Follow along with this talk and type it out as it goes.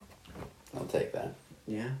I'll take that.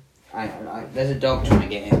 Yeah. There's a dog trying to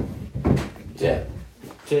get in. Yeah.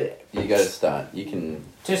 To You got to start. You can...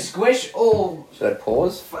 To squish all... Should I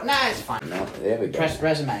pause? No, it's fine. No, there we go. Press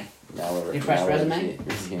resume. Now we're... You press now we're resume?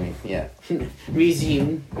 Resuming, yeah.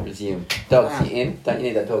 Resume. Resume. Dogs, you in? Don't you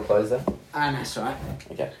need that door closed though? Ah, that's alright.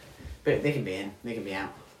 Okay. But they can be in. They can be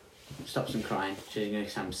out. Stop some crying. She's going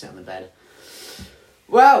to sit on the bed.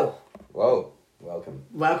 Well... Whoa. Welcome.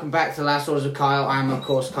 Welcome back to Last Orders of Kyle. I'm, of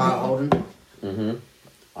course, Kyle Holden. Mm-hmm.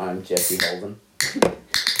 I'm Jesse Holden.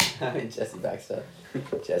 I'm Jesse Baxter.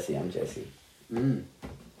 Jesse, I'm Jesse.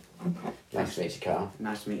 Nice to meet you, Carl.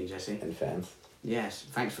 Nice to meet you, Jesse. And fans. Yes,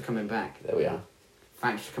 thanks for coming back. There we are.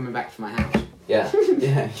 Thanks for coming back to my house. Yeah.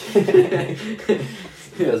 Yeah.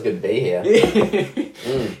 Feels good to be here.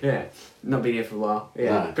 Yeah, not been here for a while.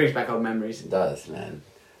 Yeah, No. brings back old memories. It does, man.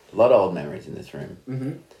 A lot of old memories in this room.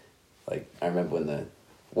 Mm-hmm. Like, I remember when the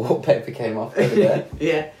wallpaper came off over there.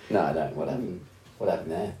 Yeah. No, I don't. What happened? What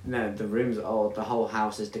happened there? No, the room's old. The whole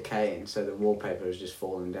house is decaying, so the wallpaper is just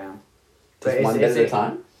falling down. Just one bit at a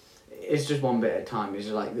time? It's just one bit at a time. It's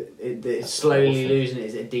just like it's slowly awesome. losing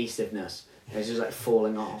its adhesiveness. It's just like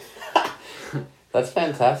falling off. That's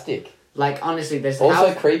fantastic. Like honestly, there's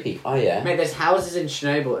Also creepy. Oh yeah. Mate, there's houses in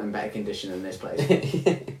Chernobyl in better condition than this place.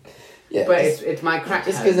 Yeah. But just, it's my crack.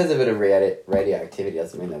 just home. because there's a bit of radioactivity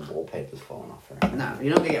doesn't mean the wallpaper's falling off. Right? No, you're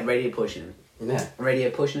not gonna get radio poisoning. Yeah. Radio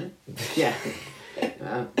poisoning? Yeah.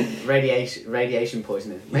 Radiation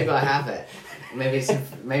poisoning. Maybe I have it. Maybe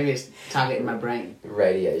it's targeting my brain.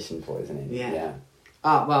 Radiation poisoning. Yeah. Yeah.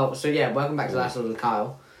 Oh well, so yeah, welcome back to Last Order with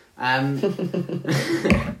Kyle.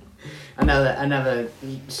 Another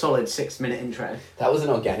solid 6-minute intro. That was an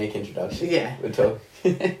organic introduction. Yeah. We're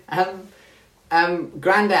talking.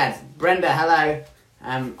 Granddad, Brenda, hello.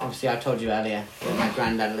 Obviously I told you earlier that my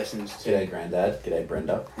granddad listens to. G'day, Grandad. G'day,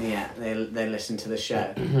 Brenda. Yeah, they listen to the show,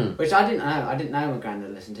 which I didn't know. I didn't know my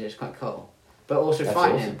granddad listened to it. It's quite cool, but also That's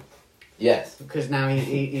frightening awesome. Yes. because now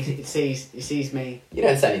he sees me. You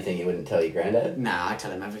don't say anything you wouldn't tell your granddad. No, I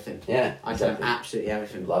tell him everything. Yeah. I tell him absolutely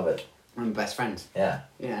everything. Love it. I'm best friends. Yeah.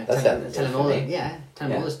 Yeah, That's tell him good all for the me. tell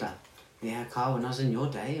him all the stuff. Yeah, Carl, when I was in your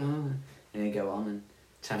day, and you go on and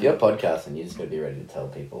tell If me you're podcasting, you just got to be ready to tell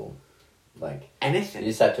people, like, you anything.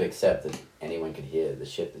 just have to accept that anyone could hear the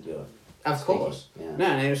shit that you're Of speaking. course. Yeah. No,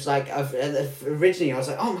 and it was like originally I was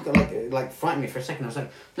like, oh my god, like frightened me for a second. I was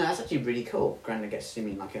like, no, that's actually really cool. Grandad gets to see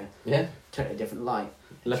me in like a Yeah. totally different light.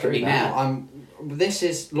 Look True at me that. now. This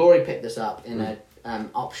is Laurie picked this up in a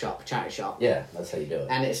op shop, charity shop, Yeah, that's how you do it.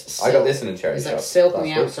 and it's I got this in a charity It's shop. like silk on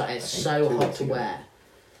last the week, outside. It's I think, so 2 hot weeks to ago. wear,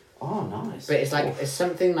 Oh, nice. but it's like Oof. it's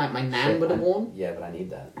something like my nan would have worn. Yeah, but I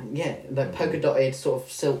need that. Yeah, the polka dotted sort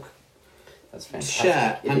of silk That's fantastic.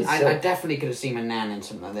 shirt, It and is I silk. definitely could have seen my nan in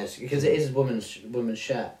something like this because it is a woman's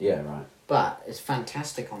shirt, Yeah, right. but it's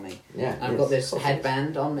fantastic on me. Yeah. I've it got is. this Of course it is.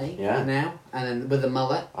 headband on me Yeah. now, and then with the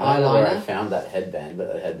mullet, I don't know where I eyeliner. found that headband,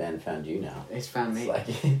 but that headband found you now. It's found It's me. like,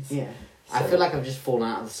 it's, Yeah, I so- feel like I've just fallen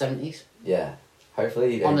out of the 70s Yeah.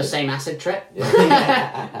 Hopefully you don't on the get- same acid trip.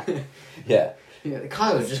 Yeah. Yeah. Yeah,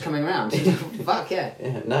 Kyle was just coming round. Fuck yeah,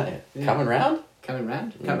 Yeah. No. Yeah. Coming round? coming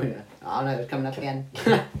round, coming. Oh no, it's coming up again.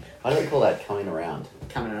 How do we call that? Coming around.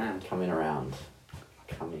 Coming around Coming around.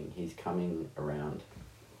 He's coming around.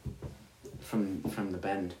 from the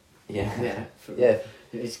bend. Yeah. Yeah, Yeah.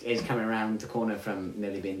 He's coming around the corner from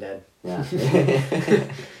nearly being dead. Yeah.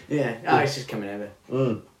 Yeah, oh, it's just coming over,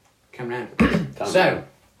 Mm. coming round. Coming So, around.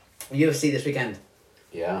 UFC this weekend.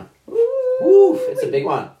 Yeah. Woo! It's a big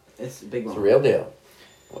one. It's a big It's one. a real deal.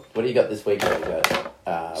 What do you got this week? You got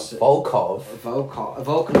Volkov,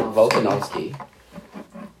 Volkanovski,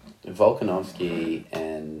 Volkanovski,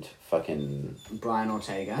 and fucking Brian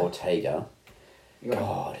Ortega. Ortega. You got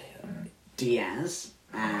God, Diaz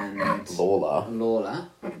and Lawler. Lawler.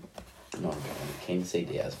 Not keen to see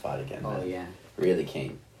Diaz fight again. Oh man. yeah. Really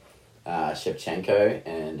keen. Shevchenko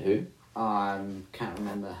and who? Can't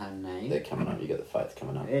remember her name. They're coming up. You got the fights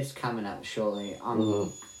coming up. It's coming up shortly.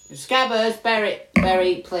 Mhm. Scabbers,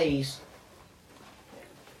 Berry, please.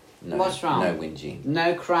 No, What's wrong? No whinging.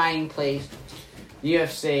 No crying, please.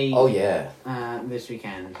 UFC. Oh yeah. This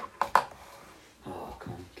weekend. Oh,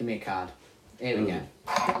 come on. Give me a card. Here we go.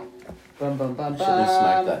 Bum, bum, bum, Shouldn't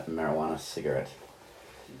have smoked that marijuana cigarette.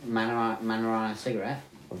 Marijuana cigarette.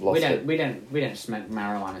 I've lost it. We don't smoke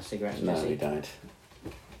marijuana cigarettes, No, Jesse. we don't.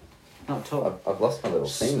 Not at all. I've lost my little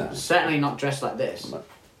thing though. Certainly not dressed like this.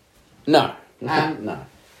 No. Um, No.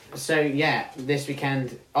 So yeah, this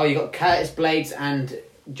weekend. Oh, you got Curtis Blades and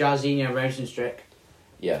Jairzinho Rosenstruck.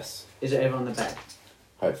 Yes. Is it over on the bed?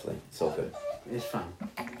 Hopefully, it's all good. It's fun.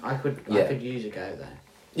 I could Yeah. use a go there.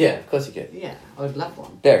 Yeah, of course you could. Yeah, I would love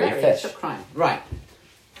one. Very fish. Stop crying. Right.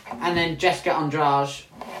 And then Jessica Andrade.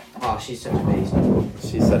 Oh, she's such a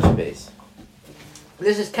beast. She's such a beast.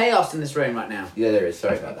 There's just chaos in this room right now. Yeah, there is.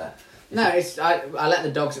 Sorry about that. No, it's I let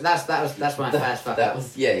the dogs. That's my first fuck That up.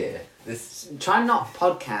 was yeah. This Try not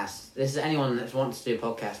podcast. This is anyone that wants to do a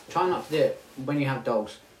podcast. Try not to do it when you have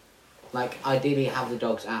dogs. Like ideally, have the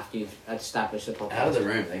dogs after you've established the podcast. out of the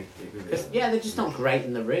room. Yeah, they're just not great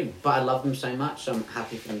in the room, but I love them so much, so I'm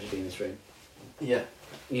happy for them to be in this room. Yeah.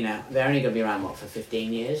 You know, they're only going to be around, for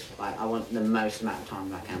 15 years? Like, I want the most amount of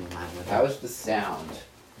time I can with my with them. How is the sound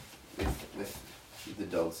with the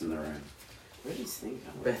dogs in the room? Where do you think?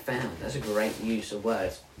 They're found. That's a great use of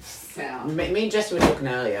words. Sound. Me and Jesse were talking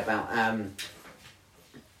earlier about,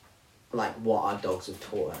 like, what our dogs have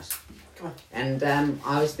taught us. Come on. And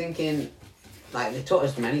I was thinking, like, they taught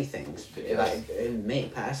us many things. Yes. Like, me,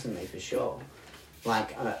 personally, for sure.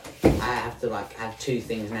 Like, I have to, like, have two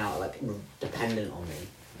things now, like, dependent on me.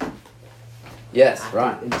 Yes, I have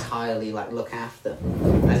right. to entirely, like, look after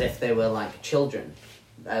them. As if they were, like, children.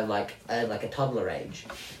 Like a toddler age.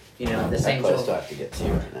 You know, like the same close sort do I of... have to get to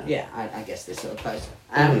you right now? Yeah, I guess they're sort of close.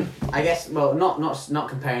 I guess, well, not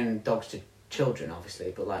comparing dogs to children,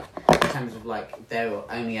 obviously, but, like, in terms of, like, they'll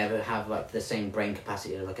only ever have, like, the same brain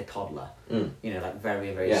capacity as, like, a toddler. Mm. You know, like,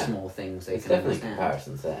 very, very Yeah. small things they There's can definitely understand.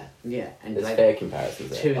 comparisons there. Yeah, and, There's like, fair comparisons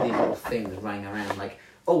there. two of these little things running around, like,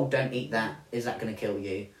 oh, don't eat that. Is that going to kill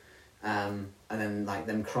you? And then, like,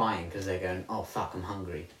 them crying because they're going, oh, fuck, I'm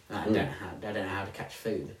hungry. And I don't know how to catch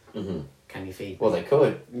food. Mm-hmm. Can you feed me? Well, they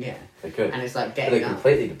could. Yeah. They could. And it's like But getting they're up.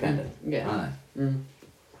 completely dependent. Yeah. Aren't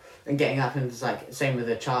And getting up and it's like, same with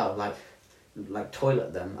a child, like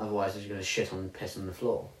toilet them, otherwise they're going to shit and piss on the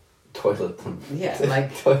floor. they? Toilet them. Yeah,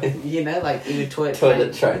 like, you know, like, you would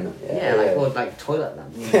toilet train them. Yeah, like, or like toilet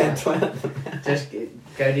them. You know, Yeah, like, toilet them. just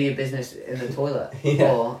go do your business in the toilet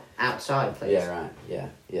Yeah. or outside, please. Yeah, right.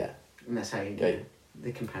 Yeah. And that's how you do it.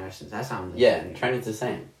 The comparisons. That's how I'm Yeah, doing it. training's the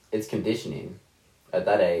same. It's conditioning. At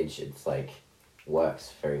that age, it's like,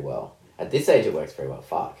 works very well. At this age, it works very well.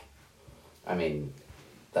 Fuck. I mean,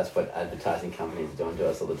 that's what advertising companies are doing to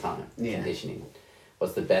us all the time. Yeah. Conditioning.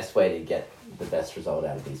 What's the best way to get the best result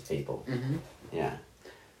out of these people? Mm-hmm. Yeah.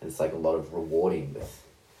 And it's like a lot of rewarding with,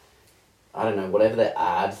 I don't know, whatever the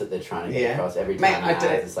ads that they're trying to get Yeah. across every Mate, time. I ads,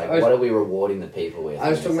 did- it's like, I was- what are we rewarding the people with? I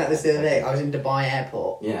was And talking it's about this like, the other day. I was in Dubai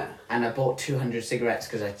airport. Yeah. And I bought 200 cigarettes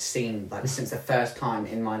because I'd seen, like, since the first time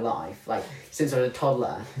in my life, like, since I was a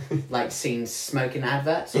toddler, like, seen smoking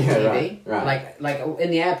adverts on Yeah, TV. right. Like in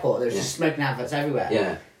the airport, there was Yeah. just smoking adverts everywhere.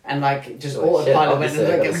 Yeah. And, like, just Like, shit, autopilot went and, obviously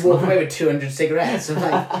I like, gotta walk smoke. away with 200 cigarettes. I'm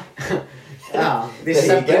like, oh, this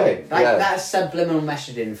There you go, like, yeah. that's subliminal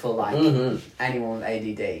messaging for, like, Mm-hmm. anyone with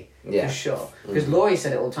ADD. Yeah. For sure. Because Laurie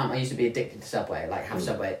said it all the time. I used to be addicted to Subway. Like, have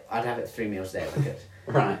Subway. I'd have it 3 meals a day if I could.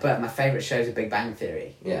 Right. But my favourite show is The Big Bang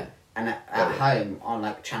Theory. Yeah. And at Got it. home on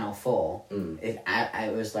like Channel 4, Mm.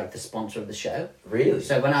 it was like the sponsor of the show. Really?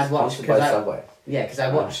 So when I'd watch, Sponsored by Subway. because I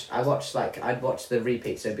watched like I'd watch the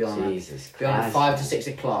repeats. So it'd be on like, Jesus be on at Christ. 5 to 6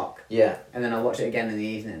 o'clock, Yeah. and then I watch it again in the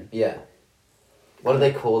evening. Yeah. What do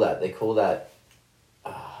they call that? They call that.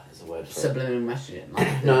 There's a word for it. Subliminal messaging.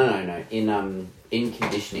 Like, No. In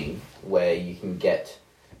conditioning, where you can get,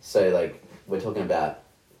 so like we're talking about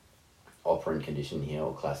operant conditioning here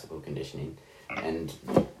or classical conditioning, and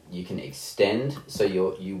you can extend. So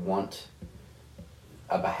you want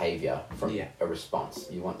a behavior from Yeah. a response.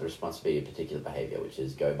 You want the response to be a particular behavior, which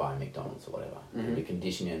is go buy McDonald's or whatever. Mhm. And you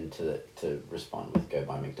condition him to respond with go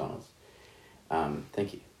buy McDonald's.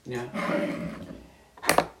 Thank you. yeah.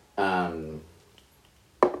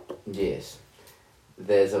 Yes.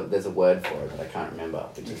 There's a word for it, but I can't remember,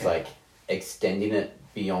 which is Okay. like extending it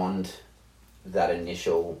beyond that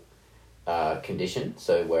initial condition.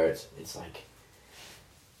 So where it's like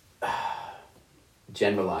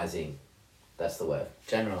generalizing. That's the word.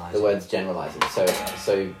 Generalized. The word's generalizing.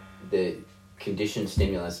 So the conditioned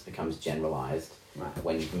stimulus becomes generalized Right.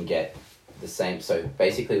 when you can get the same. So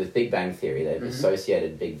basically, with Big Bang Theory, they've Mhm.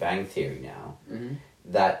 associated Big Bang Theory now Mm-hmm.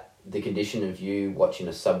 that the condition of you watching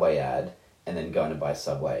a Subway ad and then going to buy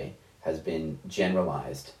Subway has been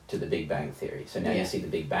generalized to the Big Bang Theory. So now Yeah. you see the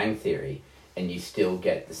Big Bang Theory and you still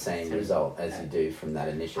get the same Same. result as you do from that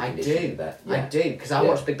initial I condition. do. That, I do because I Yeah.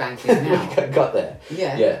 watch Big Bang Theory now. We got there.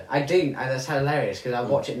 Yeah, Yeah. I do. And that's hilarious because I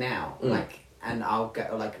watch it now, Mm. like, and I'll go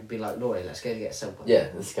like be like, Laurie, let's go to get Subway. Yeah,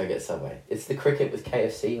 let's go get Subway. It's the cricket with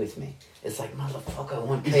KFC with me. It's like, motherfucker, I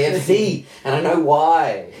want KFC. And I know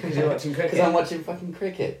why. Because you're watching cricket. Because I'm watching fucking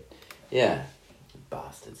cricket. Yeah.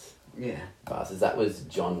 Bastards. Yeah, Bastards. That was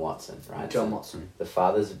John Watson, right? John So Watson. the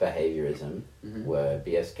fathers of behaviourism Mhm. were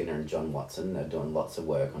B.S. Skinner and John Watson. They're doing lots of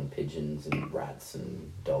work on pigeons and rats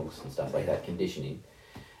and dogs and stuff like that, conditioning.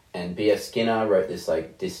 And B.F. Skinner wrote this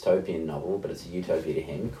like dystopian novel, but it's a utopia to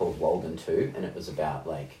him, called Walden 2, and it was about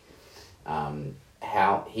like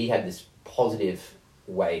how he had this positive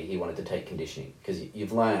way he wanted to take conditioning, because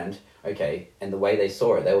you've learned, okay, and the way they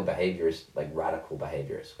saw it, they were behaviorists, like radical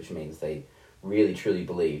behaviorists, which means they really truly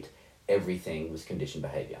believed everything was conditioned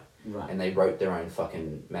behavior. Right. And they wrote their own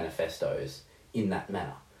fucking manifestos in that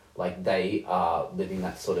manner. Like, they are living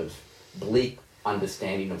that sort of bleak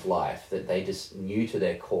understanding of life that they just knew to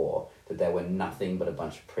their core that they were nothing but a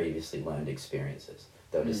bunch of previously learned experiences.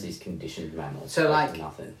 They were just these conditioned mammals. So, like,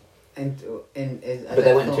 nothing. But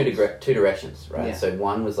they went in two directions, right? Yeah. So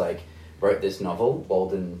one was like, wrote this novel,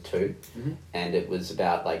 Walden 2, and it was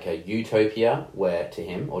about like a utopia where, to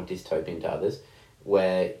him, or dystopian to others,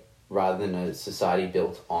 where rather than a society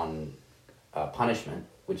built on punishment,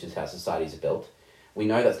 which is how societies are built, we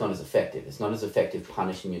know that's not as effective. It's not as effective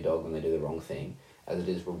punishing your dog when they do the wrong thing as it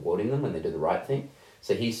is rewarding them when they do the right thing.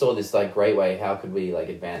 So he saw this like great way, how could we like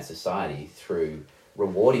advance society through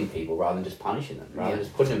rewarding people rather than just punishing them, rather than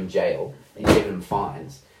just putting them in jail and giving them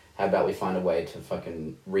fines. How about we find a way to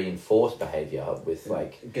fucking reinforce behaviour with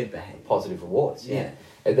like good behaviour, positive rewards? Yeah.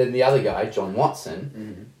 And then the other guy, John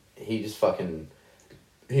Watson, he just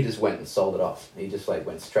went and sold it off. He just like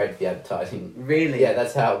went straight to the advertising. Really? Yeah,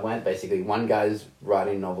 that's how it went basically. One guy's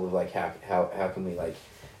writing a novel of like how can we like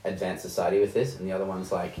advance society with this, and the other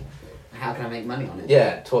one's like, how can I make money on it?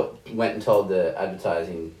 Yeah, went and told the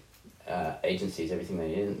advertising agencies everything they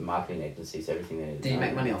needed, marketing agencies everything they needed. Did you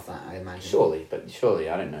make money off that, I imagine? Surely,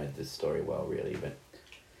 I don't know this story well really, but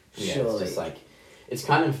yeah, surely. it's just like, it's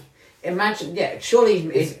kind of, imagine, yeah. Surely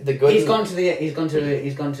he's gone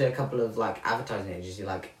to a couple of like advertising agencies.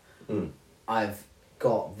 Like, I've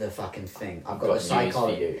got the fucking thing. I've got the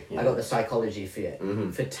psychology. I got the psychology for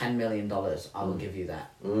you. For $10 million, I will give you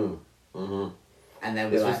that. And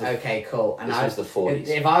they'll be like, okay, cool. And this was the 40s.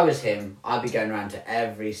 If I was him, I'd be going around to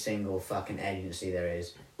every single fucking agency there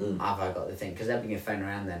is. Have I got the thing? Because they'll be going phone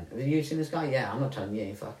around then. Have you seen this guy? Yeah, I'm not telling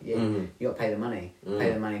you. Fuck you. You got to pay the money.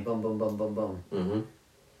 Pay the money. Boom, boom, boom, boom, boom.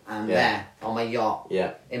 And there, on my yacht,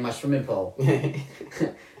 in my swimming pool,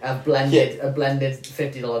 a blended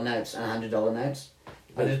 $50 notes and $100 notes.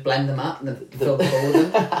 I just blend them up and then fill the pool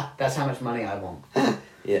with them. That's how much money I want.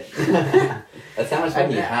 Yeah. That's how much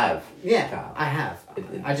money you have. Yeah, Carl. I have.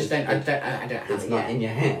 I just don't have it It's not in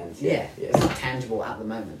your hands. Yeah. It's not tangible at the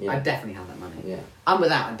moment. Yeah. I definitely have that money. Yeah. I'm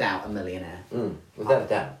without a doubt a millionaire. Without a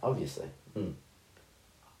doubt, obviously.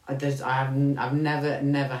 I've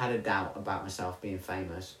never had a doubt about myself being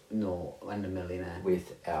famous, nor when a millionaire.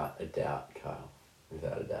 Without a doubt, Kyle.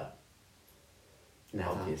 Without a doubt. Never.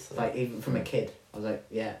 Obviously. Like, even from a kid, I was like,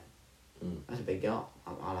 yeah, that's a big yacht.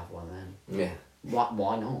 I'll have one of them. Yeah.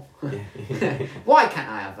 Why not? Why can't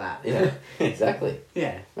I have that? Yeah, exactly.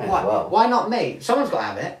 Yeah. May as well. Why not me? Someone's got to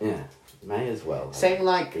have it. Yeah, may as well. Same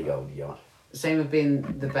like big old yacht. Same with being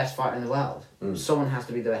the best fighter in the world. Someone has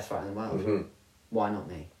to be the best fighter in the world. Why not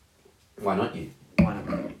me? Why not you? Why not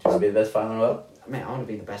me? Do you want to be the best fighter in the world? I mean, I want to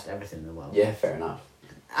be the best everything in the world. Yeah, fair enough.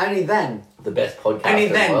 Only then. The best podcaster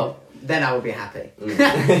in the world. Then I would be happy.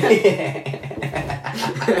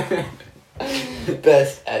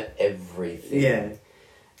 Best at everything. Yeah.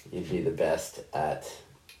 You'd be the best at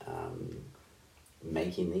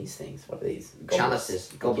making these things. What are these?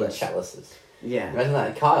 Chalices. Goblets. Chalices. Yeah. Imagine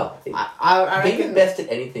that. Kyle. I being the best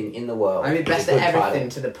at anything in the world. I mean, best at everything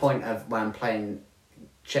to the point of when I'm playing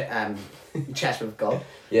chess with God.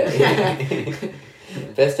 Yeah.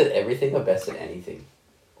 Best at everything or best at anything?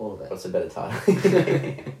 All of it. What's a better title?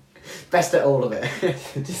 Best at all of it.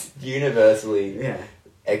 Just universally, yeah,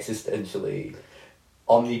 existentially,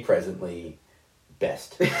 omnipresently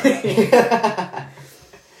best. Yeah.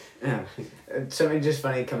 Something just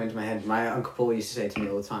funny come into my head. My Uncle Paul used to say to me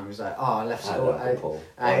all the time, he was like, oh, I left school. Uncle Paul.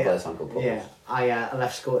 God bless Uncle Paul. Yeah, I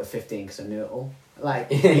left school at 15 because I knew it all.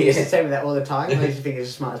 Like, he used to say me that all the time. I used to think he was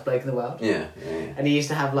the smartest bloke in the world. Yeah. And he used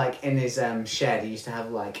to have, like, in his shed, he used to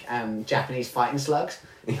have, like, Japanese fighting slugs.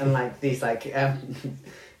 And, like, these, like,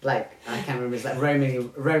 like, I can't remember, it's like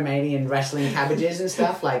Romanian wrestling cabbages and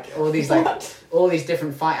stuff. Like, all these, like, all these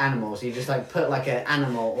different fight animals. You just, like, put, like, an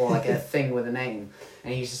animal or, like, a thing with a name.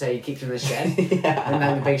 And he used to say he keeps them in the shed. And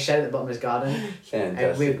then the big shed at the bottom of his garden.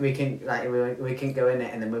 And we can like we can go in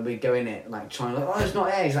it, and then when we go in it, like trying like, oh, it's not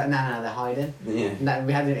there. He's like, no, they're hiding. Yeah. And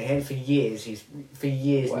we had it here for years. For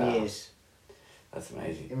years and years. That's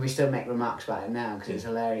amazing. And we still make remarks about it now because it's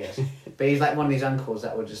hilarious. But he's like one of these uncles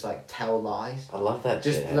that would just like tell lies. I love that.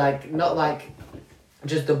 Just like not like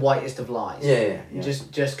just the whitest of lies. Yeah.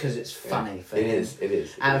 Just because it's funny for him. It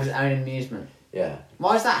is. Out of his own amusement. Yeah.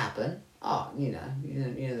 Why does that happen? Oh, you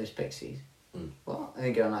know those pixies. What? And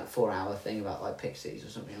then go on like 4-hour thing about like pixies or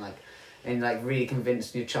something like, and like really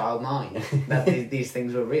convince your child mind that these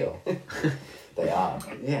things were real. They are.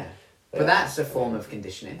 Yeah, They but are. that's a form of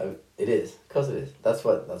conditioning. It is, because it is. That's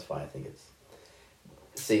why I think it's.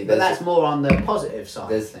 See, But that's more on the positive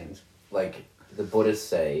side of things. Like the Buddhists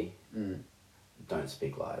say, don't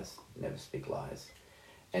speak lies, never speak lies,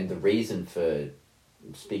 and the reason for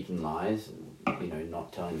speaking lies,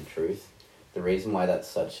 not telling the truth, the reason why that's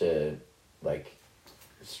such a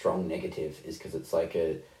strong negative is because it's like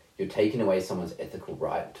you're taking away someone's ethical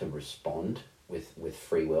right to respond with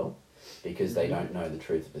free will, because they don't know the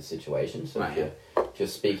truth of the situation. So Right, if you're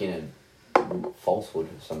speaking a falsehood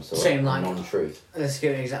of some sort, Same like non-truth. Let's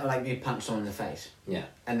give an example. Like you punch someone in the face, Yeah.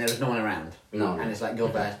 and there was no one around, No. and it's like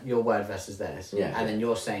your word versus theirs. Yeah. And then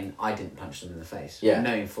you're saying I didn't punch them in the face. Yeah.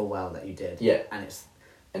 Knowing full well that you did. Yeah. And it's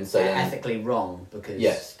And so then, ethically wrong because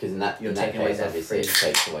yes, because in that you're case, taking away their obviously, it free-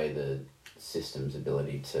 takes away the system's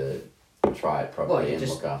ability to try it properly Well, you and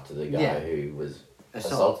just- look after the guy yeah. who was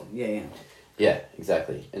assault. assaulted. Yeah. Yeah,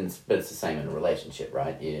 exactly. But it's the same in a relationship,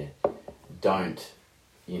 right? You don't,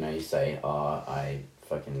 you say, oh, I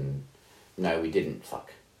fucking, no, we didn't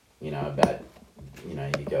fuck, about, your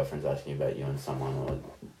girlfriend's asking about you and someone,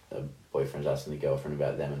 or a boyfriend's asking the girlfriend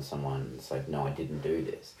about them and someone. It's like, no, I didn't do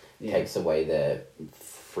this. Yeah. Takes away their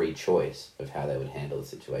free choice of how they would handle the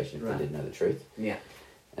situation if Right. they didn't know the truth. Yeah.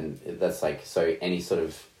 And that's like, so any sort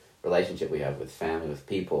of relationship we have with family, with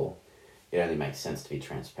people, it only makes sense to be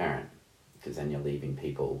transparent, because then you're leaving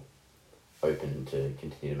people open to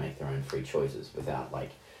continue to make their own free choices without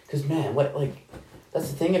because man, that's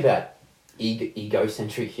the thing about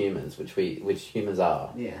egocentric humans, which humans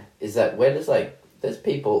are, Yeah. is that we're just there's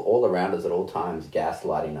people all around us at all times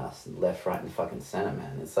gaslighting us left, right, and fucking center,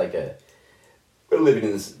 man. It's like we're living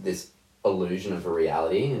in this illusion of a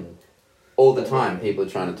reality, and all the time people are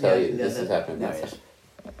trying to tell you this is happening.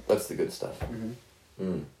 That's the good stuff.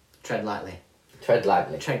 Tread lightly. Tread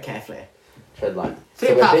lightly. Tread carefully. Tread lightly. Three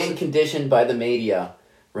So we're puffs. being conditioned by the media.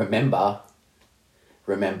 Remember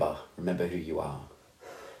who you are.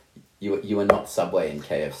 You are not Subway and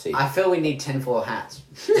KFC. I feel we need tinfoil hats.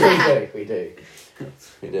 we do.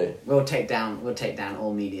 We'll take down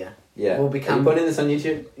all media. Yeah. We'll Are become. you putting this on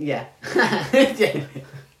YouTube? Yeah. Yeah.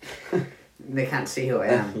 They can't see who I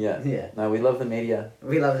am. Yeah. Yeah. No, we love the media.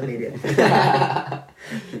 We love the media.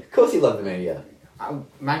 Of course you love the media.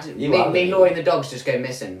 Imagine You are the me, media. Laurie, and the dogs just go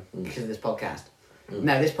missing because of this podcast.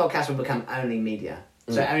 No, this podcast will become only media.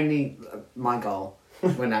 So only my goal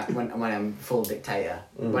when I'm full dictator,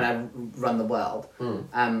 when I run the world,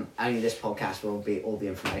 only this podcast will be all the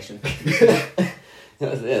information. Yeah,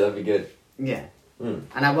 that'd be good. Yeah. And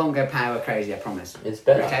I won't go power crazy, I promise. It's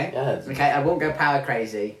better. Okay? Yeah, Okay, I won't go power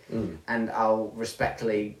crazy, and I'll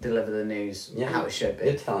respectfully deliver the news how it should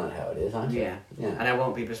You're be. telling it how it is, aren't you? Yeah. Yeah. And I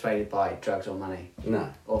won't be persuaded by drugs or money No.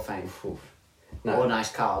 or fame Oof. No. or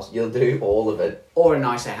nice cars You'll do all of it, or a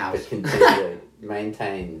nicer house. but continue to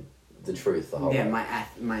maintain the truth the whole Yeah, way.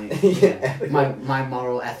 my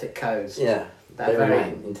moral ethic codes. Yeah. That They very-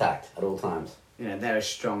 remain intact at all times. They're as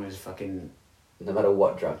strong as fucking No matter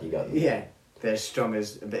what drug you got. yeah. They're as strong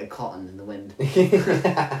as a bit of cotton in the wind.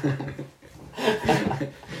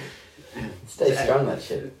 Stay strong, that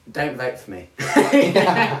shit. Don't vote for me.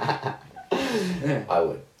 I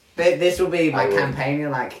would. This will be my I would. campaign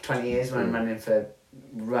in like 20 years when I'm running for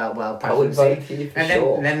world I would presidency. vote for you for And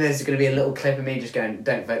sure. then there's going to be a little clip of me just going,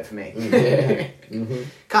 "Don't vote for me." Yeah. Mm-hmm.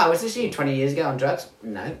 Carl, was this you 20 years ago on drugs?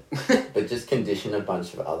 No. But just condition a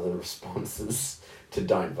bunch of other responses to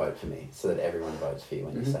don't vote for me, so that everyone votes for you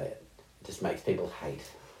when you say it. It just makes people hate.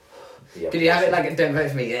 Could you have it like, "Don't vote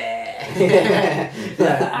for me"? Yeah.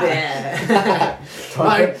 Yeah.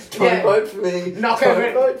 Don't vote for me. Knock Don't over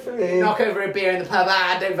it. vote for me. Knock over a beer in the pub.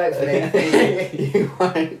 Don't vote for me. You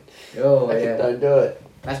won't. Oh Fucking yeah. Don't do it.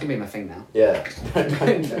 That's gonna be my thing now. Yeah. Don't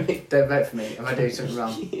vote for me. Don't vote for me if I do something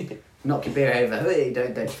wrong. Knock your beer over. Hey,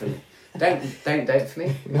 don't for me. Don't vote for me.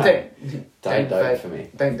 No. Don't vote for me.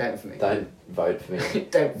 Don't for me. Don't vote for me.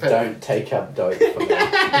 Don't vote. Don't take up dope for me.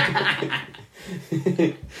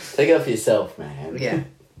 Take it up for yourself, man. Yeah.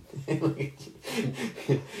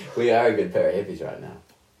 We are a good pair of hippies right now.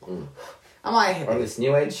 Am I a On hippie? this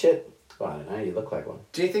new age shit? Well, I don't know, you look like one.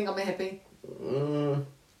 Do you think I'm a hippie?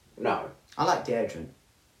 No. I like deodorant.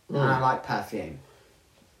 And I like perfume.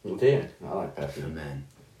 Well, dear, I like perfume. man.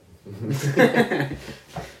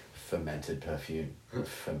 Fermented perfume.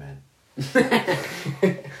 For men.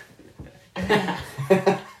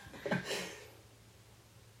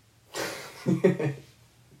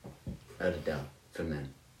 Wrote it down. For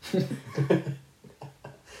men.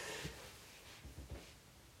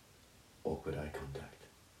 Awkward eye contact.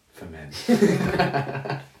 For men.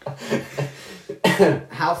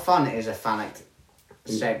 How fun is a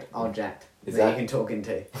phallic-shaped object Is that that- you can talk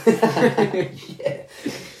into? Yeah.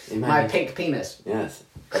 My pink penis. Yes.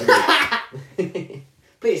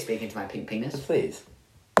 Please speak into my pink penis. Please.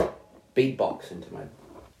 Beatbox into my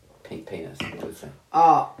pink penis, I would say.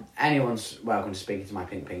 Oh, anyone's welcome to speak into my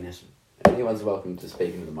pink penis. Anyone's welcome to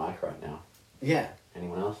speak into the mic right now. Yeah.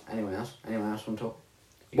 Anyone else? Anyone else? Anyone else want to talk?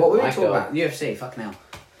 You What got were we mic talking going. about? UFC, fucking hell.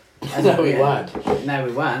 No, we Yeah. weren't. No,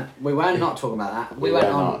 we weren't. We were not talking about that. We went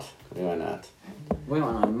were on. not. We were not. We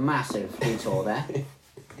went on a massive detour there.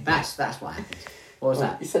 That's what happened. What was Well,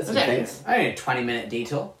 that? you said some It was only- things. Only a 20-minute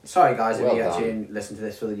detour. Sorry, guys, if Well you done. actually listen to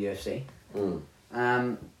this for the UFC. Mm.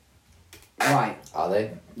 Right, Are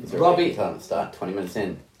they? Is there Robbie- a way you can tell them to start? 20 minutes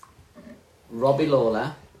in. Robbie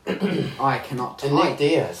Lawler. I cannot And Nick type.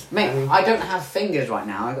 Diaz. Mate, I don't have fingers right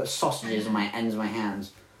now. I've got sausages on my ends of my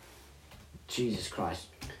hands. Jesus Christ.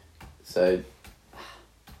 So,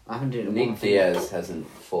 I haven't done one Nick thing Diaz hasn't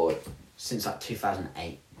fought since like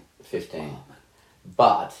 2008. 15.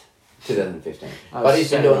 But, 2015. Oh, But he's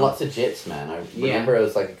been so doing long. lots of jits, man. I Yeah. remember it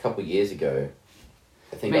was like a couple years ago.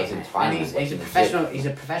 I think I was in Mate, Thailand. and he's a watching the professional. jit. He's a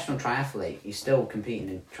professional triathlete. He's still competing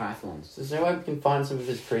in triathlons. So there's no way we can find some of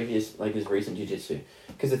his previous, like his recent jiu-jitsu.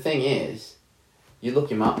 Because the thing is, you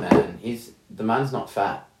look him up, man, the man's not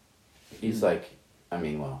fat. He's like, I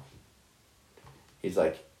mean, well, he's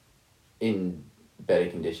like in better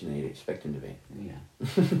condition than you'd expect him to be. Yeah.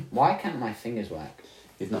 Why can't my fingers work?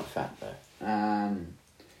 He's not fat, though.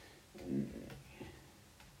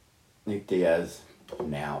 Nick Diaz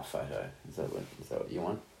now photo. Is that what you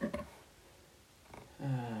want?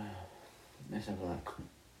 Let's have a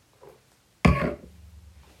look.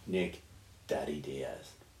 Nick Daddy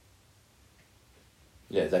Diaz.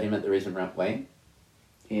 Yeah, is that him at the recent round weigh-in?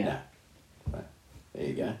 Yeah. No. Right. There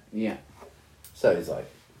you go. Yeah. So he's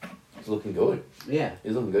looking good. Yeah.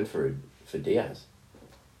 He's looking good for Diaz.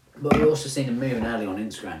 But we also seen him moving early on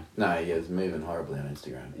Instagram. No, he was moving horribly on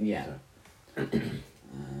Instagram. Yeah. So.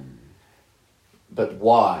 But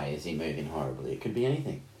why is he moving horribly? It could be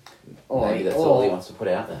anything. Maybe that's all he wants to put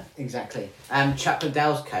out there. Exactly. Chuck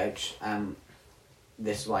Liddell's coach,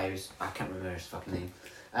 this is why he was, I can't remember his fucking name.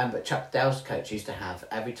 But Chuck Liddell's coach used to have,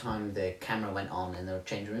 every time the camera went on in the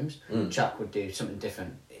change rooms, Chuck would do something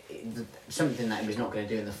different. Something that he was not going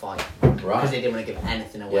to do in the fight. Right. Because he didn't want to give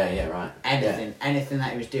anything away. Yeah, right. Anything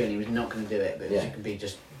that he was doing, he was not going to do it, but it could be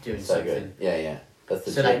just doing So something. good. Yeah. That's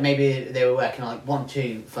the So trick. like maybe they were working on like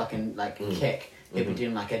 1-2 fucking like kick. He'd be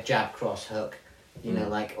doing like a jab cross hook, you know,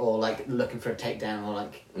 like or like looking for a takedown or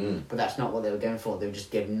like. But that's not what they were going for. They were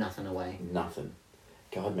just giving nothing away. Nothing.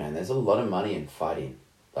 God, man, there's a lot of money in fighting,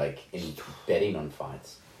 like in betting on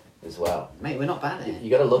fights, as well. Mate, we're not bad at it. You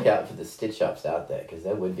got to look out for the stitch ups out there because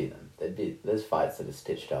there would be them. There'd be those fights that are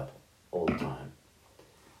stitched up all the time.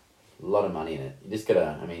 A lot of money in it. You just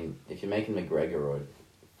gotta. I mean, if you're making McGregor or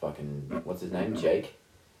fucking what's his name, Jake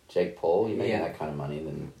Paul, you're making that kind of money,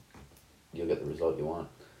 then you'll get the result you want.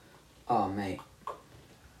 Oh mate,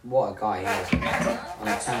 what a guy he is. I'm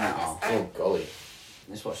gonna turn that off. Oh golly,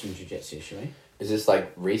 Let's watch some jiu-jitsu, shall we? is this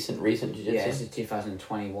like recent jiu-jitsu? Yeah, this is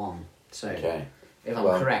 2021. So Okay. if I'm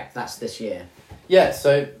correct, that's this year. Yeah,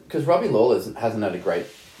 so because Robbie Lawler hasn't had a great.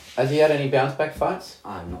 Has he had any bounce back fights?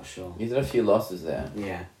 I'm not sure. He's had a few losses there.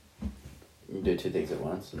 Yeah, You can do two things at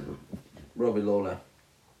once. And Robbie Lawler.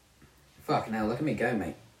 Fucking hell, look at me go,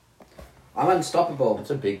 mate. I'm unstoppable. that's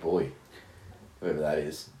a big boy. Whoever that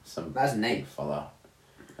is. That's Nate. big fella.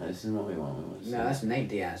 No, this isn't what we want. We want No, that's Nate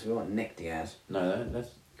Diaz. We want Nick Diaz. No, that is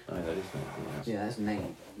not Diaz. Yeah, that's Nate.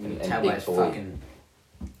 You can And tell big by his boy. fucking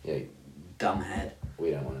Yeah, dumb head.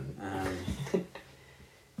 we don't want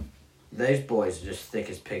Those boys are just thick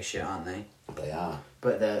as pig shit, aren't they? to. They are.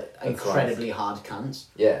 But they're incredibly hard cunts.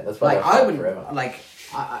 Yeah, that's why Like I've I fought wouldn't, forever. like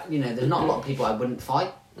you know, there's not a lot of people I wouldn't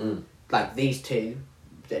fight. Mm. Like these two,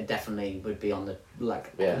 that definitely would be on the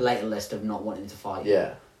later list of not wanting to fight.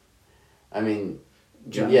 Yeah. I mean,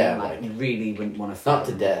 Do you know what yeah, I mean? Like, like, you really wouldn't want to fight. not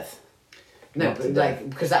to them. death. No, not but to like death.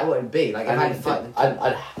 because that would be like if I had to fight them.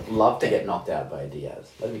 I'd love to get knocked out by a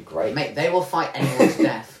Diaz. That'd be great. Mate, they will fight anyone to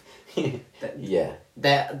death. Yeah.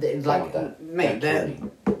 They're Don't like want that. mate, Don't kill they're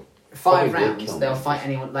me. 5 Probably would rounds. kill They'll me. fight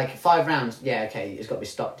anyone. Like 5 rounds. Yeah, okay, it's got to be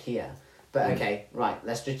stopped here. But Mm. okay, right.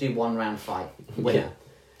 Let's just do 1 round fight. Winner, Yeah.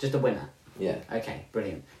 just a winner. Yeah. Okay,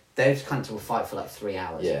 brilliant. Those cunts will fight for like 3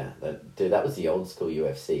 hours. Yeah, that was the old school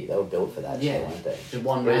UFC. They were built for that Yeah. shit, weren't they? Just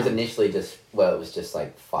 1 It was round. initially just, well, it was just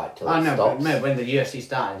like fight till it Oh no, stops. but no, when the UFC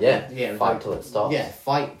started. Yeah, it was fight like- till it stops. Yeah,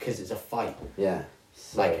 fight because it's a fight. Yeah.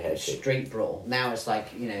 So like hectic. street brawl. Now it's like,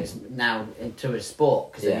 you know, it's now into a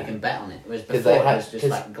sport because then Yeah. you can bet on it. Whereas 'Cause before they it had- was just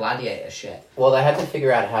 'cause- like gladiator shit. Well, they had to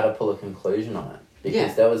figure out how to pull a conclusion on it because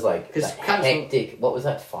Yeah. there was like 'Cause that cancel- hectic. What was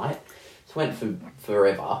that fight? It went for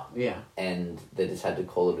forever, Yeah. and they just had to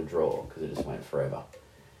call it a draw because it just went forever.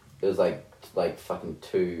 It was like fucking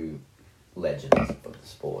two legends of the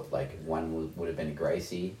sport. Like one would have been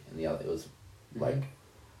Gracie, and the other it was like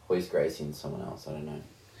Hoist Gracie and someone else. I don't know.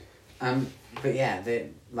 But yeah, they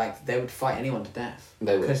would fight anyone to death.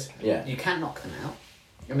 They would, Because yeah. you can't knock them out.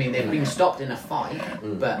 I mean, they've been stopped in a fight,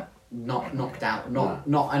 but not knocked out,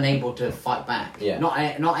 not unable to fight back. Yeah. Not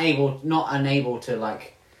unable to,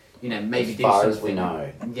 like, you know, maybe As do far something. as we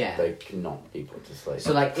know, Yeah. they can knock people to sleep.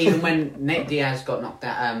 So like even when Nate Diaz got knocked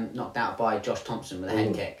out by Josh Thompson with a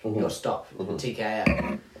head kick, he got stopped with a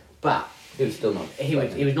TKO. But he was still not. he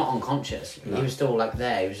was not unconscious. No. He was still like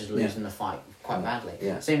there. He was just losing the fight quite badly.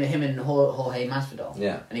 Yeah. Same with him and Jorge Masvidal.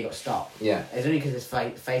 Yeah. And he got stopped. Yeah. It's only because his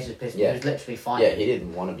face was pissed. Yeah. He was literally fighting. Yeah, he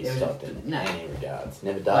didn't want to be It was- stopped in no. any regards.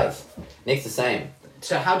 Never does. Nick's the same.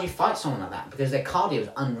 So how do you fight someone like that? Because their cardio is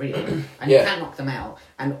unreal, and Yeah. you can't knock them out.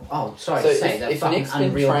 And sorry So to say, they're if fucking Nick's been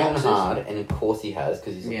unreal training boxers. hard, and of course he has,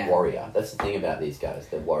 because he's a Yeah. warrior. That's the thing about these guys;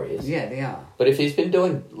 they're warriors. Yeah, they are. But if he's been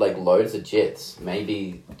doing like loads of jits,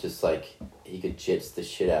 maybe just like he could jits the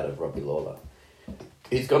shit out of Robbie Lawler.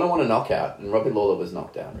 He's gonna want a knockout, and Robbie Lawler was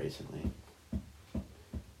knocked down recently.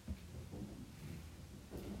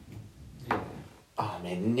 Oh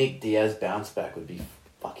man, Nick Diaz bounce back would be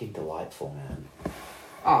fucking delightful, man.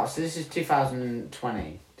 Oh, so this is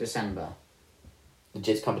 2020 December. The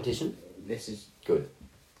jits competition, This is good.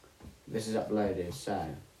 uploaded. So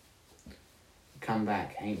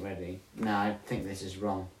comeback ain't ready. No, I think this is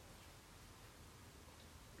wrong.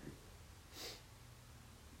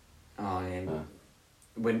 Oh yeah. Oh.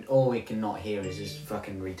 When all we can not hear is his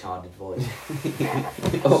fucking retarded voice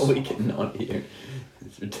Oh, we cannot hear.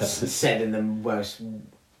 It's retarded. said in the most.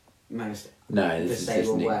 No, this is just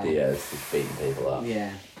disabled Nick way. Diaz just beating people up.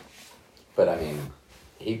 Yeah. But I mean,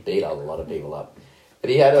 he beat a lot of people up. But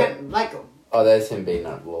he had a... Like, Oh, there's him beating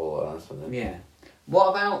up Lawler or something. yeah. What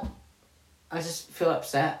about? I just feel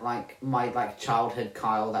upset. Like my childhood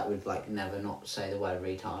Kyle that would like never not say the word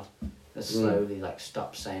retard, has slowly like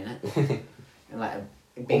stopped saying it, and like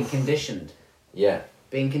being conditioned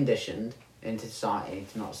into society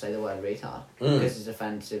to not say the word retard because it's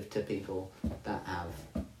offensive to people that have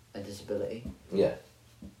a disability. Yeah.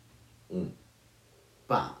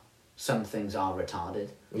 But some things are retarded.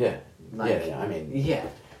 Yeah. Like, I mean, yeah.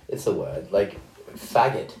 it's a word. Like,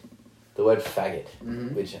 faggot. The word faggot,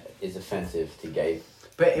 Mhm. which is offensive to gay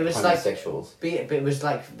But it was like, homosexuals. but it was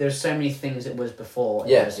like there's so many things it was before.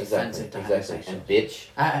 It Yeah, was exactly. offensive to Exactly. homosexuals. And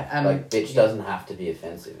bitch. Like Bitch doesn't have to be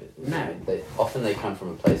offensive. No. Often they come from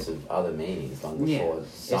a place of other meanings long Yeah. before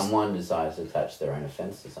someone decides to attach their own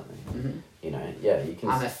offence to something. Mhm. You know, yeah, you can...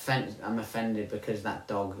 I'm offended because that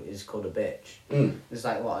dog is called a bitch. Mm. It's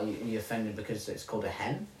like, what, are you offended because it's called a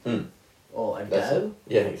hen? Mm. Or a That's doe?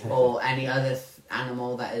 Yeah, exactly. Or any other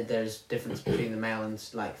animal that there's difference between the male and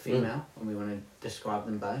like female, and we want to describe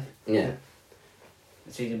them both. Yeah,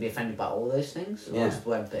 So you can be offended by all those things? Or Yeah. just the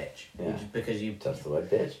word bitch? Yeah. Just because you... that's the word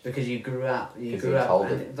bitch. Because you grew up, Because you're told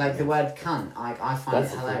and it. like the word cunt, I find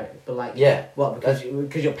That's it the hilarious. But like, Yeah, what? Because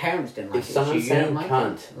your parents didn't like if it. someone's so you don't saying like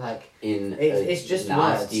cunt it. Like in it's just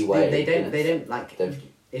nasty words. way. They then don't like. they've-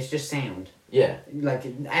 It's just sound. Yeah, Like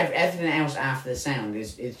everything else after the sound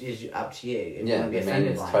is up to you. If you yeah, want to be the offended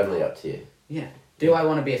meaning's by totally it. up to you. Yeah. Do I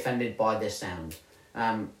want to be offended by this sound?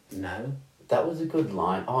 No. That was a good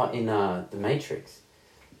line. Oh, in The Matrix,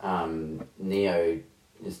 Neo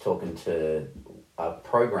is talking to a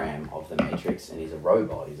program of The Matrix, and he's a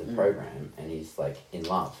robot, he's a program, and he's like in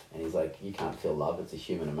love. And he's like, you can't feel love, it's a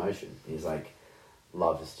human emotion. He's like,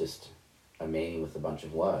 love is just a meaning with a bunch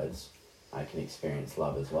of words. I can experience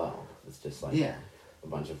love as well. It's just like Yeah. a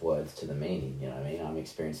bunch of words to the meaning, you know what I mean? I'm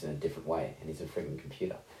experiencing it a different way, and he's a freaking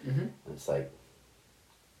computer. Mm-hmm. And it's like,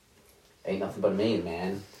 ain't nothing but a meaning,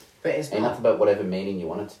 man. But it's Ain't not. nothing but whatever meaning you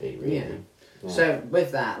want it to be, really. Yeah. Yeah. So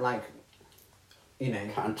with that, like, you know,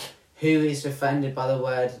 Cunt. who is offended by the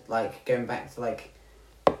word? Like going back to like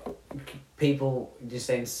people just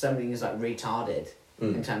saying something is like retarded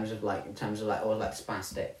in terms of like or like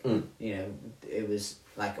spastic. You know, it was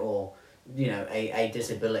like or you know a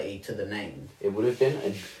disability to the name. It would have been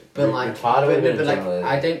a But like, retarded would have been but a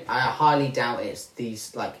like, general- I highly doubt it's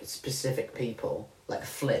these like specific people like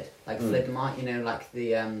Flid, like Flidmite. You know, like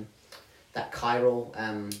the that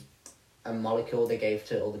chiral a molecule they gave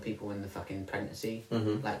to all the people in the fucking pregnancy,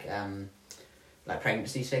 like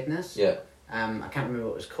pregnancy sickness. Yeah. I can't remember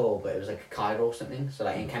what it was called, but it was like a chiral something. So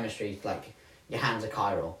like in chemistry, like your hands are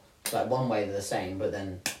chiral. Like one way they're the same, but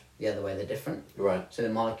then the other way they're different. Right. So the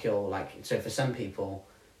molecule, like, so for some people,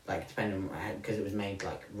 like, depending on how, because it was made,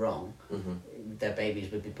 like, wrong, their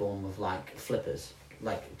babies would be born with, like, flippers,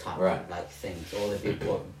 like, type, like, things, or they'd be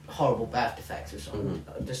born horrible birth defects or something,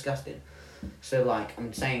 disgusting. So, like,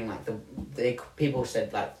 I'm saying, like, the people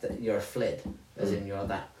said, like, that you're a flid, as in you're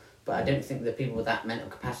that. But I don't think the people with that mental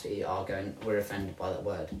capacity are going, we're offended by that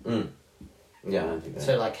word. Yeah, I don't think that.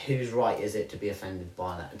 So, like, whose right is it to be offended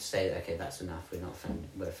by that? And say, okay, that's enough, we're not offended,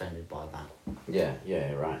 we're offended by that.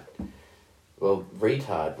 Yeah, right. Well,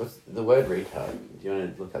 retard, what's the word retard? Do you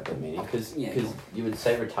want to look up the meaning? Because you would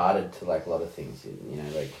say retarded to, like, a lot of things, you know,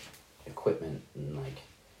 like, equipment and, like...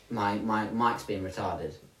 My mic's being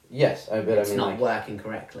retarded. Yes, but it's I mean, not like, working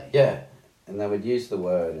correctly. Yeah, and they would use the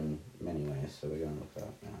word in many ways, so we're going to look it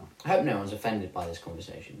up now. I hope no one's offended by this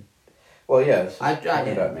conversation. Well, yeah, it's I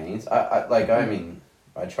talking about meanings. I mean,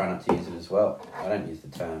 I try not to use it as well. I don't use the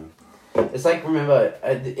term. It's like, remember,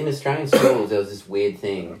 in Australian schools, there was this weird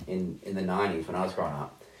thing in the 90s when I was growing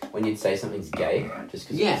up. When you'd say something's gay, just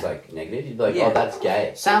because it was, like, negative, you'd be like, oh, that's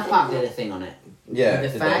gay. South Park did a thing on it. Yeah.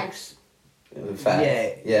 With the fags. The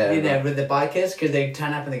fags. Yeah. You know, with the bikers, because they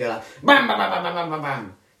turn up and they go like, bam, bam, bam, bam, bam, bam,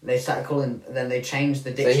 bam. They start calling, then they change the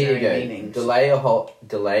dictionary meanings. Delay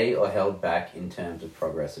or held back in terms of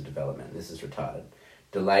progress or development. This is retarded.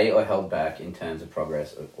 Delay or held back in terms of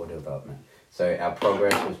progress or development. So our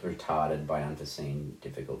progress was retarded by unforeseen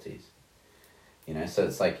difficulties. You know, so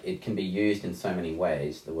it's like it can be used in so many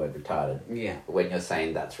ways, the word retarded. Yeah. But when you're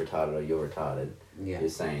saying that's retarded or you're retarded, you're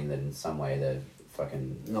saying that in some way they're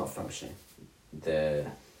fucking... not functioning.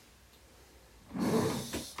 They're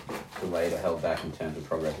delayed or held back in terms of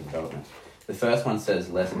progress and development. The first one says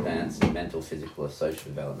less advanced in mental, physical or social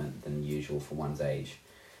development than usual for one's age.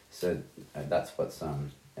 So that's what's...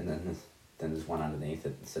 and then there's one underneath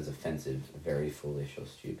it that says offensive, very foolish or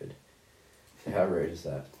stupid. So how rude is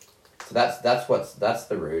that? So that's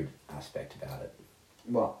the rude aspect about it.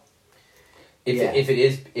 What?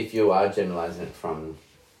 If you are generalising it from...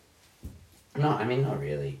 No, I mean, not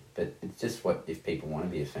really, but it's just if people want to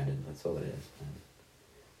be offended, that's all it is,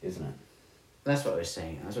 isn't it? That's what we're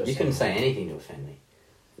saying. You couldn't say anything to offend me.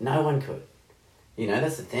 No one could. You know,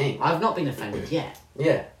 that's the thing. I've not been offended yet.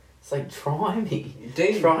 Yeah. It's like, try me.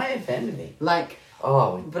 Dude. Try and offend me. Like...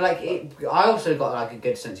 Oh. But, like, I also got, like, a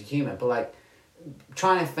good sense of humour, but, like,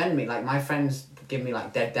 trying to offend me, like, my friends give me,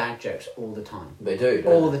 like, dead dad jokes all the time. They do,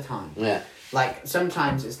 all the time. Yeah. Like,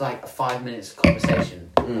 sometimes it's like a 5 minutes conversation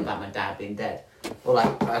about my dad being dead. Or,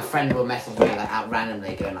 like, a friend will message me, like, out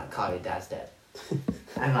randomly going, like, Carl, your dad's dead.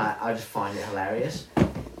 And, like, I just find it hilarious.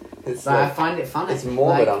 It's like, I find it funny. It's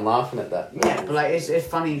morbid, like, I'm laughing at that. Yeah, but, like, it's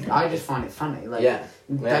funny. I just find it funny. Like,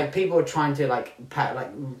 like people are trying to, like, trying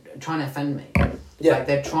to offend me. Yeah. Like,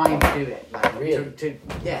 they're trying to do it. Like, really?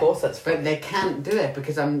 Yeah. Of course that's funny. But they can't do it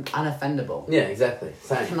because I'm unoffendable. Yeah, exactly.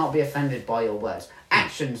 Same. I cannot be offended by your words.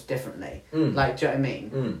 Actions differently. Like, do you know what I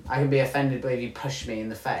mean? I can be offended by if you push me in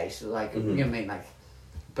the face. Like, you know what I mean? Like,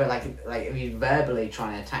 but, like if you verbally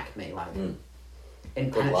trying to attack me, like,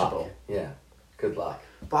 impenetrable. Yeah. Good luck.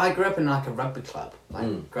 But I grew up in, like, a rugby club,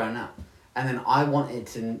 like, growing up. And then I wanted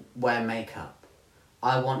to wear makeup.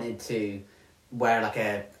 I wanted to wear,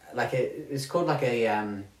 it's called, like,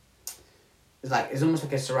 a, it's almost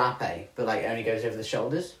like a serape, but, like, it only goes over the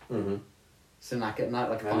shoulders. Mm-hmm. So, like a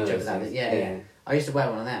poncho over that. Yeah. I used to wear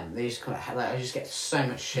one of them. They used to I just get so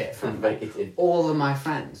much shit from, like, all of my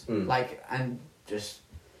friends. Like, and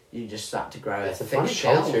you just start to grow a thick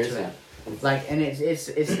shell to it. Like, and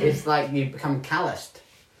it's like you become calloused.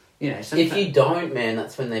 You know, if you don't, man,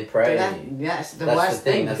 that's when they prey on you. Yeah, it's the worst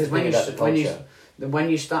thing, because when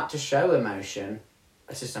you start to show emotion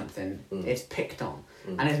to something, it's picked on.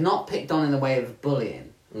 And it's not picked on in the way of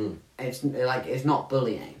bullying. It's like, it's not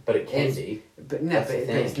bullying. But it can be. But no, but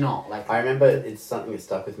it's not. Like, I remember it's something that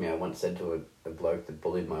stuck with me. I once said to a bloke that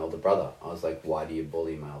bullied my older brother. I was like, why do you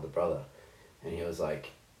bully my older brother? And he was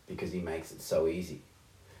like, because he makes it so easy.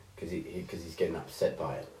 Because he's getting upset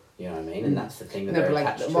by it. You know what I mean? And that's the thing that they're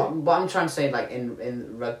attached to. What I'm trying to say, like,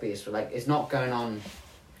 in rugby is, like, it's not going on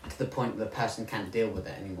to the point that the person can't deal with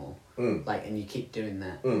it anymore. Like, and you keep doing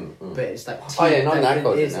that. But it's like... It's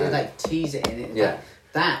like teasing. Like,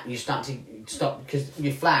 that, you start to stop, because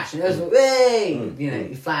you flash, and it goes, hey! You know,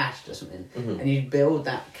 you flashed or something. And you build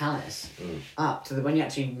that callous up to when you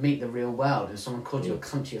actually meet the real world and someone calls you a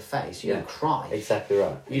cunt to your face, you don't cry. Exactly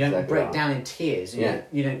right. You don't break down in tears.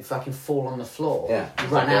 You don't fucking fall on the floor. You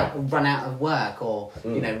run out of work, or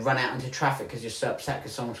you know, run out into traffic because you're so upset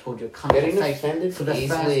because someone's called you a cunt to your face for the first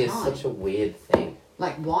time. Is such a weird thing.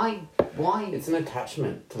 Like, why? It's an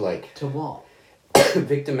attachment to, like... To what?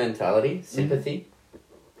 victim mentality, sympathy.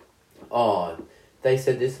 Oh, they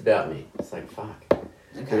said this about me. It's like, fuck.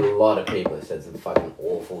 Okay. A lot of people have said some fucking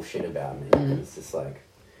awful shit about me. And it's just like,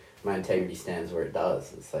 my integrity stands where it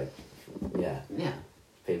does. It's like, yeah. Yeah.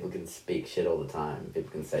 People can speak shit all the time.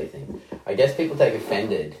 People can say things. I guess people take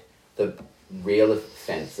offended. The real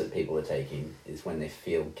offense that people are taking is when they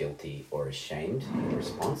feel guilty or ashamed in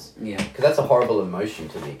response. Yeah. Because that's a horrible emotion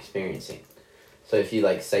to be experiencing. So if you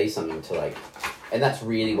like say something to like, and that's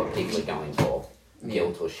really what people are going for,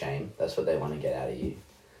 guilt or shame. That's what they want to get out of you.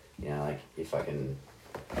 You know, like if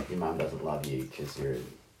your mum doesn't love you because you're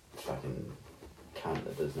a fucking cunt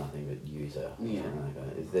that does nothing but use her. Yeah. Like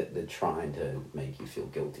that. Is that they're trying to make you feel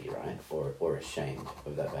guilty, right? Or ashamed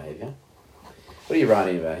of that behaviour. What are you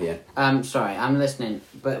writing about here? Sorry, I'm listening.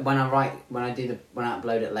 But when I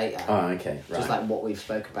upload it later. Oh, okay, right. Just like what we've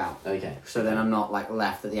spoke about. Okay. So then I'm not like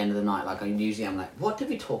left at the end of the night like I'm like, what did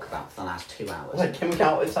we talk about for the last 2 hours? Like, can we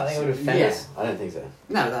come up with something that would offend us? I don't think so.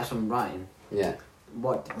 No, that's what I'm writing. Yeah.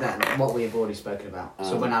 What we've already spoken about.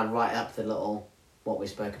 So when I write up the little what we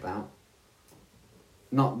spoke about.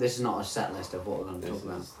 This is not a set list of what we're going to talk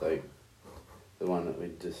about. This is like the one that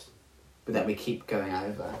we just. But that we keep going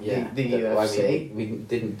over. Yeah. The UFC. I mean, we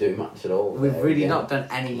didn't do much at all. We've really not done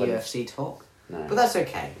any UFC talk. No. But that's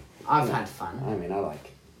okay. I've had fun. I mean, I like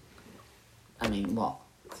it. I mean, what?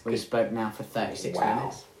 We spoke now for 36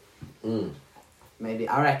 minutes. Mm. Maybe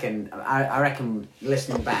I reckon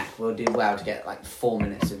listening back we'll do well to get like 4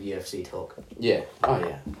 minutes of UFC talk. Yeah. Oh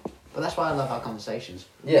yeah. But that's why I love our conversations.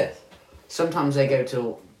 Yes. Sometimes they go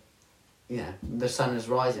till, the sun is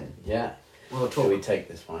rising. Yeah. We'll talk. Should we take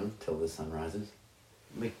this one till the sun rises?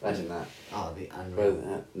 Imagine that. Oh, it'd be unreal.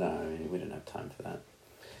 Well, no, I mean, we don't have time for that.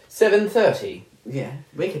 7:30. Yeah,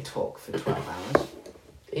 we could talk for 12 hours.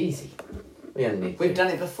 Easy. We only need. We've done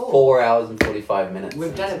it before. 4 hours and 45 minutes.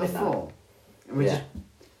 We've done it before. And we just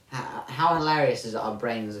how hilarious is it? Our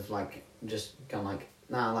brains have like just gone like,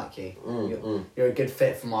 no, I like you. You're a good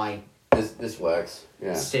fit for my. This works.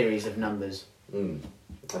 Yeah. Series of numbers.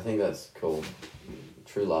 I think that's cool.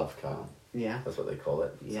 True love, Carl. Yeah. That's what they call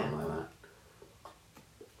it. Yeah. Something like that.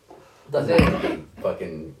 Doesn't have to be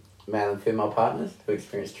fucking male and female partners to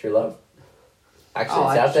experience true love.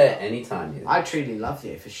 Actually, it's out there anytime. I truly love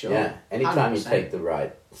you, for sure. Yeah, anytime 100%. you take the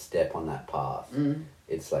right step on that path,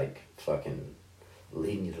 it's like fucking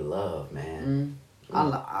leading you to love, man.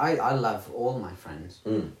 I love all my friends.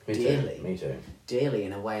 Me dearly. Too. Me too. Dearly,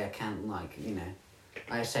 in a way I can't, like,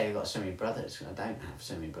 I say I've got so many brothers. I don't have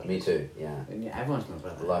so many brothers. Me too, yeah. And everyone's my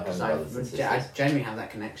brother. Like having brothers and sisters. I genuinely have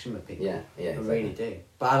that connection with people. Yeah, exactly. I really do.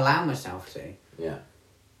 But I allow myself to. Yeah.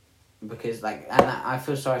 Because, I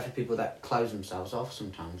feel sorry for people that close themselves off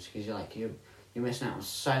sometimes, because you're missing out on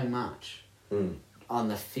so much on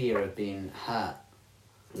the fear of being hurt.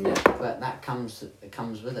 Yeah. But it comes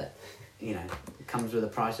with it. It comes with the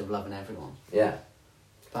price of loving everyone. Yeah.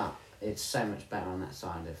 But it's so much better on that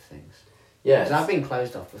side of things. Yeah. Because I've been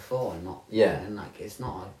closed off before and not. Yeah. And it's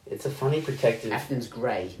not. It's a funny protective. Everything's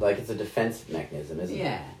grey. Like it's a defensive mechanism, isn't it?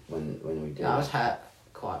 Yeah. When we do. I was hurt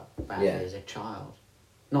quite badly as a child.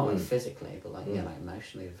 Not like physically, but like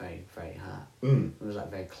emotionally, very, very hurt. It was like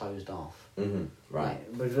very closed off. Mm-hmm. Right.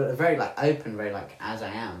 Like, it was very like open, very like as I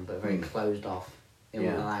am, but very closed off. It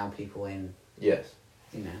wouldn't allow people in. Yes.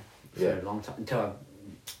 For a long time until I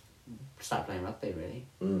started playing rugby. Really.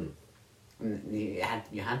 And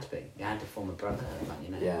you had to form a brotherhood,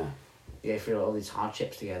 like Yeah. You go through all these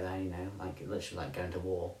hardships together, like literally like going to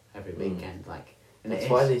war every weekend, like. And that's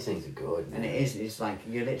why these things are good. Man. And it is. It's like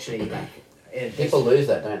you're literally like. People lose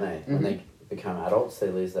that, don't they? When they become adults, they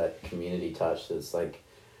lose that community touch. That's like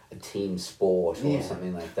a team sport or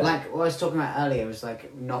something like that. Like what I was talking about earlier was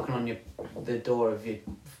like knocking on the door of your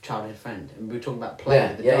childhood friend, and we were talking about play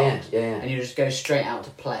with the dogs. Yeah. And you just go straight out to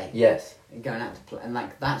play. Yes. And going out to play, and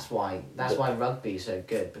like that's why rugby is so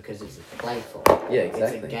good, because it's playful. Yeah,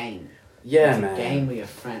 exactly. It's a game. Yeah, it's man. a game with your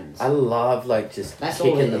friends. I love like just That's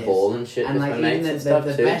kicking the ball and shit and with like my even mates and stuff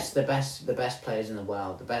too. the best players in the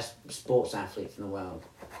world, the best sports athletes in the world,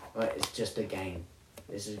 right? It's just a game.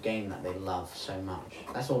 It's a game that they love so much.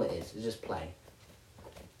 That's all it is. It's just play.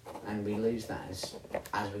 And we lose that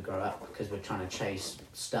as we grow up, because we're trying to chase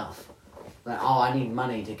stuff. Like, I need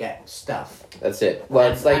money to get stuff. That's it.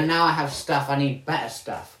 Well, it's like... And now I have stuff, I need better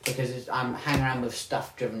stuff, because I'm hanging around with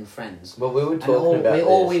stuff-driven friends. Well, we were talking about this.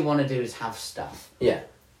 All we want to do is have stuff. Yeah.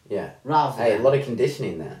 Rather than... Hey, a lot of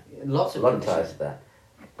conditioning there. Lots of a lot of ties to that.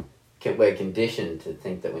 We're conditioned to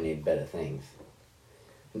think that we need better things.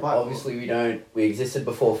 But obviously we don't. We existed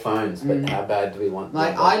before phones, but how bad do we want?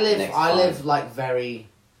 Like I live like very.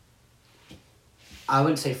 I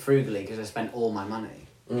wouldn't say frugally, because I spend all my money.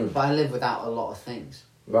 but I live without a lot of things.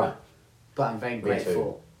 Right. But I'm very Me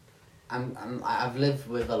grateful. I've lived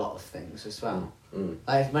with a lot of things as well. Mm.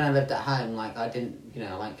 Like when I lived at home, like I didn't,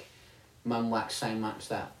 like, Mum worked so much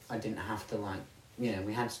that I didn't have to, like, we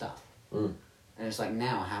had stuff. Mm. And it's like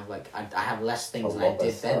now I have I have less things A than I lot did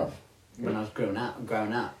less then stuff. when I was growing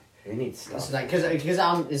up. Who needs stuff? It's like because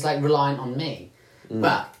it's like reliant on me, Mm.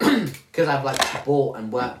 but because I've like bought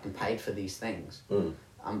and worked and paid for these things, Mm.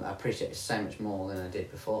 I appreciate it so much more than I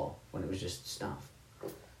did before when it was just stuff.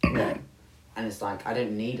 Yeah. And it's like I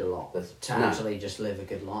don't need a lot to No. actually just live a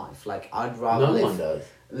good life. Like I'd rather No one does.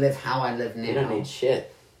 live how I live now. You don't need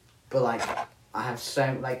shit. But like I have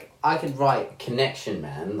so I could write. Connection,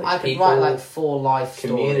 man. Like I could people, write like 4 life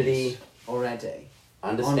community, stories already.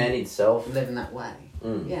 understanding self. Living that way.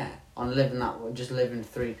 Mm. Yeah, on living that way, just living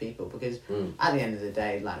through people. Because Mm. at the end of the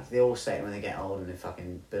day, like they all say it when they get old and they're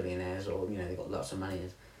fucking billionaires or they've got lots of money.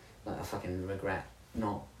 Is like I fucking regret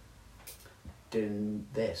not doing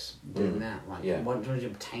this, doing that. Like Yeah. once you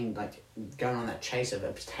obtain, like going on that chase of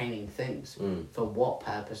obtaining things. Mm. For what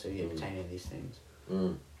purpose are you obtaining these things?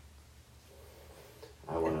 Mm.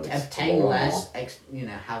 I want to Obtain explore less. more.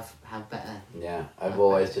 Have better. Yeah, I've Have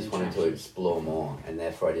always better just wanted to interactions. explore more, and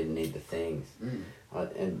therefore I didn't need the things. Mm.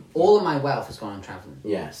 And All of my wealth has gone on traveling.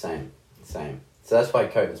 yeah, same. So that's why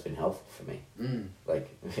COVID's been helpful for me. Mm. Like,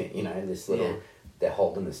 this little, Yeah. they're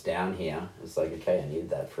holding us down here. It's like, okay, I needed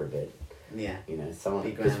that for a bit. Yeah. Someone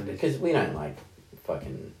Be grounded. because we don't like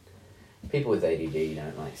fucking people with ADD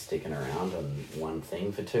don't like sticking around on one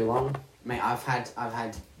thing for too long. Mate, I've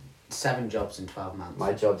had 7 jobs in 12 months.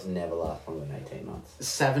 My jobs never last longer than 18 months.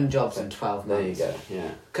 7 jobs in 12 There you months. go.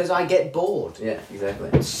 Yeah. Because I get bored Yeah.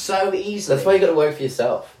 Exactly. so easily. That's why you got to work for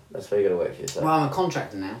yourself. Well, I'm a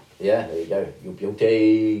contractor now. Yeah, there you go. You're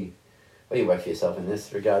guilty. Well, you work for yourself in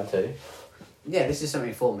this regard too. Yeah, this is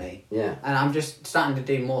something for me. Yeah. And I'm just starting to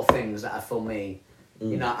do more things that are for me.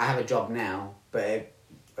 Mm. I have a job now, but it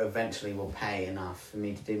eventually will pay enough for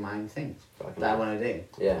me to do my own things Fucking that I hell. want to do.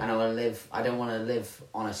 Yeah. And I don't want to live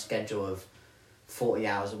on a schedule of 40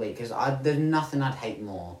 hours a week because there's nothing I'd hate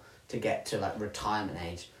more to get to like retirement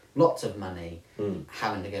age. Lots of money, Mm.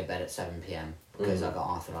 having to go to bed at 7 p.m. because Mm. I got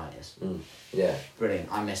arthritis. Mm. Yeah.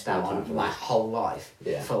 Brilliant. I missed out No time on for my that. whole life.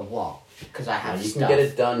 Yeah. For what? Because I have You stuff. can get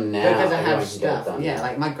it done now. Because I Everyone have can get it stuff. done Yeah, now.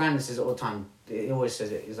 like my granddad says all the time. He always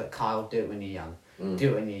says it. He's like, Kyle, do it when you're young. Mm. Do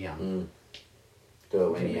it when you're young. Mm. Do it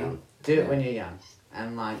when you're young. Do it Yeah. when you're young.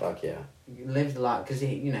 And like, Fuck yeah. live the life. Because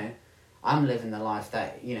I'm living the life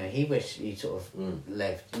that he wished he sort of Mm.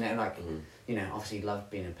 lived. Mm. Obviously he loved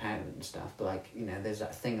being a parent and stuff. But like, there's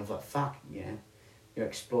that thing of like, fuck, you're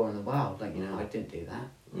exploring the world. Like, I didn't do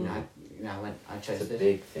that. I chose It's a this.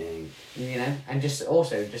 big thing. And just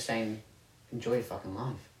also just saying, enjoy your fucking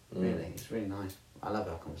life. Mm. Really, it's really nice. I love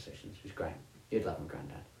our conversations. It's great. You'd love my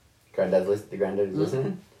granddad. The granddad's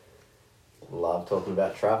listening. Love talking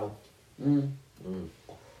about travel. Mm. Mm.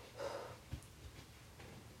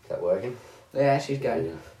 Is that working? Yeah, she's going.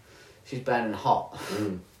 Yeah. She's burning hot.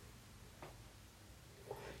 Mm.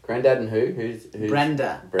 Granddad and who? Who's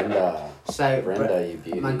Brenda. Brenda. So Brenda, you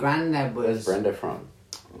beauty. my granddad was. Where's Brenda from?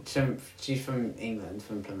 She's from England,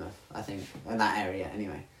 from Plymouth, I think, in that area.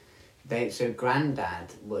 Anyway, so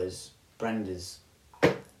granddad was Brenda's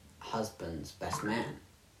husband's best man,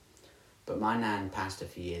 but my nan passed a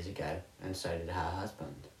few years ago, and so did her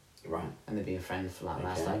husband, Right. and they've been friends for like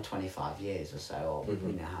last Okay. like 25 years or so, or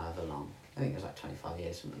Mhm. however long. I think it was like 25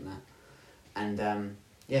 years, something like that.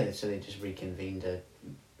 And so they just reconvened a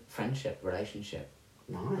friendship, relationship,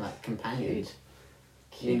 Nice. like companions.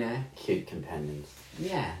 Cute. Cute companions.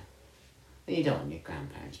 Yeah. You don't want your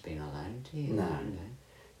grandparents being alone, do you? No. You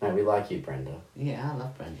know? No, we like you, Brenda. Yeah, I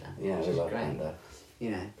love Brenda. Yeah, She's we love great. Brenda.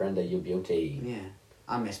 Brenda, you beauty. Yeah.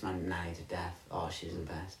 I miss my nanny to death. Oh, she's the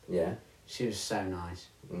best. Yeah. She was so nice.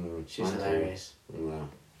 She mine was too. hilarious. Yeah,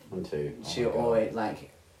 mine too. Oh She my God. always,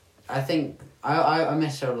 like, I think, I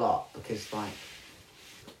miss her a lot because, like,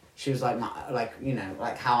 she was like,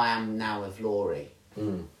 like how I am now with Laurie.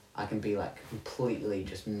 Mm. I can be, like, completely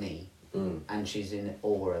just me. Mm. And she's in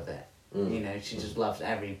awe of it. Mm. She just loves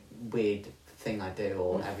every weird thing I do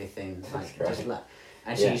or everything. That's Like, just great.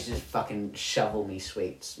 and she Yeah. used to just fucking shovel me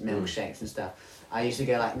sweets, milkshakes and stuff. I used to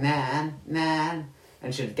go like, Nan, Nan,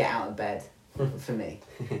 and she'd get out of bed for me.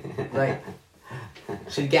 Like,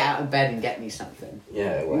 she'd get out of bed and get me something.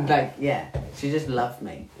 Yeah, wow. Like, yeah, she just loved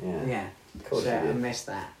me. Yeah. Yeah. Of course So you I did. miss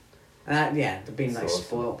that. And being That's like awesome.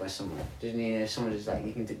 spoiled by someone. Didn't someone just like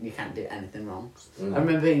you can't do anything wrong. Mm. I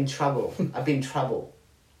remember being in trouble. I'd be in trouble,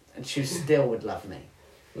 and she still would love me.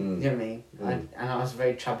 Mm. You know what I mean? Mm. And I was a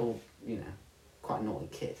very troubled, quite naughty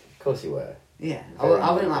kid. Of course you were. Yeah, Very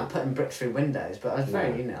I wouldn't negative. like putting bricks through windows, but I was very,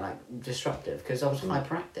 No. you know, like disruptive because I was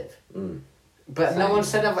hyperactive. Mm. But no Same. one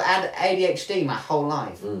said I've had ADHD my whole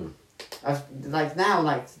life. Mm. I've like now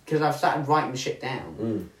like because I've started writing shit down.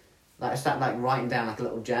 Mm. Like I started like writing down like a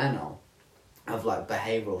little journal of like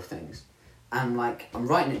behavioural things, and like I'm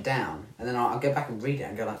writing it down, and then I'll go back and read it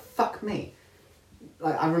and go like fuck me.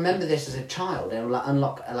 Like I remember this as a child, and it'll like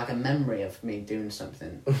unlock like a memory of me doing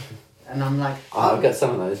something, and I'm like, Oh, I've got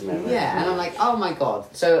some of those memories. yeah, and I'm like, oh my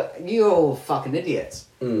god, so you're all fucking idiots.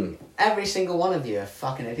 Mm. Every single one of you are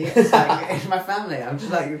fucking idiots. Like in my family, I'm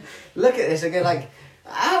just like, look at this. I go like,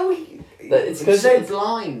 how? It's It's 'cause so it's-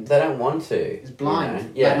 blind. They don't want to. It's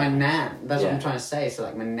blind. You know? Yeah. Like my nan. That's what Yeah. I'm trying to say. So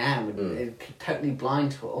like my nan would totally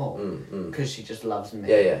blind to it all Mm. because she just loves me.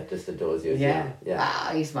 Yeah, just adores you. Yeah. Yeah.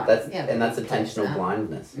 Ah, he's my. That's yeah, and that's he plays attentional that.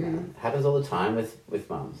 blindness. Man. Happens all the time with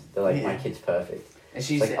mums. They're like, my Yeah. kid's perfect. And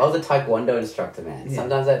she's It's like I was a taekwondo instructor, man. Yeah.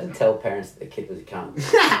 Sometimes I had to tell parents that the kid was a cunt,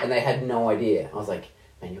 and they had no idea. I was like,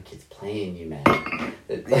 man, your kid's playing you, man.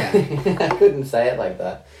 Yeah. I couldn't say it like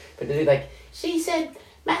that, but they'd be like, she said,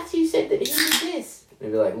 Matthew said that he did this.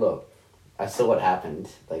 They'd be like, look, I saw what happened.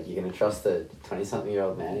 Like, you're gonna trust the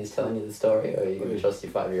 20-something-year-old man who's telling you the story, or you're gonna trust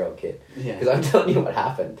your 5-year-old kid? Yeah. Because I'm telling you what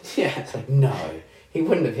happened. Yeah. It's like, no, he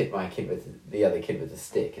wouldn't have hit my kid with the other kid with a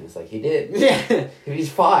stick, and it's like he did. Yeah.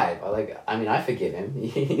 He's 5. I mean, I forgive him.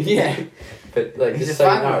 Yeah. But like, He's just a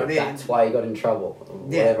so you 5-year-old, know, yeah. that's why he got in trouble.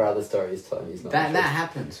 Yeah. Whatever other story he's telling, he's not. That the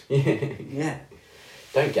happens. truth. Yeah. Yeah.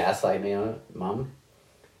 Don't gaslight me on it, Mum.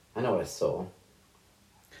 I know what I saw.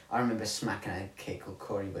 I remember smacking a kid called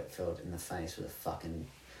Corey Whitfield in the face with a fucking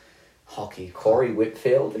hockey. Corey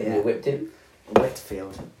Whitfield, and Yeah. you whipped him.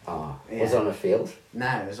 Whitfield. Oh, Yeah. was it on a field?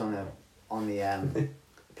 No, it was on the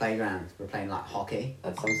playground. We're playing like hockey.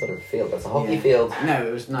 That's some sort of field. That's a hockey Yeah. field. No,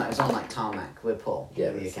 it was not. It was on like tarmac. We're poor. Yeah,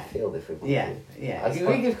 in but the it's a UK. field if we want Yeah, to. yeah. That's We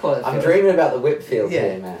fine. could call it. a I'm field. dreaming about the Whitfield Yeah,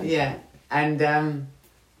 here, man. yeah. And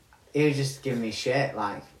he was just giving me shit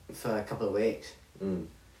like for a couple of weeks, Mm.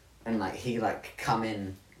 and like he like come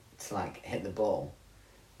in to like hit the ball,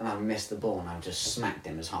 and I missed the ball, and I just smacked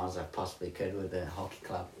him as hard as I possibly could with the hockey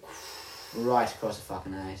club, right across the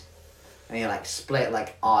fucking eyes. And he like split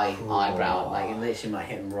like eyebrow, like it literally like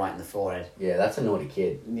hit him right in the forehead. Yeah, that's a naughty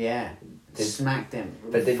kid. Yeah, Did- smacked him.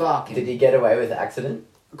 But Fucking. did he get away with accident?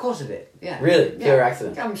 Of course I did. Yeah. Really? Yeah. Pure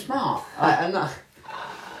accident? I'm smart. I'm not.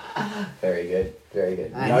 Very good. Very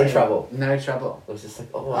good. I No did. trouble. No trouble. It was just like,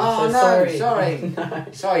 oh, Oh, I'm so no, sorry. sorry. No.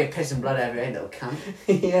 Sorry, you're pissing blood over your little cunt.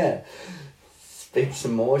 Yeah. Speak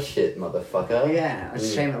some more shit, motherfucker. Yeah, it's a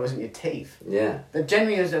Mm. shame it wasn't your teeth. Yeah. The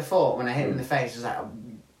genuinely was a thought when I hit him in the face. I was like, I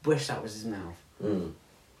wish that was his mouth. Mm.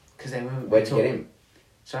 Because they were. Where'd you get him?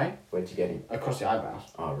 Sorry? Where'd you get him? Across the eyebrows.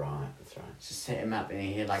 Oh, right. That's right. Just hit him up and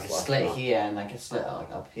he had like a Slice slit him up. here and like a slit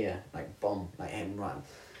like up here. Like bomb. Like hit him right.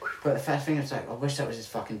 But the first thing I was like, I wish that was his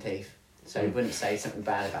fucking teeth. So he wouldn't say something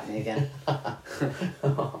bad about me again.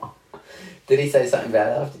 Did he say something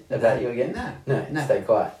bad about you again? No. No. Stay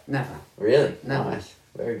quiet. Never. Really? No. Nice.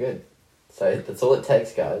 Very good. So that's all it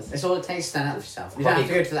takes, guys. It's all it takes to stand up for yourself. You don't have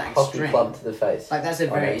to go to that Hockey extreme. club to the face. Like that's a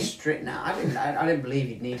Oh, very really? strict. No, I didn't believe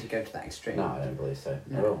you'd need to go to that extreme. No, I don't believe so.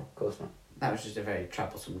 No. At all. Of course not. That was just a very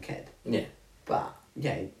troublesome kid. Yeah. But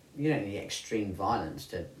yeah, you don't need extreme violence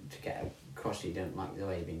to get across you don't like the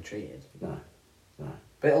way you're being treated. No. No.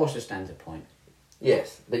 But it also stands a point.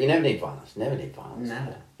 Yes, but you never need violence. Never need violence.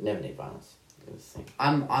 Never. You never need violence. That's the thing.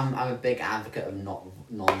 I'm a big advocate of not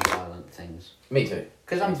non-violent things Me too.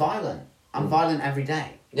 because I'm violent. I'm violent every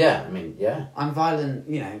day. Yeah, I mean, yeah. I'm violent.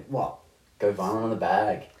 You know what? Go violent on the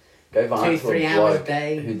bag. Go violent 2-3 to a hours a bloke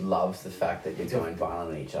day. who loves the fact that you're going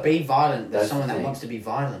violent at each other. Be violent. There's That's someone the that thing. wants to be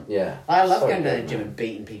violent. Yeah. I love So going to the good, gym man. and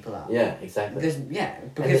beating people up. Yeah, exactly.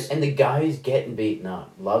 Because And the guy who's getting beaten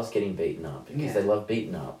up loves getting beaten up because Yeah. they love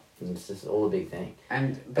beating up. And it's just all a big thing.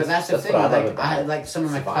 but that's the That's thing. what I love Like about like some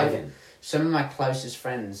of my surviving. some of my closest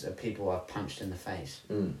friends are people I've punched in the face.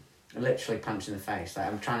 Mm. Literally punched in the face. Like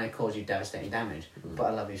I'm trying to cause you devastating damage, but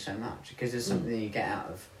I love you so much because there's something you get out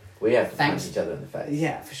of. We have to Thanks. punch each other in the face.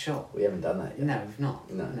 Yeah, for sure. We haven't done that yet. No, we've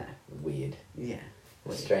not. No. Weird. Yeah.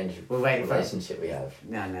 A strange We're waiting for it. relationship we have.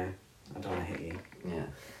 No. I don't want to hit you. Yeah.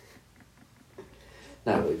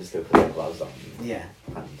 No, we just got to put our gloves on and Yeah.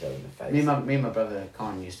 punch each other in the face. Me and my brother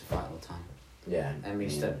Colin used to fight all the time, Yeah. and we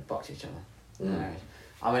used to box each other. Mm. Hilarious.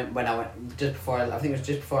 I went just before I think it was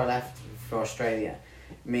just before I left for Australia.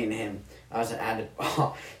 Me and him, I was at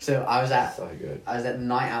so I was at So good. I was at the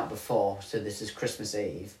night out before. So this is Christmas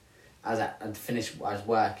Eve. I was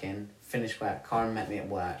working. Finished work. Karen met me at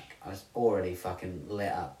work. I was already fucking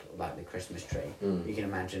lit up like the Christmas tree. Mm. You can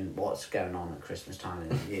imagine what's going on at Christmas time in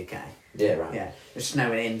the UK. Yeah, right. Yeah, it's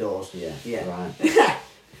snowing indoors. Yeah. Yeah. Right.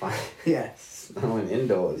 fine. Yeah. Snowing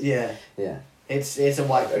indoors. Yeah. Yeah. It's a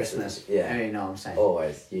white Christmas. Yeah. You know what I'm saying?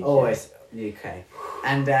 Always. UK. Always UK.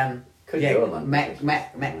 And Could yeah, go to London.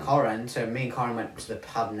 met Corin. So me and Corin went to the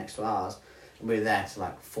pub next to ours. And we were there till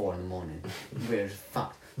like 4 a.m. We were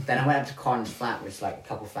fucked. Then I went up to Corin's flat, which is like a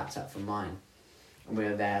couple flats up from mine. And we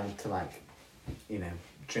were there to like, you know,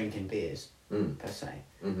 drinking beers per se.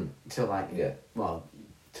 Mm-hmm. Till like Yeah.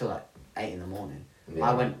 till like 8 a.m. Yeah.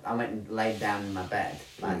 I went and laid down in my bed,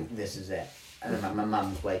 like this is it. And then my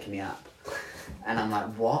mum's waking me up. And I'm like,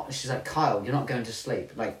 what? She's like, Kyle, you're not going to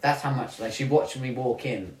sleep. Like, that's how much, like, she watched me walk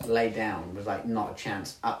in, lay down, was like, not a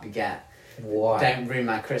chance, up you get. Why? Don't ruin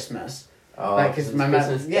my Christmas. Oh, like, because my mum,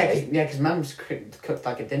 Christmas yeah, Day? because mum's cooked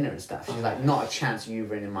like a dinner and stuff. She's like, not a chance of you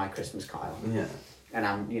ruining my Christmas, Kyle. Yeah. And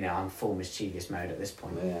I'm full mischievous mode at this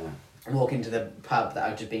point. Yeah. I walk into the pub that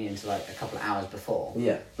I've just been into like a couple of hours before.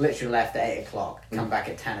 Yeah. Literally left at 8 o'clock, come back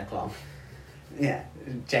at 10 o'clock. Yeah,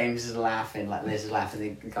 James is laughing, like Liz is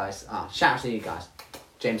laughing. The guys, shout out to you guys,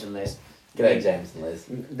 James and Liz. G'day, James and Liz.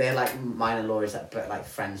 They're like minor lawyers, but like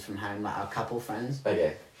friends from home, like our couple friends.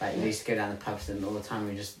 Okay. Like we used to go down the pubs with them all the time.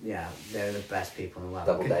 We just they're the best people in the world.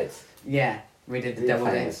 Double dates. Yeah, we did the You're double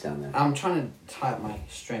famous dates. down there. I'm trying to tie up my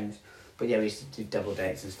strings, but yeah, we used to do double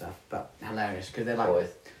dates and stuff. But hilarious because they're like Boys.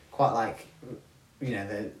 quite like, you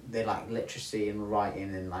know, they like literacy and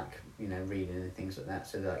writing and like, you know, reading and things like that.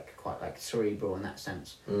 So they're like quite like cerebral in that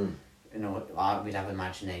sense. Mm. You know, we'd have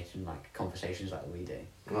imagination, like conversations like we do.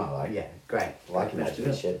 Oh, I like Yeah, great. I like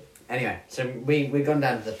imaginary shit. Anyway, so we've gone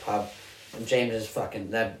down to the pub, and James is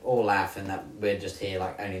they're all laughing that we're just here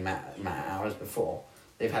like only met hours before.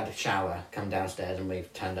 They've had a shower, come downstairs, and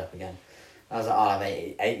we've turned up again. I was like, I'll have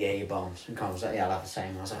eight Jaeger bombs. And Con was like, yeah, I'll have the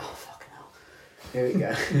same. I was like, oh, fucking hell. Here we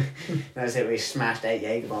go. That was it, we smashed 8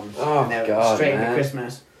 Jaeger bombs. Oh, and they were God, straight into man.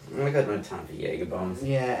 Christmas. I got no time for Jaeger bombs.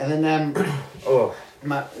 Yeah, and then, Oh.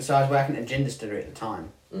 so I was working at a gin distillery at the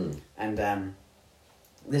time. Mm. And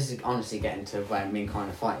this is honestly getting to where me and Con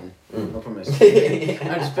are fighting. Mm. I promise.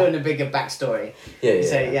 I'm just building a bigger backstory. Yeah.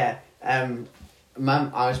 So yeah,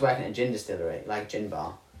 Mum, I was working at a gin distillery, like gin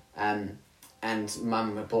bar, and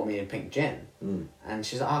Mum had bought me a pink gin, and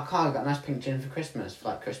she's like, "Oh, Carl, I got a nice pink gin for Christmas, for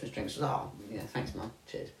like Christmas drinks." I was like, "Oh, yeah, thanks, Mum.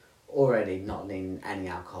 Cheers." Already not needing any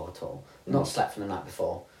alcohol at all. Not slept from the night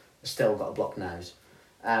before. Still got a blocked nose.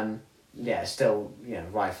 Yeah, still, you know,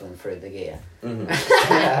 rifling through the gear.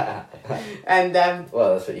 Mm-hmm. And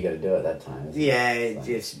well, that's what you got to do at that time. Isn't yeah, it?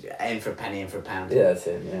 it's in for a penny, in for a pound. Yeah, that's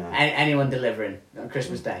it. Yeah. Anyone delivering on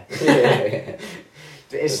Christmas Day. Yeah.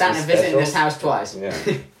 Is Santa visiting this house twice? Yeah.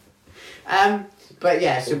 But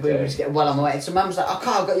yeah, so we Okay. just get well on my way. So Mum's like, "Oh,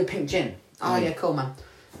 Carl, I've got your pink gin." Oh yeah, cool, man.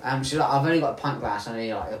 She's like, "I've only got a pint glass. I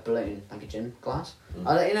need like a balloon, like a gin glass."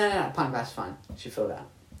 I was like, no, pint glass is fine. She filled it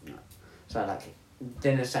up. So I like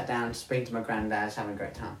dinner, sat down, speaking to my granddad, having a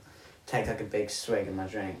great time. Take like a big swig of my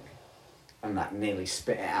drink, and like nearly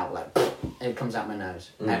spit it out. Like it comes out my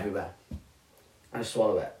nose everywhere. I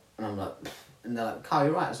swallow it, and I'm like, and they're like, "Carl,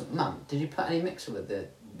 you're right." I was like, "Mum, did you put any mixer with the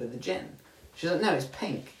gin?" She's like, "No, it's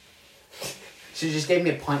pink." She just gave me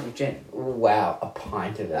a pint of gin. Wow, a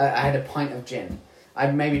pint of it. I had a pint of gin. I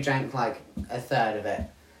maybe drank like a third of it,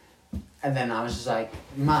 and then I was just like,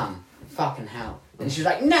 "Mum, fucking hell!" And she was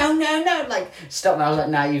like, "No, like stop!" And I was like,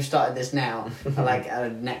 "No, you've started this now." I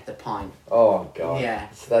necked the pint. Oh god. Yeah.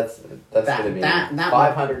 So that's gonna be that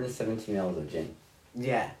 570 mils of gin.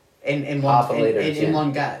 Yeah, in Half one a litre of in gin.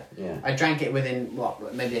 one go. Yeah. I drank it within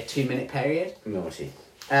maybe a 2-minute period. Naughty.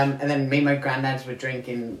 And then me and my granddads were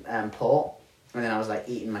drinking port. And then I was like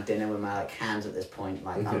eating my dinner with my like hands at this point.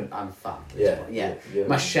 Like I'm fucked. At this point. Yeah. You're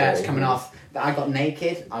My shirt's very coming nice. off. I got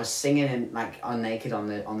naked. I was singing and like I'm naked on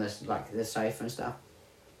this like the sofa and stuff.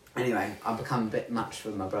 Anyway, I've become a bit much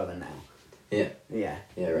for my brother now. Yeah. Yeah.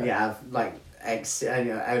 Yeah, right. Yeah, I've like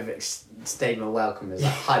overstayed my welcome as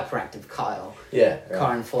like hyperactive Kyle. Yeah. Right.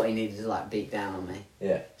 Corin thought he needed to like beat down on me.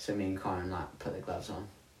 Yeah. So me and Corin like put the gloves on.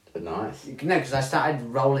 But nice. No, because I started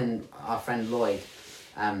rolling our friend Lloyd.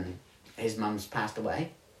 His mum's passed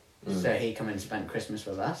away, so he come and spent Christmas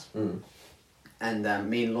with us. And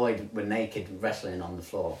me and Lloyd were naked wrestling on the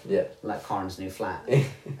floor, Yeah. like Corin's new flat.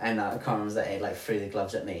 And Corin was there, like threw the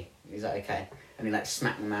gloves at me. He's like, "Okay," and he like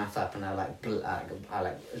smacked my mouth up, and I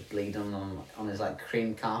was bleeding on his like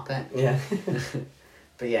cream carpet. Yeah.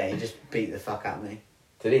 But yeah, he just beat the fuck out of me.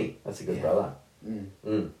 Did he? That's a good Yeah. brother.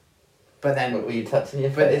 Mm. But then But were you touching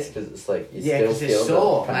your but face? Because it's like you yeah, still because feel it's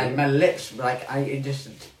sore. the pain. My lips, like it just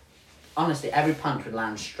honestly, every punch would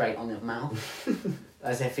land straight on your mouth,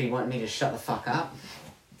 as if he wanted me to shut the fuck up.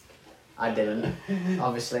 I didn't,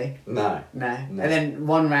 obviously. No. No. No. And then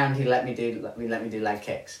one round he let me do leg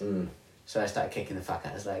kicks. So I started kicking the fuck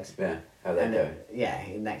out of his legs. Yeah. How'd that And go?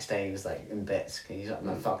 the next day he was like in bits. He's like,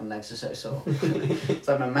 my fucking legs are so sore. It's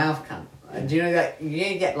like my mouth can't. Do you know that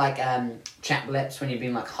you get like chapped lips when you've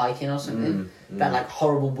been like hiking or something? That like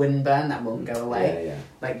horrible wind burn that won't go away. Yeah.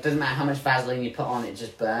 Like doesn't matter how much Vaseline you put on, it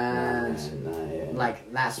just burns. No, yeah.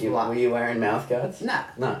 Like that's Were you wearing mouth guards? Nah.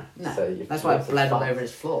 No. So that's why I bled all over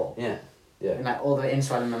his floor. Yeah. Yeah. And like all the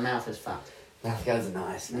inside of my mouth is fucked. Mouth guards are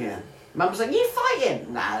nice. Man. Yeah. Mum was like, "You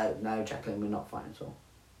fighting?" No, Jacqueline, we're not fighting at all.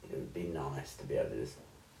 It would be nice to be able to just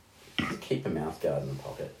keep a mouth guard in the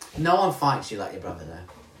pocket. No one fights you like your brother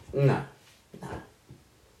though. No.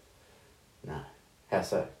 How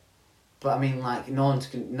so? But I mean, like no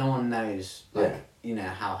one knows like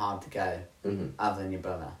Yeah. how hard to go other than your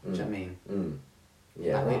brother. Do you know what I mean?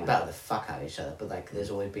 Yeah. Like, we right. battle the fuck out of each other, but like there's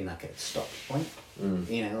always been like a stop point.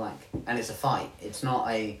 And it's a fight. It's not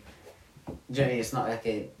a. Do you know what I mean? It's not like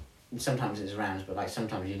a. Sometimes it's rounds, but like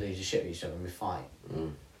sometimes you lose your shit with each other and we fight.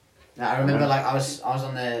 Like, I remember like I was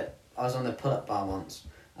on the pull up bar once.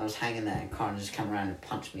 I was hanging there and Corin just came around and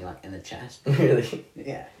punched me like in the chest. Really?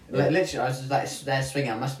 Yeah. Like literally, I was just like there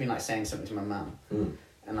swinging. I must have been like saying something to my mum,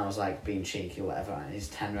 and I was like being cheeky or whatever. And he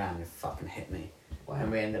just turned around and fucking hit me, Wow. and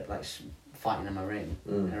we ended up like fighting in my room.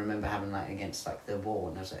 And I remember having like against like the wall,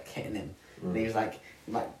 and I was like hitting him, and he was like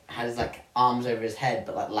had his like arms over his head,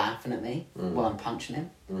 but like laughing at me while I'm punching him,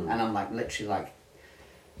 and I'm like literally like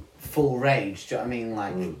full rage. Do you know what I mean?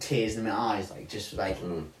 Like tears in my eyes, like just like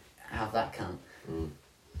have that cunt.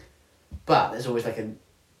 But there's always like a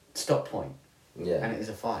stop point. Yeah. And it is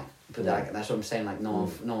a fight. But like, that's what I'm saying, like no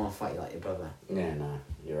one will fight you like your brother. Yeah, no,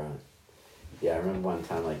 you're right. Yeah, I remember one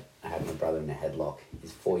time like I had my brother in a headlock.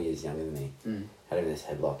 He's 4 years younger than me. Had him in this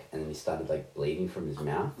headlock, and then he started like bleeding from his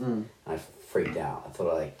mouth. And I freaked out. I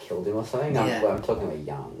thought I like killed him or something. I'm talking about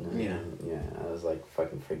young. Yeah. I was like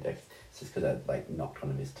fucking freaked out. It's just because I like knocked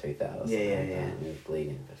one of his tooth out or something. Yeah. And he was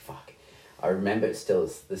bleeding. But fuck, I remember it still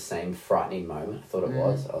as the same frightening moment. I thought it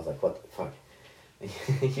was. I was like, what the fuck?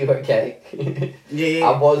 You okay? Yeah.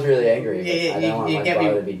 I was really angry. Yeah. I don't want my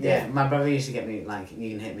brother to be dead. Yeah, my brother used to get me like,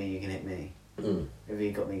 you can hit me. If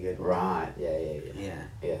you got me good. Right.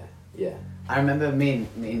 Yeah. I remember me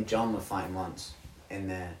and John were fighting once in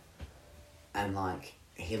there, and like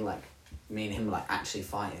me and him were like actually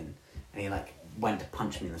fighting, and he like went to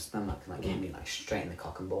punch me in the stomach and like hit me like straight in the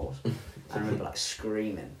cock and balls. I remember like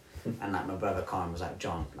screaming, and like my brother Corin was like,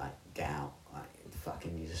 "John, like get out, like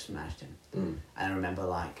fucking you just smashed him." And I remember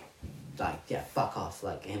like yeah, fuck off,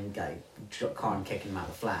 like him like Corin kicking him out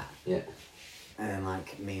of the flat. Yeah. And then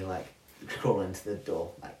like me like crawl into the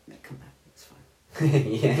door like, "No, come back, it's fine."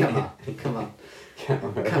 Yeah. Come on.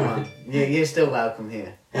 You're still welcome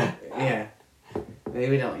here. Yeah.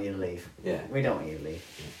 We don't want you to leave. Yeah. We don't want you to leave.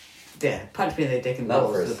 Yeah, punch me in the dick and Not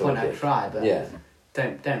balls for to a the point sore I dick. try, but Yeah.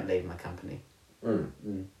 don't leave my company. I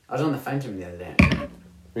was on the phone to him the other day.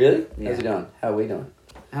 Really? Yeah. How's he doing? How are we doing?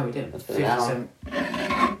 How are we doing? That's been an hour.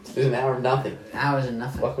 It's been an hour of nothing. Hours and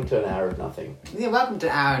nothing. Welcome to an hour of nothing. Yeah, welcome to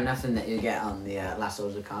Hour and Nothing that you get on the Last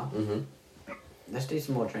Orders of Carl. Let's do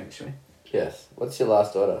some more drinks, shall we? Yes. What's your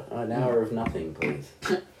last order? Oh, an hour of nothing, please.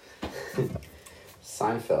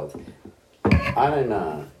 Seinfeld.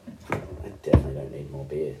 I definitely don't need more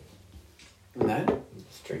beer. No? I'm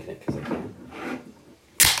just drinking it because I can.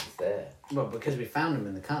 It's there. Well, because we found them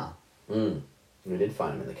in the car. We did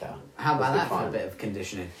find him in the car. How about Let's that go for a find bit of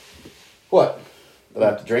conditioning? What? That I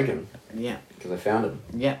have to drink him Yeah. because I found him.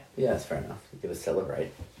 Yeah. Yeah, that's fair enough. You gotta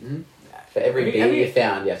celebrate. Mm-hmm. For every Have beer you- you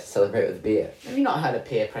found, you have to celebrate with a beer. Have you not heard of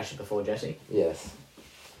peer pressure before, Jesse? Yes.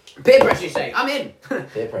 Peer pressure, you say? I'm in!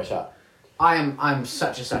 Peer pressure. I'm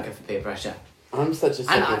such a sucker for peer pressure. I'm such a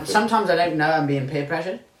sucker for... Sometimes I don't know I'm being peer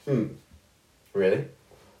pressured. Really?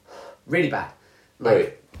 Really bad. Like,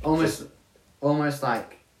 Wait. almost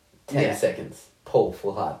like... 10 seconds. Pull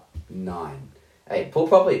full hard. 9. 8. Pull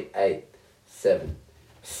probably 8. 7.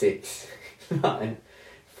 6. 9.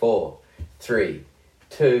 4. 3.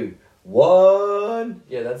 2. 1.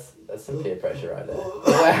 Yeah, that's some peer pressure right there.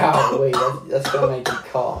 Wow, wait, that's gonna make you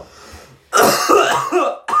cough.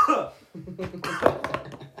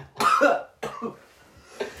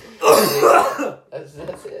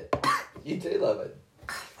 That's it. You do love it.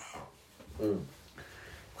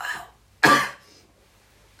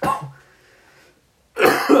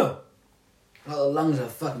 Well, the lungs of a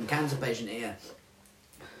fucking cancer patient here.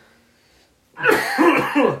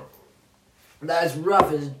 That's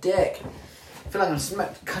rough as dick. I feel like I'm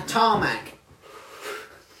smoked tarmac.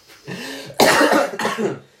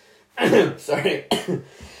 Sorry.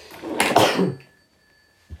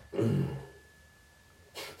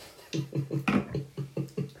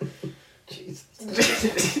 Jesus.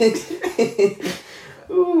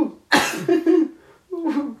 Ooh.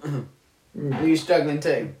 you struggling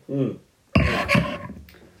too? Mm.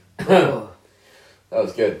 Oh, That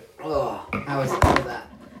was good. oh, how was that?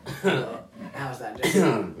 How was that, Jake?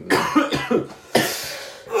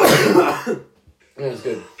 That was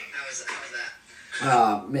good.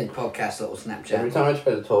 Mid podcast little Snapchat. Every time I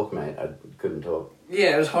tried to talk, mate, I couldn't talk.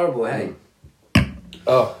 Yeah, it was horrible, hey?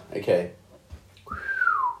 Oh, okay.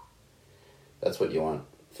 That's what you want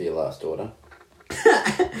for your last order.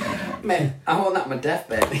 Man, I want that on my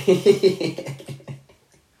deathbed.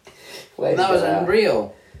 Way That to was go out.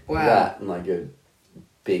 unreal. Wow. That and like a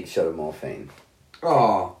big shot of morphine.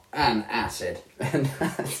 Oh, and acid. And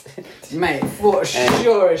that's it. Mate, for And-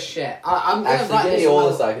 sure as shit. I'm gonna Actually, write give this me all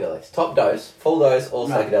on the psychedelics. Top dose, full dose, all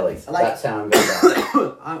Right. psychedelics. Like- That's how I'm going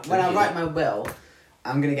down. when I write my will,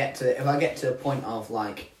 I'm gonna get to if I get to the point of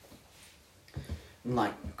like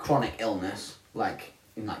chronic illness, like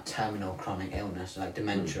terminal chronic illness, like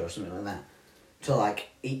dementia or something like that, to like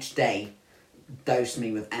each day dose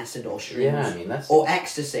me with acid or shrooms. Yeah, I mean, that's... Or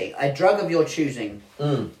ecstasy, a drug of your choosing,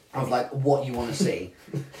 Mm. of like what you want to see,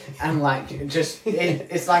 and like just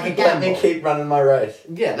it's like a Let me gamble. keep running my race.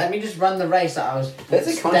 Yeah, let me just run the race that I was. There's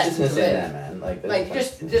a destined consciousness to in live. there, man. Like, there's Like a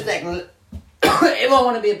just like if I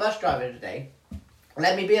want to be a bus driver today,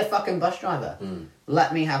 let me be a fucking bus driver. Mm.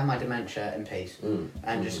 Let me have my dementia in peace and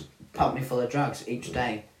Mm. just pump me full of drugs each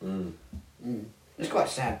day. Mm. It's quite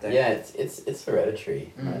sad though. Yeah, it's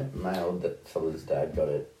hereditary. Mm. My old fella's dad got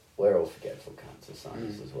it. We're all forgetful cunts of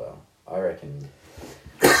science as well. I reckon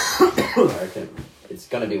it's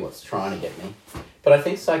going to be what's trying to get me. But I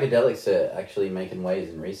think psychedelics are actually making waves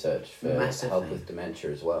in research for Massively. help with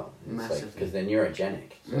dementia as well. It's Massively. like because they're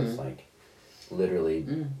neurogenic, so it's Mm. like literally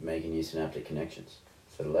making new synaptic connections.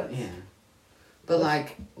 So let's Yeah. But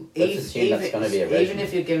like, let's assume that's gonna be a even regimen.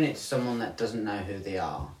 if you're giving it to someone that doesn't know who they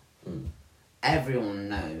are, Mm. everyone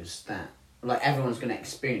knows that. Like everyone's going to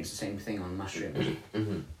experience the same thing on mushrooms.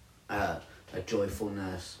 Mhm. A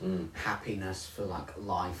joyfulness, Mm. happiness for like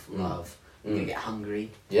life, love. You're Mm. gonna get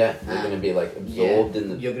hungry. Yeah, you're going to be like absorbed in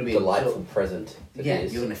the you're gonna be delightful absorbed. present. that Yeah,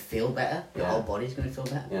 is. you're gonna feel better. Your Yeah. whole body's gonna feel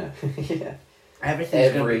better. Yeah, yeah.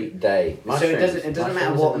 Everything's gonna Every be. day. So it doesn't matter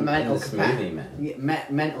Mushrooms what in the mental smoothie, capacity, man.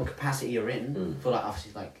 mental capacity you're in Mm. for like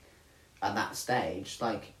obviously like at that stage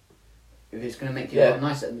like if it's gonna make you Yeah. a lot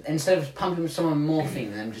nicer instead of pumping someone morphine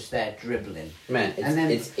and them just there dribbling. Man, And then,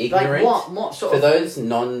 it's ignorant. Like what sort For of those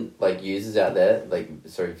viewers out there,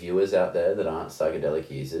 viewers out there that aren't psychedelic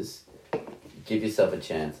users, give yourself a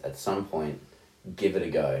chance at some point. Give it a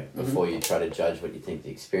go before you try to judge what you think the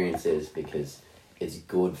experience is, because it's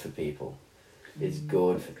good for people. It's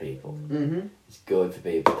good for people. Mm-hmm. It's good for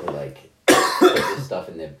people to put this stuff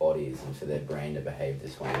in their bodies and for their brain to behave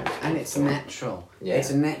this way. And it's natural. Yeah.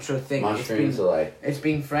 It's a natural thing. Mushrooms are It's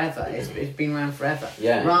been forever. It's been around forever.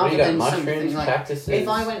 yeah. Rather What do you got? than Mushrooms, something like cactuses, if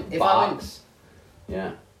I went barks.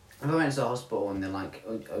 Yeah. If I went to the hospital and they're like,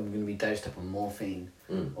 oh, I'm going to be dosed up on morphine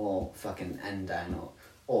Mm. or fucking endone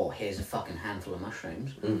or here's a fucking handful of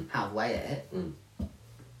mushrooms, Mm. halfway at it, Mm.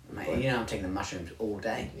 mate, you know I'm taking the mushrooms all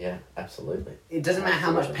day. Yeah, absolutely. It doesn't matter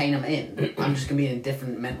how much Absolutely. pain I'm in, I'm just going to be in a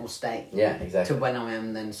different mental state Yeah, to exactly. when I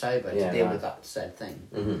am then sober Yeah, to deal right. with that said thing.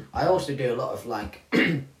 Mm-hmm. I also do a lot of like,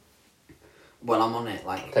 well, I'm on it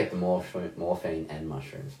like, Take the morphine and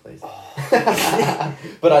mushrooms, please. Oh.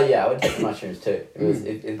 But yeah, I would take the mushrooms too. It was,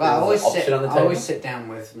 if but I there was always an option sit, on the I table. always sit down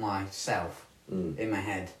with myself Mm, in my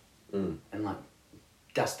head mm, and like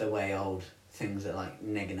dust away old things that like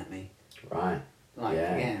nigging at me. right. Like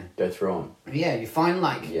yeah. Go through them. Yeah, you find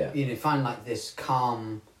like Yeah. you find like this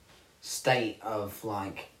calm state of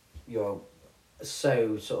like you're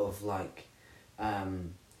so sort of like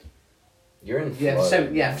You're in. you have flow, so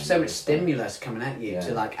man. so much It's like- stimulus coming at you Yeah.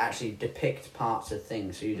 to like actually depict parts of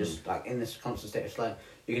things. So you just like in this constant state of flow,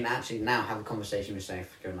 you can actually now have a conversation with yourself,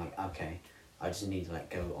 going like, okay, I just need to let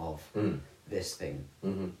go of Mm, this thing.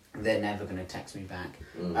 mm-hmm, They're never gonna text me back.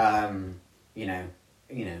 mm. You know,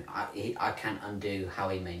 I can't undo how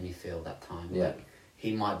he made me feel that time. Yeah. Like,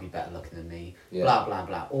 he might be better looking than me. Yeah. Blah blah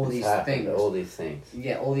blah. All It's these happened, things. All these things.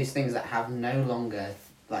 Yeah, all these things that have no longer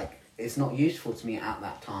like it's not useful to me at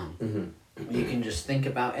that time. Mm-hmm. You can just think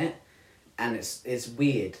about it, and it's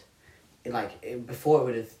weird. Before it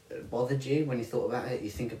would have bothered you when you thought about it. You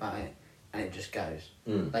think about it, and it just goes.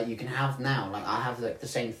 Mm. Like you can have now. Like I have like the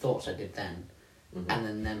same thoughts I did then, Mhm. and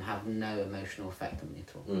then them have no emotional effect on me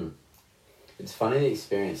at all. Mm. It's funny the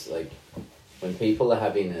experience, like, when people are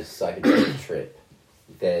having a psychedelic trip,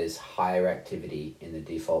 there's higher activity in the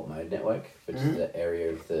default mode network, which is the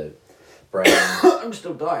area of the brain. I'm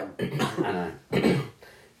still dying. I know.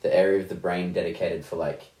 The area of the brain dedicated for,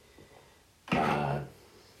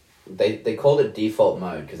 they called it default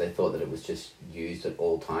mode because they thought that it was just used at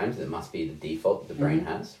all times. It must be the default that the brain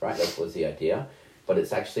has, right? That was the idea. But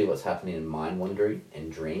it's actually what's happening in mind wandering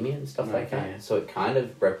and dreaming and stuff like that. Yeah. So it kind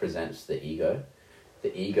of represents the ego.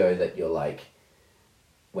 The ego that you're like,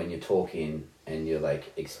 when you're talking and you're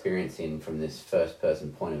like experiencing from this first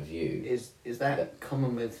person point of view. Is that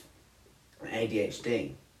common with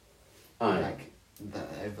ADHD? Oh, Like that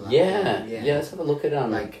overlap? yeah. Let's have a look at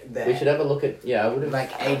Like we should have a look at I would have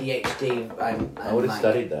like ADHD and I would have like,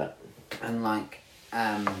 studied that. and like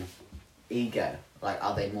ego. Like,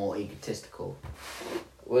 are they more egotistical?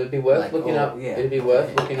 Well, it'd be worth Like, looking up. yeah. It'd be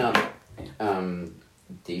worth looking up.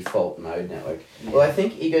 Default mode network. Yeah. Well, I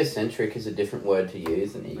think egocentric is a different word to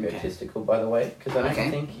use than egotistical, by the way, because I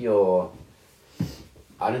don't think you're.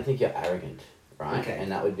 I don't think you're arrogant, right? Okay.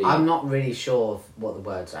 And that would be. I'm not really sure of what the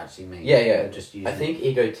words actually mean. Yeah. They're just using I think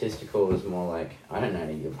egotistical is more like I don't know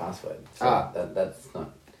your password. So that's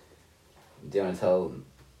not. Do you want to tell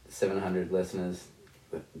 700 listeners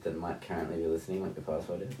that might currently be listening what your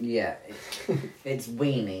password is? Yeah, it's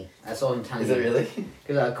weenie. That's all I'm telling Is you. it really?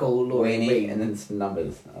 Because I call Laurie Weenie and then some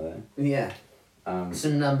numbers, are there? Yeah.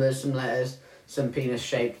 Some numbers, some letters, some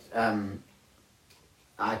penis-shaped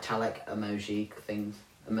italic emoji things,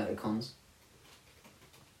 emoticons.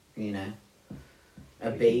 You know.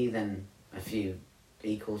 A B, then a few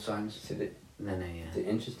equal signs. So Then the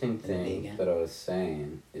interesting thing again. that I was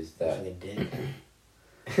saying is that like a dick.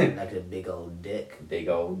 Like a big old dick. big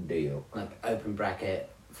old deal. Like open bracket,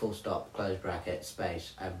 full stop, close bracket,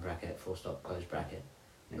 space, open bracket, full stop, close bracket.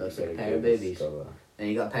 Looks like a pair of boobies. Then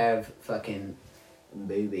you got a pair of fucking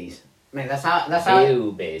boobies. Mate, that's how.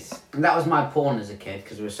 Boobies. That was my porn as a kid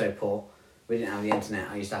because we were so poor. We didn't have the internet.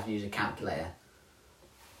 I used to have to use a calculator.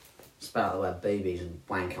 Spell out the word boobies and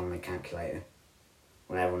wank on the calculator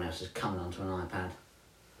when everyone else is coming onto an iPad.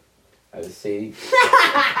 I see.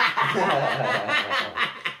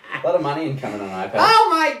 A lot of money in coming on iPad. Oh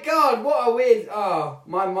my god! What a weird. Oh,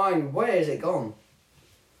 my mind. Where has it gone?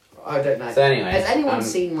 I don't know. So anyway, has anyone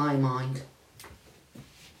seen my mind?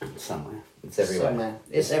 Somewhere. It's everywhere. Somewhere.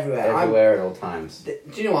 It's everywhere. Everywhere at all times. Do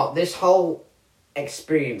you know what? This whole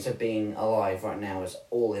experience of being alive right now is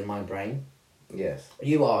all in my brain. Yes.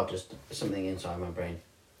 You are just something inside my brain.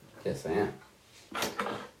 Yes, I am.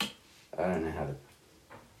 I don't know how to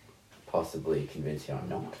possibly convince you I'm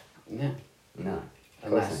not. Yeah. No. Of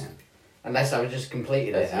course I am. Unless I was just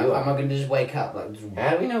completed That's it. you Am are. I going to just wake up like?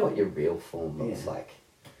 How do we know what your real form looks Yeah. like?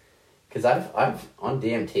 Because I've on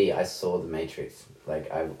DMT I saw the Matrix.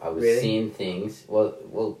 Like I was Really? seeing things.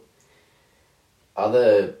 Well,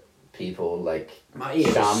 other people like My ears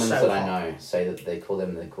are shamans so that I hot. know say that they call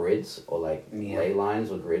them the grids or like Yeah. ley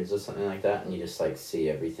lines or grids or something like that, and you just like see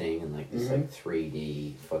everything and like this Mhm. like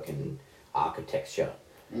 3D fucking architecture.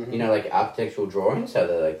 Mhm. You know, like architectural drawings, how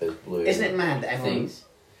they're like those blue Isn't it mad that everyone? things.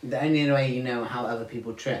 The only way you know how other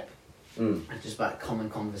people trip Mm. is just about common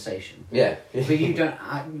conversation. Yeah. But you don't.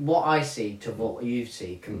 What I see to what you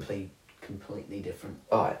see, completely different.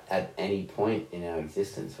 Oh, at any point in our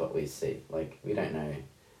existence, what we see, like we don't know.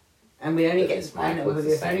 And we only that get. this I mic know, looks the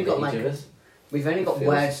we've same only to got each like. of us. We've only got Feels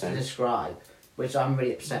words the to same. describe, which I'm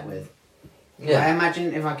really upset with. Yeah. I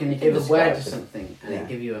imagine if I can You give can a word to describe it. something and Yeah. it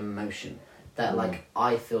give you emotion that like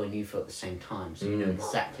I feel and you feel at the same time, so you know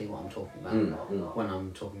exactly what I'm talking about when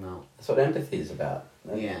I'm talking about. That's what empathy is about.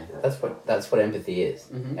 Yeah. That's what empathy is,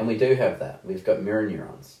 Mhm. and we do have that. We've got mirror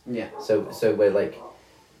neurons. Yeah. So we're like,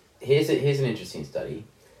 here's an interesting study.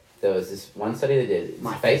 There was this one study that did. It's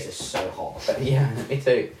My based, face is so hot. yeah, me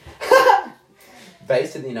too.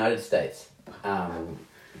 Based in the United States,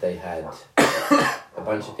 they had a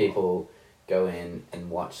bunch of people go in and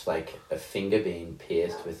watch like a finger being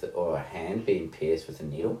pierced with, or a hand being pierced with a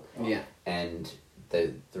needle, Yeah. and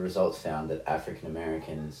the results found that African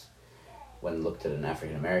Americans, when looked at an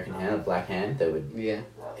African American hand, a black hand, they would Yeah.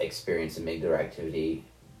 experience amygdala activity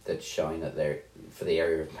that's showing that they're for the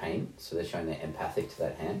area of pain, so they're showing they're empathic to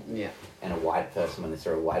that hand. Yeah. And a white person, when they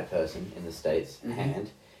saw a white person in the States hand,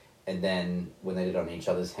 and then when they did it on each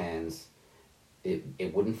other's hands,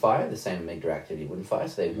 it wouldn't fire, the same amygdala activity wouldn't fire,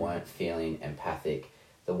 so they weren't feeling empathic.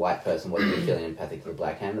 The white person wasn't feeling empathic to the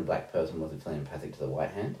black hand, the black person wasn't feeling empathic to the white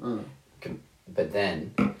hand. But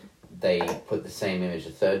then they put the same image a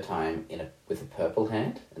third time with a purple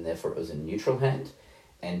hand, and therefore it was a neutral hand,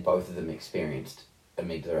 and both of them experienced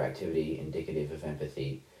amygdala activity indicative of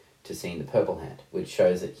empathy to seeing the purple hand, which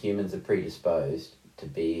shows that humans are predisposed to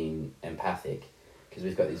being empathic because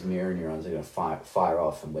we've got these mirror neurons that are going to fire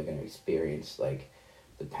off, and we're going to experience like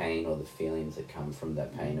the pain or the feelings that come from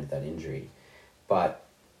that pain of that injury. But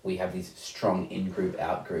we have these strong in-group,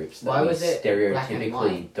 out-groups that Why we was it black and stereotypically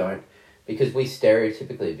white? don't, because we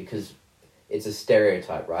stereotypically, because it's a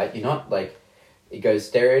stereotype, right? You're not like, it goes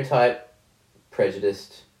stereotype,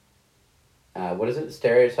 prejudiced, what is it?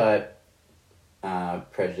 Stereotype,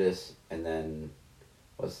 prejudice, and then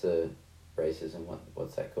what's the racism?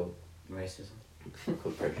 What's that called? Racism. It's not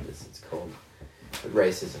called prejudice, it's called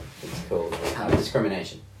racism. It's called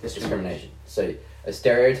discrimination. Discrimination. So a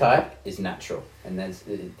stereotype is natural, and there's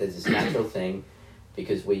this natural thing,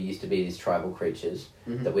 because we used to be these tribal creatures,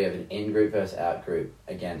 that we have an in-group versus out-group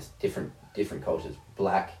against different cultures,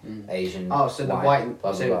 black, Asian, oh, so the white,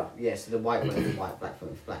 blah, blah, blah. Yeah, so the white one was white, black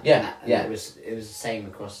one was black. Yeah, and yeah. It was the same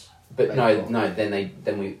across. But no. Then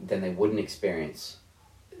they wouldn't experience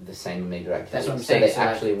the same immediate activity. That's what I'm so saying. They So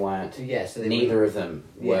actually weren't. Yeah, so they neither of them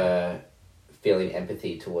were feeling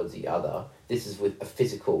empathy towards the other. This is with a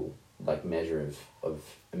physical measure of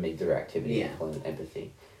amygdala activity and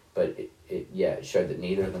empathy, but it showed that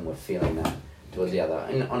neither of them were feeling that towards the other,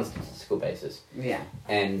 and on a statistical basis. Yeah.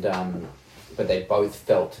 And but they both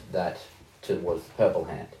felt that towards the purple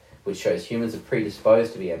hand, which shows humans are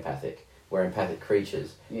predisposed to be empathic. We're empathic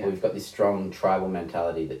creatures. Yeah. We've got this strong tribal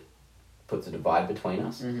mentality that puts a divide between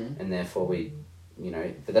us, and therefore we,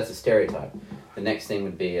 but that's a stereotype. The next thing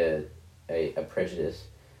would be a prejudice,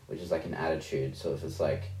 which is like an attitude. So if it's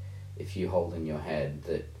like, if you hold in your head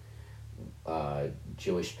that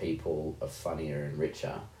Jewish people are funnier and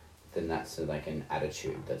richer, then that's like an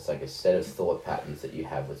attitude. That's like a set of thought patterns that you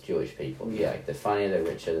have with Jewish people. Yeah, like they're funnier, they're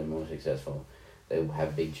richer, they're more successful. They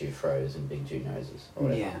have big Jew frows and big Jew noses, or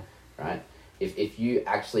whatever. Yeah. Right? If you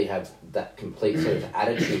actually have that complete sort of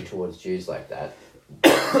attitude towards Jews like that,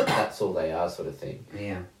 that's all they are, sort of thing.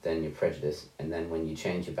 Yeah. Then you're prejudiced, and then when you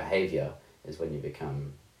change your behaviour is when you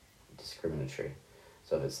become discriminatory.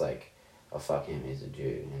 So if it's like, oh fuck him, he's a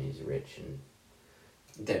Jew and he's rich, and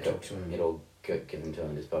Don't talk to him. it'll get given to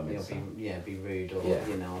him just by mitzvah. Be rude or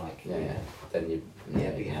Then you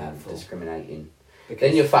be hurtful. discriminating. Because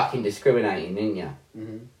Then you're fucking discriminating, ain't ya?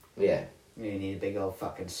 Yeah. You need a big old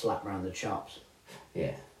fucking slap around the chops.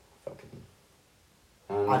 Yeah. Fucking.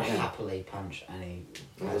 I'd happily punch any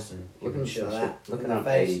person who can show that. Looking in the up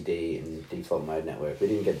face. ADD and default mode network, we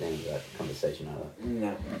didn't get into that conversation either.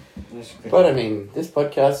 No. But I mean, this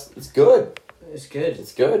podcast, it's good. It's good.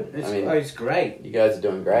 It's good. It's great. You guys are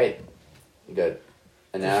doing great. You got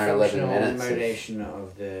an hour and 11 minutes. Moderation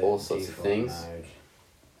of the all sorts of things. Mode.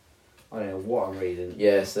 I don't know what I'm reading.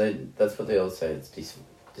 Yeah, so that's what they all say. It's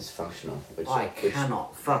dysfunctional. I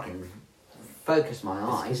cannot fucking focus my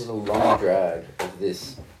eyes. This is a long drag of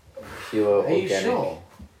this pure Are organic. you sure?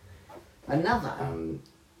 Another.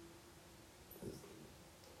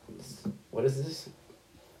 What is this?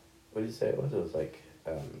 What did you say it was? It was like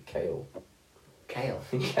kale. Kale.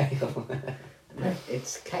 Kale. No,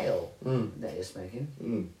 it's kale that you're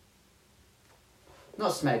smoking.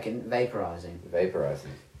 Not smoking, vaporizing. Vaporizing.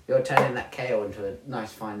 You're turning that kale into a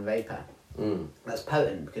nice fine vapor. That's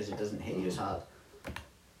potent because it doesn't hit you as hard.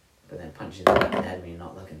 But then it punches you in the head when you're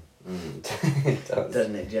not looking. It does.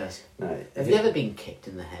 Doesn't it just? No. Have you ever been kicked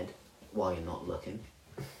in the head while you're not looking?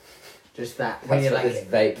 Just that. That's what this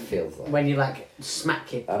vape feels like. When you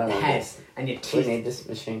smack your I don't know head this. and your Do we teeth. need this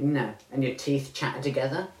machine? No, and your teeth chatter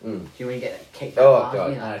together. Do you when you get kicked? Oh, hard, God,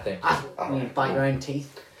 you know, no, thank you. and you bite your own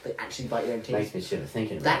teeth. They actually bite your own teeth. Makes me shiver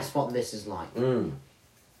thinking about That's what this is like.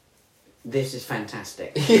 This is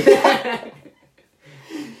fantastic. it.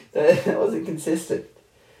 That wasn't consistent.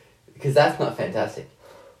 Because that's not fantastic.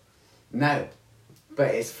 No,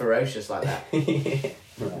 but it's ferocious like that, Right.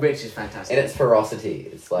 which is fantastic. And its ferocity.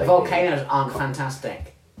 It's like... Volcanoes aren't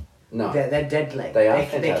fantastic. No. They're deadly. They are They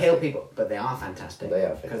fantastic. kill people, but they are fantastic. They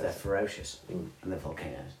are because they're fantastic. ferocious, Mm. and they're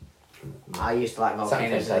volcanoes. I used to like Something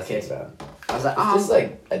volcanoes as a fantastic kid. about it. I was like, It's just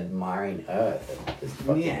like admiring Earth. And just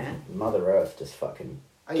fucking Yeah. Mother Earth just fucking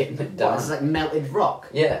getting it what, done. it's like melted rock.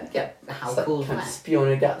 Yeah. Yeah, how It's like cool is kind of that? spewing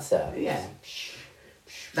her guts out. Yeah.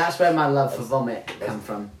 That's where my love for vomit come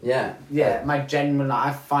from. Yeah. Yeah, my genuine,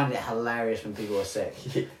 I find it hilarious when people are sick.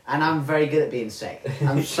 And I'm very good at being sick.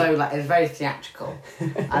 I'm so, it's very theatrical.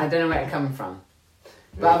 And I don't know where it comes from.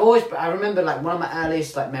 But I remember, one of my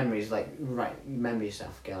earliest, memories, remember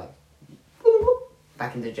yourself, go,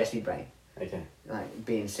 back into Jesse Brain. Okay.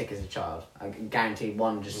 Being sick as a child. I guarantee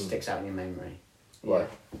one just sticks out in your memory. What?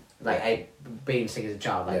 Being sick as a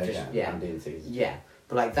child, I'm doing things. Yeah,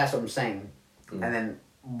 but that's what I'm saying. And then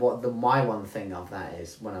my one thing of that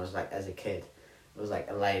is when I was as a kid, I was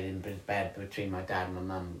laid in bed between my dad and my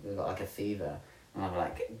mum. We got a fever, and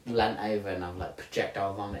I've leant over and I've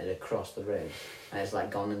projectile vomited across the room, and it's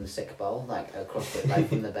gone in the sick bowl across the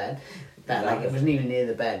from the bed. That it wasn't even near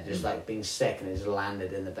the bed, just being sick, and it just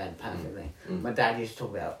landed in the bed perfectly. My dad used to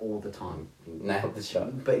talk about it all the time. Nailed the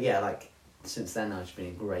shot. But yeah, since then I've just been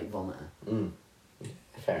a great vomiter.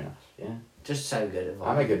 Fair enough. Yeah. Just so good at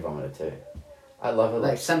vomiting. I'm a good vomiter too. I love it.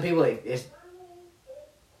 Like some people, it's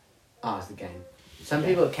the game. Some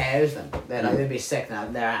people it KOs them. They're like they'll be sick now.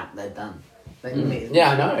 They're out. They're done. Like,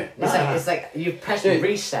 Yeah, I know. It's like you press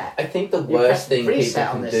reset. I think the worst thing people reset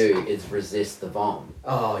on can this. do is resist the vom.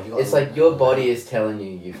 Oh, you. It's like your body is telling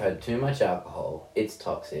you you've had too much alcohol. It's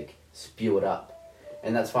toxic. Spew it up,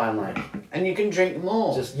 and that's why I'm like, And you can drink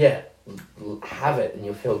more. just have it and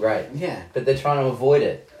you'll feel great. Yeah. But they're trying to avoid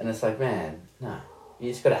it, and it's like, man, no.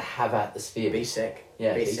 You just gotta have at the spew. Be sick.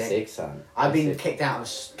 Yeah, be be sick, son. I've Be been sick. kicked out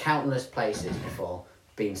of countless places before,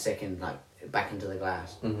 being sick and like back into the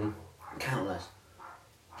glass. Mm-hmm. Countless.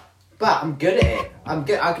 But I'm good at it. I'm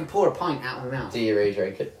good. I can pour a pint out of my mouth. Do you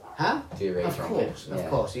re-drink it? Huh? Do you re-drink course, it? of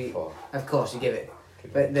course. Of course, you give it.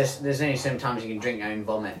 But there's only sometimes you can drink your own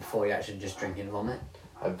vomit before you actually just drink your vomit.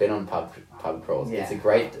 I've been on pub crawls. Yeah. It's a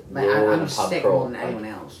great Mate, rule in I'm a pub sick crawl. more than anyone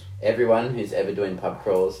else. Everyone who's ever doing pub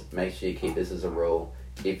crawls, make sure you keep this as a rule.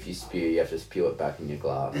 If you spew, you have to spew it back in your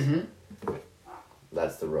glass. Mm-hmm.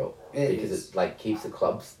 That's the rule. It because is. it like keeps the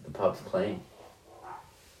pubs clean.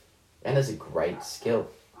 And it's a great skill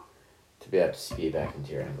to be able to spew back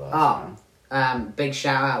into your own glass. Oh. You know? Big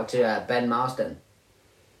shout out to Ben Marsden.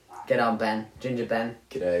 Get on, Ben. Ginger Ben.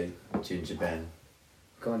 G'day, Ginger Ben.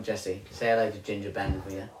 Go on, Jesse. Say hello to Ginger Ben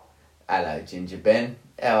for you. Hello, Ginger Ben.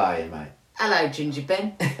 How are you, mate? Hello, Ginger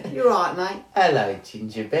Ben. You alright, mate? Hello,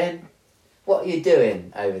 Ginger Ben. What are you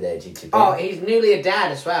doing over there, Ginger Ben? Oh, he's newly a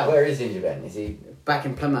dad as well. Where is Ginger Ben? Is he Back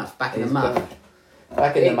in Plymouth, back in the He's muff.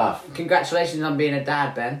 back in the muff? Congratulations on being a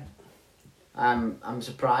dad, Ben. I'm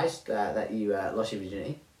surprised that you lost your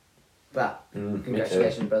virginity. But Me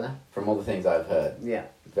congratulations, too. brother. From all the things I've heard, Yeah,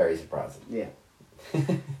 very surprising. yeah.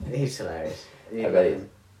 He's hilarious. I bet he is.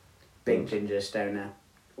 Big ginger stoner.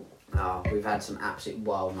 Oh, we've had some absolute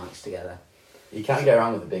wild nights together. You can't go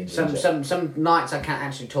wrong with a big ginger. Some nights I can't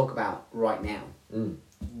actually talk about right now. Mm.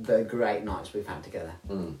 The great nights we've had together.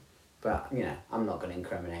 Mm. But, you know, I'm not going to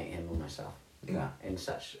incriminate him or myself No, in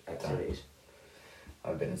such activities.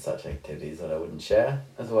 I've been in such activities that I wouldn't share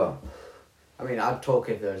as well. I mean, I'd talk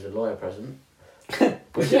if there was a lawyer present.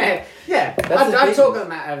 Would you? Yeah. That's the I'd thing. talk on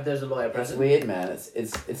that if there's a lawyer It's present. weird, man.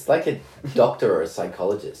 It's like a doctor or a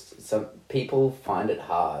psychologist. Some people find it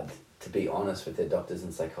hard to be honest with their doctors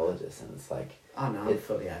and psychologists, and it's like, Oh no, I'm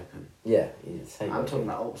fully open. yeah, you say I'm talking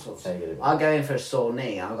about all sorts. Say good I'll go in for a sore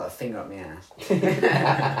knee. I've got a finger up my ass.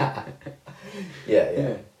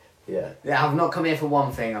 yeah. Yeah, I've not come here for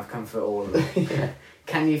one thing. I've come for all of them. Yeah.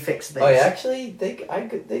 Can you fix this? Oh, yeah, actually, they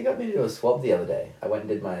got me to do a swab the other day. I went and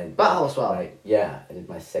did my Butthole swab? I did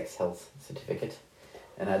my sex health certificate,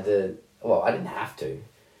 and I didn't have to,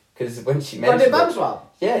 because when she You got to mentioned do a bum it, swab.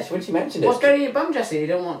 yeah, when she mentioned What's it, going to your bum, Jesse? You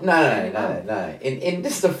don't want... no, in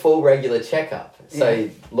just a full regular checkup. So Yeah.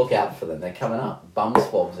 look out for them. They're coming up. Bum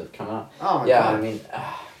swabs have come up. Oh my Yeah, God. I mean,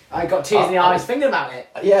 I got tears in the Oh, eyes thinking about it.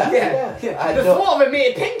 yeah. I The thought- thought of it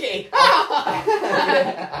meeting Pinky.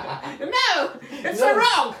 No, it's so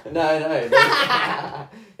wrong. No.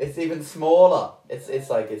 It's even smaller. It's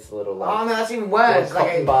like it's a little like. Oh no, that's even worse. Little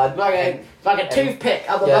cotton bud. Like a toothpick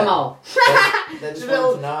up the Yeah. bumhole. They just Just a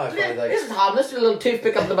wanted to know if I was like. This is harmless. A little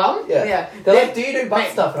toothpick up the bum. Yeah. They're like, do you do butt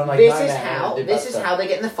Mate, stuff? And I'm like, this no, is man, I don't do this butt is stuff. how they're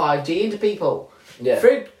getting the 5G into people. Yeah.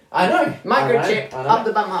 Through I know. microchip I know. up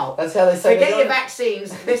the bumhole. That's how they say. Forget they're your doing it. vaccines.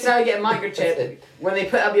 This is how you get a That's microchip it. when they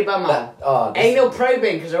put up your bumhole. This- Anal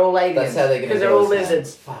probing because they're all aliens. That's how they're gonna. Because they're do all us, man.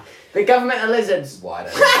 lizards. Fuck. The government are lizards. Why'd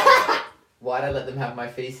I let them have my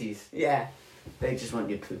feces? Yeah. They just want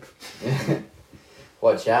your poop.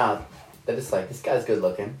 Watch out. They're just like, this guy's good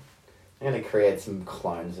looking. I'm gonna create some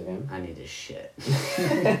clones of him. I need a shit.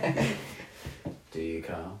 Do you,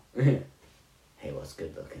 Carl? Hey, what's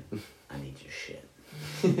good looking? I need your shit.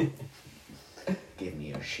 Give me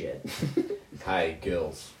your shit. Hey,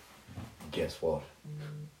 girls. Guess what?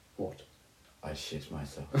 What? I shit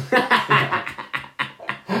myself.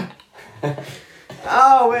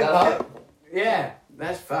 Oh, Is that hot? yeah,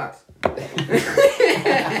 that's fucked.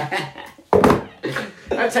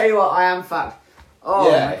 I tell you what, I am fucked.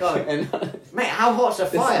 Oh my god, And mate, how hot's a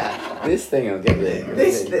fire? this thing will get you.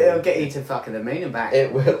 It'll get you to fucking the moon and back.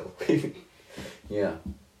 It will. Yeah.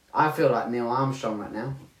 I feel like Neil Armstrong right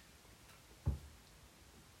now.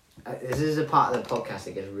 This is a part of the podcast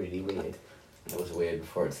that gets really weird. It was weird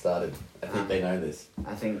before it started. I think they know this.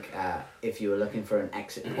 I think if you were looking for an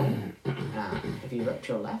exit point, if you look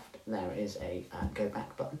to your left, there is a go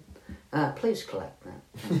back button. Please collect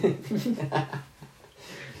that.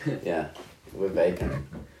 Yeah. We're vaping.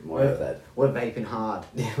 More of that. We're vaping hard.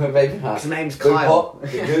 Yeah, we're vaping hard. His name's Good Kyle. pop.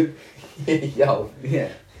 Good. Yo. Yeah.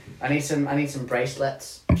 I need some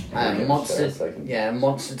bracelets. Yeah, Monster. sure, so I can-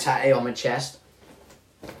 Monster tattoo on my chest.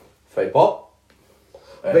 Fake pop.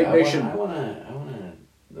 Vape I Nation. want a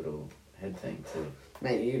little head thing too.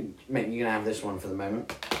 Mate, you can have this one for the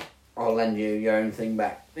moment. I'll lend you your own thing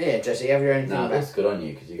back. Yeah, Jesse, have your own thing No, back. that's good on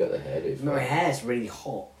you because you got the hairdo. My hair's really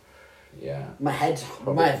hot. Yeah. My head's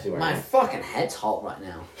Probably my 'cause you're wearing my it. fucking head's hot right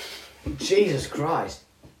now. Jesus Christ.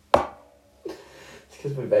 It's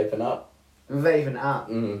because we're vaping up. I'm vaping up.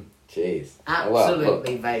 Jeez. Absolutely Well, look,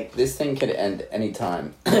 vape. this thing could end any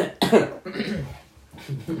time.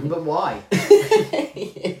 But why?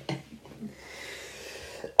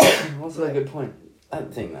 What's a good point? I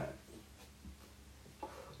don't think that.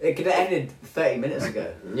 It could have ended 30 minutes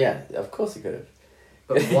ago. Yeah, of course it could have.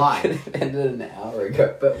 But why? It could have ended an hour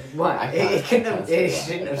ago. But why? I It couldn't have. say It why.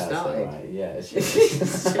 shouldn't I have can't say started. why. Yeah, it It shouldn't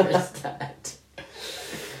have should have started.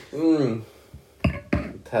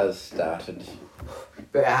 It has started.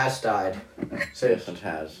 But it has started. So Yes, it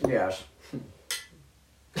has. yes.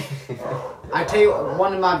 I tell you, what,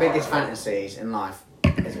 one of my biggest fantasies in life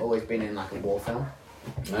has always been in like a war film.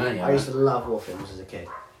 Oh, yeah. I used to love war films as a kid.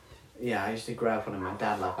 Yeah, I used to grow up on them. My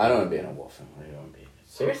dad loved them. I don't want to be in a war film. I don't want to be.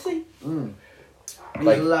 Seriously? We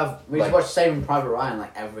Like- used to love. We used to watch Saving Private Ryan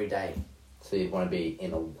like every day. So you'd want to be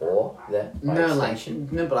in a war there? by No, like extension?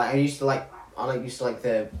 no, but like I used to like. used to like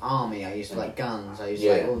the army. I used to like guns. I used to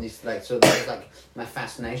Yeah. like all these like. So that was like my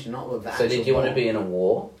fascination, not with that. So did you want to be in a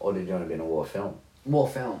war, or did you want to be in a war film war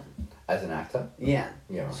film? as an actor? Yeah.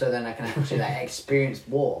 Yeah. Right. So then I can actually like experience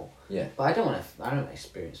war. Yeah. But I don't want to. I don't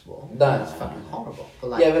experience war. No, That's no, fucking no. horrible. But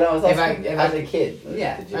like, Yeah, but I was if asking, if as a kid.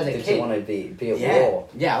 Yeah, Did you, as a did kid. you want to be at yeah, war?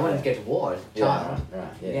 yeah, I wanted to go to war as a Yeah, child. right,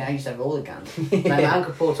 Yeah. I used to have all the guns. Like, my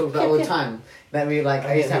Uncle Paul talked about all the time. That we like,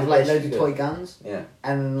 I used to Yeah, have like that's loads of good. toy guns, Yeah.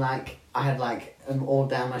 and like I had like them all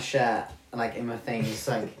down my shirt, like in my things.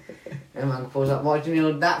 Like, and my Uncle Paul was like, "What do you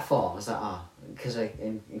need that for?" I was like, "Oh, because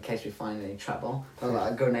in case we find any trouble, I was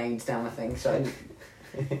like grenades down my thing." So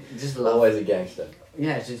I just love. Always a gangster.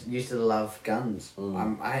 Yeah, just used to love guns.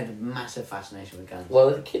 Mm. I had a massive fascination with guns. Well,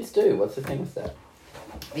 the kids do. What's the thing with that?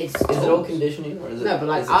 Is Is it all conditioning, or is it? No, but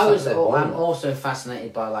like is it I was, something they're born I'm with? also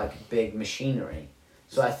fascinated by like big machinery.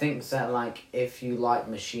 So I think that like if you like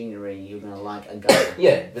machinery, you're gonna like a gun.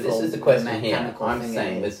 Yeah, but this from is the question here. mechanical I'm thing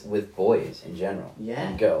saying it this with boys in general. Yeah.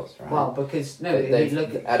 And girls, right? Well, because no, But if you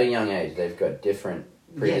look at at a young age, they've got different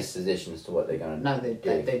predispositions to what they're going to no, do.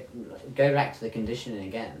 they go back to the conditioning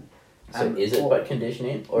again. So is it or- but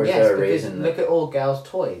conditioning, or is yes, there a because reason? look at all girls'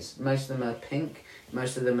 toys. Most of them are pink.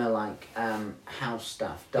 Most of them are like house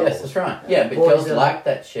stuff. Dolls. Yes, that's right. Yeah, but Boys girls are like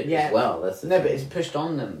that shit yeah. as well. That's the No, but thing. it's pushed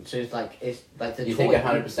on them. So it's like the You toy. think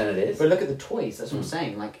 100% it is? But look at the toys. That's what I'm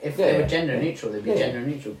saying. Like if Yeah, they were yeah, gender yeah. neutral, they'd be Yeah, yeah. gender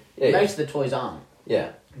neutral. Yeah, Most of the toys aren't.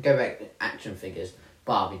 Yeah. Go back to action figures,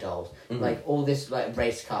 Barbie dolls, Mhm. like all this like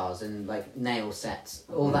race cars and like nail sets,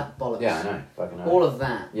 all that bollocks. Yeah, I know. Fucking know. All of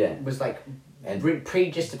that Yeah. was like And pre- boys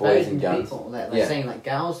predisposing and to guns. people. They're Yeah. saying like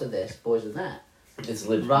girls are this, boys are that. it's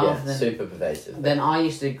legit, rather yeah, than- super pervasive. Then I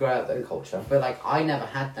used to grow up, that culture. but like I never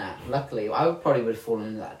had that. Luckily, I would probably would have fallen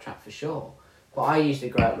into that trap for sure. But I used to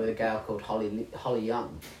grow up with a girl called Holly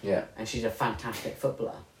Young, Yeah. and she's a fantastic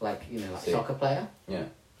footballer, like like See. soccer player. Yeah.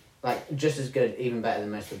 Like just as good, even better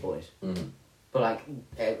than most of the boys. Mm-hmm. But like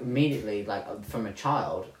immediately, like from a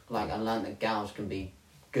child, like I learned that gals can be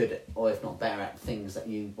good at, or if not better at things that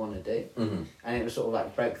you want to do, Mm-hmm. and it was sort of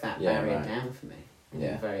like broke that Yeah, barrier right. down for me.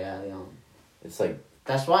 Yeah. Very early on. It's like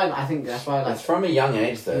That's why I think that's why like it's from a young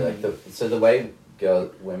age though. Like the way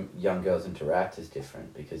when young girls interact is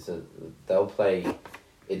different because they'll play.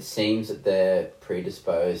 It seems that they're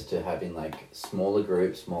predisposed to having like smaller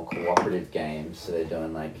groups, more cooperative games. So they're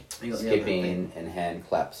doing like You got the skipping and hand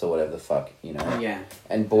claps or whatever the fuck, you know. yeah.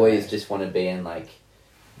 And boys just want to be in like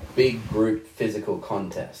big group physical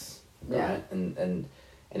contests, Yeah. right?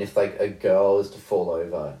 And if like a girl is to fall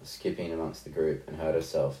over skipping amongst the group and hurt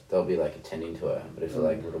herself, they'll be like attending to her. But if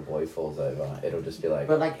like a little boy falls over, it'll just be like,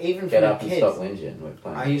 But like even get for up the and kids, stop whinging. We're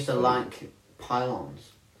playing. I used to footy." like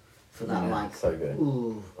pylons for that Yeah, like so good.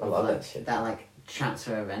 ooh, I of, love like, that shit. That like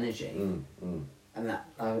transfer of energy, Mm. and that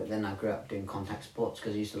then I grew up doing contact sports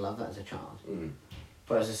because I used to love that as a child. Mm.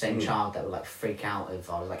 But I was the same Mm. child that would like freak out if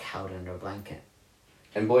I was like held under a blanket.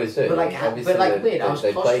 And boys do. But, like, obviously but, like, they, weird, I was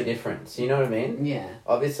they play claustrophobic. different. So you know what I mean? Yeah.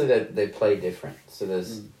 Obviously they play different. So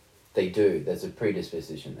there's Mm. there's a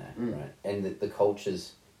predisposition there, Mm. right? And the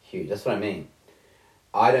culture's huge. That's what I mean.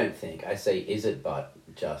 I don't think I say is it but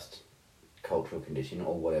just cultural conditioning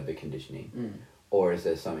or whatever conditioning, Mm. or is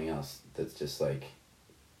there something else that's just like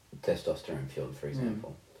testosterone fueled, for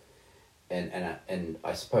example? And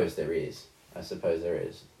I suppose there is.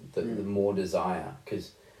 The Mm. more desire,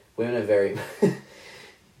 because we're in a very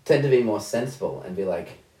tend to be more sensible and be like,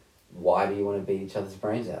 why do you want to beat each other's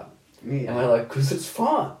brains out? Yeah. And we're like, because it's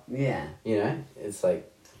fun. Yeah. You know, it's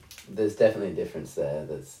like, there's definitely a difference there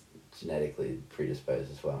that's genetically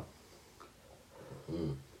predisposed as well.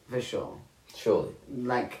 Mm. For sure. Surely.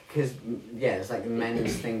 Like, because, yeah, it's like the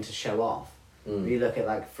men's thing to show off. Mm. You look at,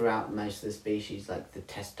 like, throughout most of the species, like, the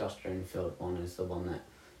testosterone-filled one is the one that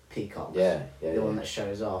peacocks. Yeah. The one that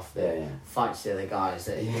shows off, that Yeah. fights the other guys,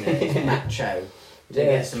 that, you know, is macho. Yeah,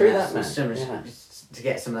 it's true that, man. To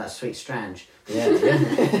get some of that sweet strange. Yeah,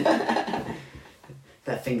 yeah.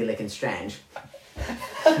 That finger-licking strange.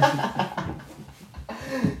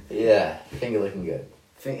 Yeah, finger looking good.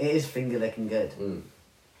 It is finger-licking good. Mm.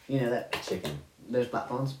 You know that... Chicken. Those black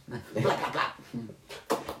ones? Blah, blah, blah.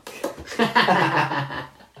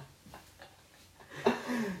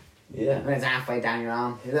 Yeah. When it's halfway down your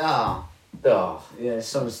arm. Oh. Oh. Yeah,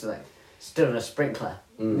 someone's like stood on a sprinkler.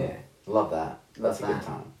 Mm. Yeah. Love that. That's Love a good that.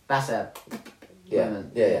 time. That's a... Yeah.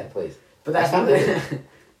 moment. Yeah, please. But that's I can't not... believe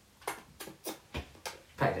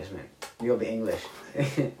Practice, mate. You'll be English.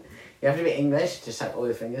 You have to be English, just like all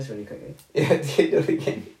your fingers really quickly. Yeah, do it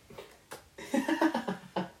again.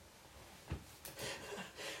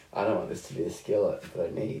 I don't want this to be a skill that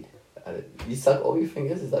I need. You suck all your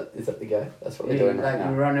fingers? Is that the go? That's what we're doing right like now.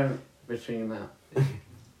 you run them between your mouth.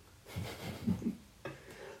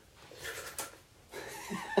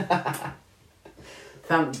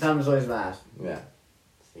 Thumb's always last. Yeah.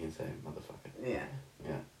 So you can say, motherfucker. Yeah.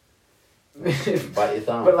 Yeah. Bite your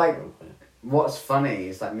thumb. But like, what's funny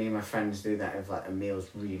is like me and my friends do that if like a meal's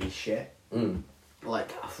really shit. Mm.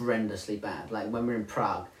 Like horrendously bad. Like when we were in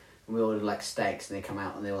Prague and we ordered like steaks and they come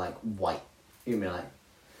out and they were like white. You mean like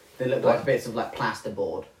they look like bits of like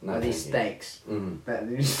plasterboard. No, like these thank you. steaks Mm. that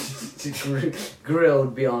are just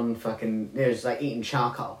grilled beyond fucking. It was like eating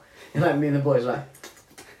charcoal. And like me and the boys like.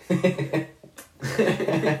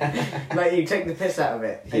 Like you take the piss out of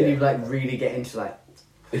it and Yeah. you like really get into like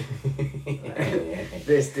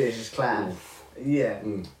this dish is class. Yeah.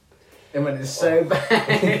 Mm. And when it's so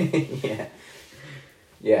bad. Yeah.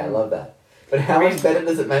 Yeah, I love that. But how much better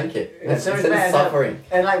does it make it? It's so much Instead of better. suffering.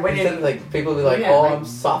 And like when Instead you of like people be like, Yeah, oh, like- I'm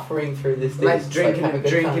suffering through this. like It's drinking have a good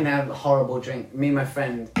drinking time. a horrible drink. Me and my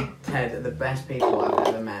friend Ted are the best people I've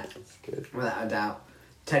ever met, That's good. without a doubt.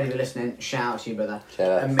 Ted, if you're listening, shout out to you, brother. Shout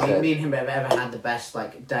out And to me Ted. and him have ever had the best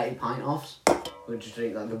like dirty pint offs. We just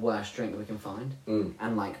drink like the worst drink we can find, Mm.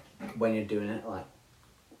 and like when you're doing it, like,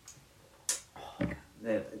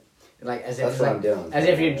 like as if That's it's what like, I'm doing. as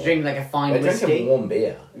if you drink like a fine I drink whiskey. a warm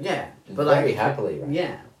beer. Yeah, but like Very happily, right?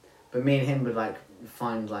 Yeah, but me and him would like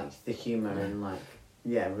find like the humor and like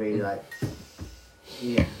really like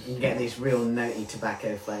you can get these real nutty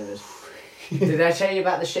tobacco flavors. Did I tell you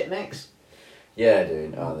about the shit mix? Yeah,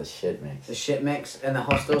 dude. Oh, the shit mix. The shit mix and the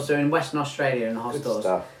hostel. So in Western Australia, in the Good hostels,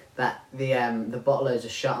 stuff. that the bottlers are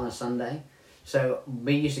shut on a Sunday. So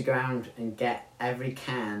we used to go around and get every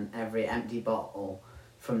empty bottle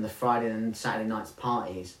from the Friday and Saturday night's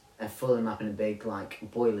parties and fill them up in a big like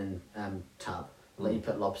boiling tub. Like you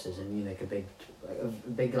put lobsters in, you know, like a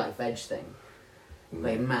big like veg thing,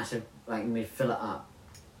 like massive. Like we'd fill it up.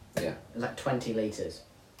 Yeah. It was like 20 litres.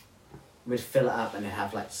 We'd fill it up and it'd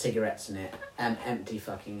have like cigarettes in it, empty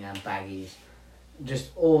fucking baggies,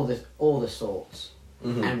 just all the sorts.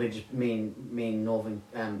 Mm-hmm. And we just me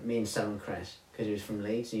and Southern Chris, because he was from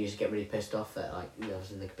Leeds, and he used to get really pissed off that like there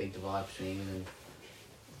was like a big divide between him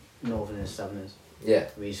and Northern and Southerners. Yeah.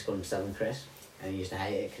 We used to call him Southern Chris, and he used to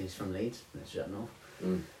hate it because he's from Leeds, which is up north.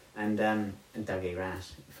 Mm. And Dougie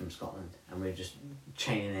Rass from Scotland, and we were just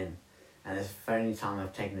chaining in. And it's the only time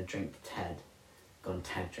I've taken a drink to Ted, gone,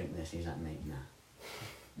 Ted, drink this. He's like, mate, nah.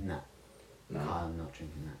 No. Kyle, I'm not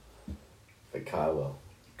drinking that. But Kyle will.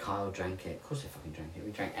 Kyle drank it. Of course, they fucking drank it.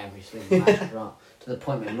 We drank every single last drop. To the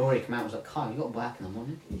point where Laurie came out and was like, Kyle, you got work in the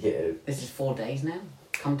morning. Yeah. This is 4 days now.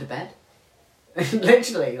 Come to bed.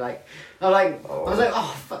 Literally, like, I was like,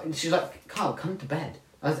 oh, fuck. And she's like, Kyle, come to bed.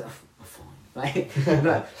 I was like, oh, fine.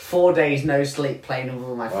 Like 4 days no sleep, playing with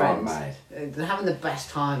all my friends. mate. They're having the best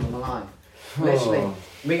time of my life. Literally, Oh.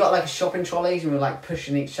 we got like shopping trolleys and we were like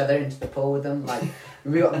pushing each other into the pool with them. Like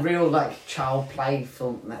we got real like child play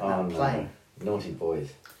from that play. No. Naughty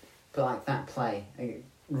boys. But like that play,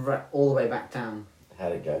 all the way back down.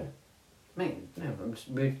 How'd it go? Mate, no,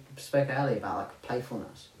 we spoke earlier about like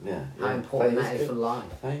playfulness. Yeah. How important that is for life.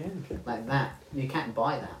 Oh, yeah. Okay. Like that, you can't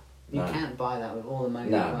buy that. You No. can't buy that with all the money.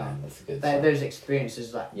 No, in the world. man, that's a good Those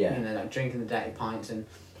experiences, like Yeah. you know, like drinking the dirty pints and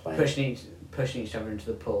Playing. pushing each other into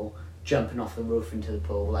the pool, jumping off the roof into the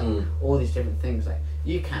pool, like Mm. all these different things. Like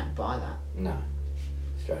you can't buy that. No.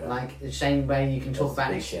 Straight up. Like the same way you can talk That's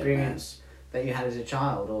about an big shit, experience that you had as a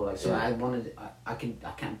child, or like so Yeah. I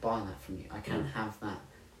can't buy that from you. I can't have that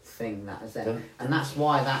thing that is there, Don't- and that's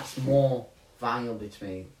why that's more valuable to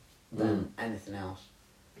me than anything else.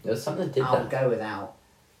 There was something that did I'll that. go without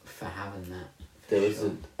for having that. for There was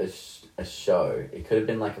sure. a show. It could have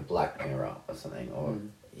been like a Black Mirror or something, or Mm.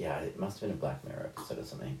 yeah, it must have been a Black Mirror episode or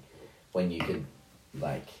something, when you could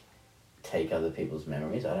like take other people's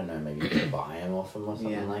memories. I don't know, maybe you could buy them off them or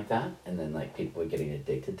something Yeah. like that, and then like people were getting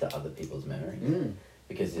addicted to other people's memories Mm.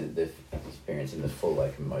 because they're experiencing the full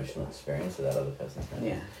like emotional experience of that other person's memory.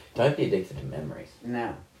 Yeah. Don't be addicted to memories.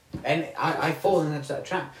 No. And I fall into that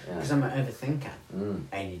trap Yeah. because I'm an overthinker. Mm.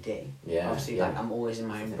 ADD. Yeah. Obviously, yeah. like I'm always in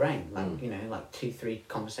my own brain. Like Mm. you know, like 2-3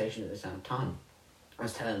 conversations at the same time. I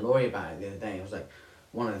was telling Laurie about it the other day. I was like,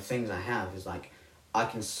 one of the things I have is like, I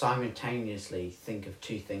can simultaneously think of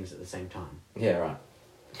 2 things at the same time. Yeah, right.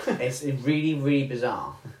 It's really, really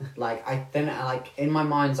bizarre. Like like in my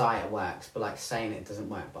mind's eye it works, but like saying it doesn't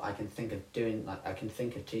work. But I can think of I can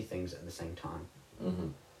think of 2 things at the same time. Mm-hmm.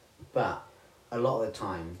 But a lot of the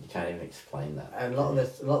time, You can't even explain that. a lot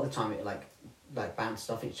of the time it like bounces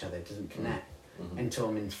off each other. It doesn't connect Mhm. until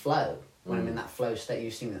I'm in flow. When I'm Mm. in that flow state,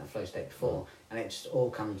 you've seen me in that flow state before, and it just all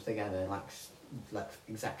comes together like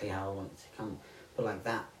exactly how I want it to come. But like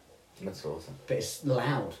that, That's awesome. but it's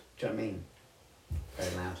loud. Do you know what I mean?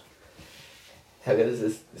 Very loud. How good is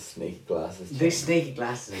this sneaky glasses? These sneaky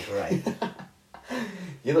glasses are great.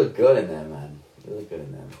 You look good in them, man. You look good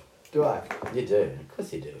in them. Do I? You do. Of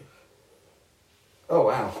course you do. Oh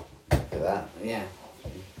wow. Look at that. Yeah.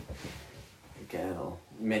 Get a little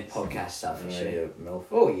mid podcast stuff and Yeah, shit. your MILF,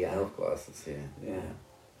 Oh yeah. MILF glasses here. Yeah.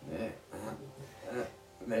 Yeah.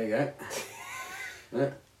 There you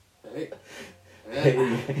go.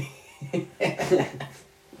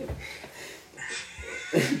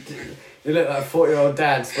 You look like a 40-year-old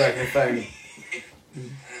dad working a phone.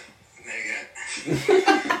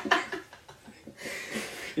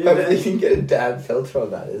 You Hopefully look- you can get a dad filter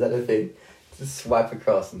on that. Is that a thing? Just swipe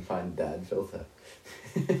across and find dad filter.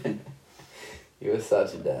 You were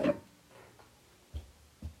such a dad.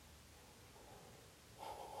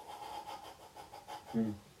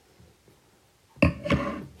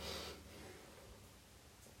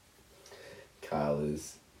 Kyle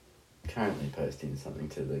is currently posting something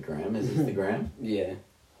to the gram. Is this the gram? Yeah.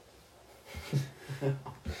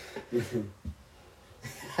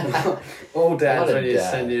 All dads What a ready to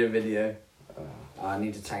dad. send you a video. Uh, I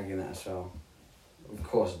need to tag you in that as well. Of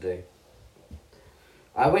course I do.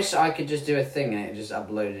 I wish I could just do a thing and it just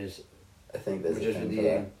uploaded I think there's a just thing with for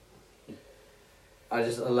that. you. I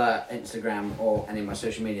just alert Instagram or any of my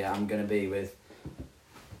social media I'm gonna be with.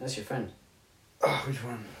 That's your friend. Oh, which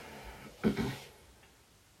one?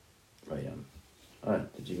 Oh,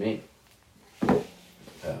 did you meet? Oh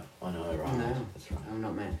no, right. No. That's right. I'm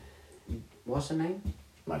not met. What's her name?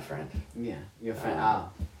 My friend. Yeah, your friend.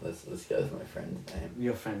 Let's go with my friend's name.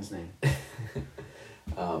 Your friend's name.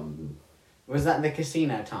 Um. Was that the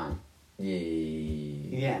casino time?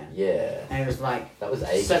 Yeah. Yeah. And it was like That was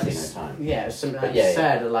a Seven- casino time. Yeah, it was something But like yeah,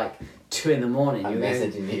 absurd at like 2 in the morning. I'm You were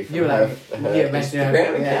going- messaging you from you were her, like, her yeah, messaging her.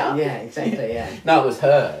 Instagram Yeah, account. yeah, exactly, yeah. No, it was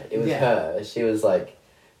her. It was Yeah. her. She was like.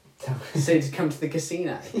 So to come to the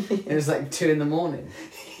casino. It was like 2 in the morning.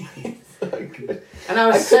 So good. And I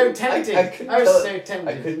was I so couldn't- tempted. I couldn't I was tell so I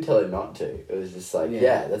tempted. couldn't tell her not to. It was just like, Yeah.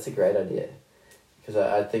 yeah, that's a great idea. Because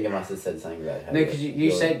I think I must have said something about how No, because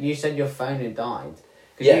you said your phone had died.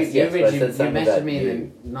 'Cause Yes, you yes, but I originally said something you messaged about me you.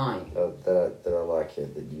 in the night. that I like you,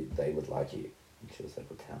 that they would like you. And she was like,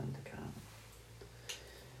 well, tell him to come.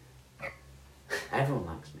 Everyone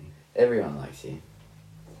likes me. Everyone likes you.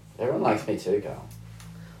 Everyone likes me too, Carl.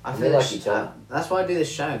 I We feel like it's- each other. that's why I do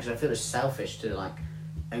this show, because I feel it's selfish to like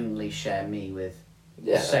only share me with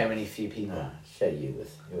Yeah. so many few people. No, share you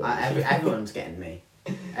with whoever. Everyone's getting me.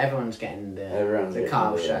 Everyone's getting Everyone's the getting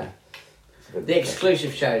Carl the, show. Good- The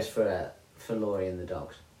exclusive shows for Laurie and the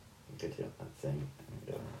dogs. Good job, that thing.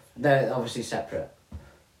 They're obviously separate.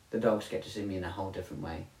 The dogs get to see me in a whole different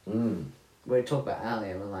way. Mm. We talked about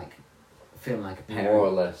earlier, we're like feeling like a parent. More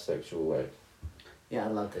or less sexual way. Yeah, I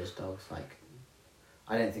love those dogs. Like,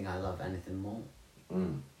 I don't think I love anything more.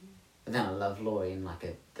 Mm. But then I love Laurie in like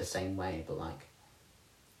the same way, but like,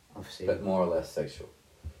 obviously. But more or less sexual.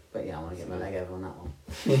 But yeah, I want to get my leg over on that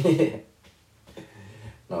one.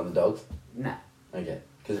 Not the dogs? No, Okay.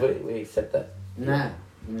 Because we accept that. no,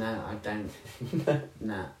 I don't.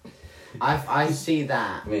 No, I see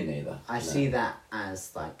that. Me neither. I No. see that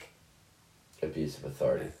as like Abuse of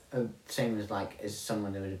authority. same as like as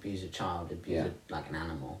someone who would abuse a child, abuse Yeah. like an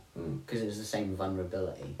animal, Mm. because it's the same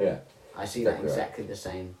vulnerability. Yeah. I see Exactly that right. exactly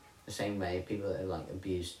the same way people that like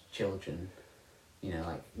abuse children you know,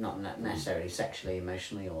 like not necessarily sexually,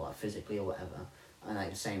 emotionally, or like physically or whatever. And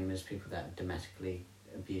like the same as people that domestically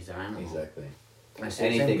abuse their animal. Exactly.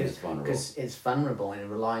 Anything is vulnerable. because it's vulnerable and it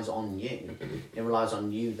relies on you. It relies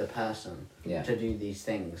on you, the person, Yeah. to do these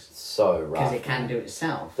things So rough. because it can do it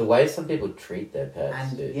itself. The way some people treat their pets,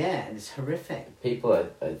 And dude. yeah, it's horrific. People,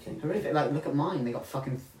 I think. Horrific. Like, look at mine. They got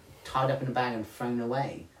fucking tied up in a bag and thrown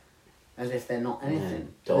away, as if they're not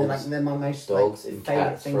anything. Yeah, dogs- they're my most Dogs like, and favorite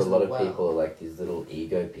cats things for a in lot the of world. people are like these little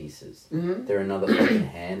ego pieces. Mm-hmm. They're another fucking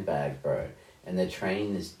handbag, bro. And they're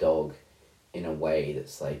training this dog in a way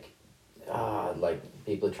that's like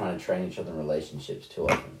people are trying to train each other in relationships too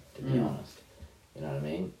often, to be honest. You know what I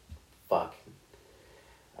mean? Fuck.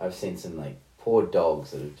 I've seen some like poor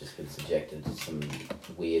dogs that have just been subjected to some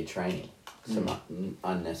weird training. Some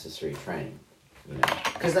unnecessary training. You know?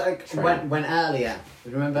 Because like, when earlier,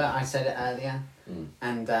 remember I said it earlier? Mm.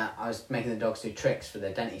 And I was making the dogs do tricks for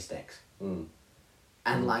their denti sticks. Mm.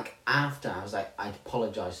 And like after, I was like, I'd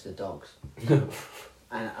apologise to the dogs.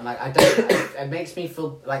 And like I don't, it makes me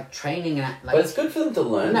feel like training and like. But it's good for them to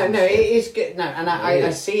learn. No, some it shit. is good. No, and I It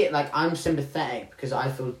is. see it like I'm sympathetic because I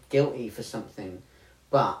feel guilty for something,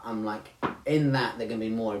 but I'm like in that they're gonna be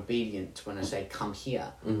more obedient when I say come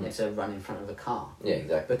here instead of run in front of a car Yeah,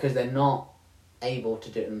 exactly. because they're not able to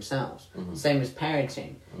do it themselves. Same as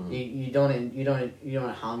parenting. You don't want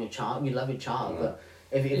to harm your child. You love your child, but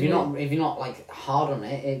if you're not like hard on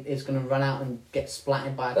it, it's gonna run out and get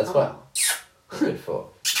splattered by a That's car. good for.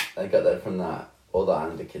 I got that from all the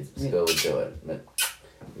Islander kids at school would do it, but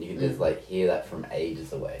you can just like hear that from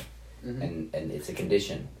ages away, and it's a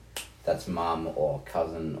condition. That's mum or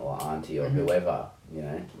cousin or auntie or whoever, you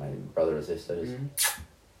know, my brother or sisters.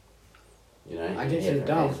 You know, I you did hear to the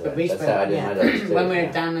from dogs, ages but away. we That's spoke how I did my dogs too. when we were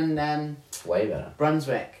yeah. down in Way better.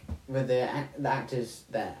 Brunswick with the actors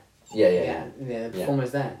there. Yeah. The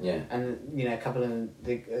performers there. Yeah. And a couple of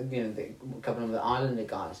the Islander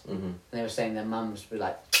guys, and they were saying their mums were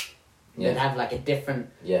like, they'd have like a different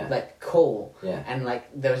like call, and like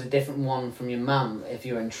there was a different one from your mum if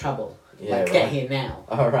you were in trouble. Yeah, like right. get here now.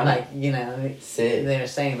 Oh, right. Like Sick. they were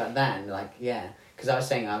saying about that and like because I was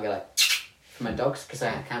saying I'll get like for my dogs because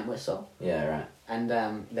I can't whistle. Yeah, right. And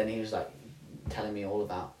then he was like telling me all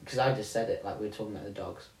about because I just said it like we were talking about the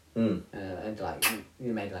dogs. And like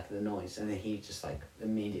you made like the noise, and then he just like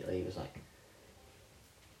immediately was like,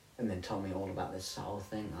 and then told me all about this whole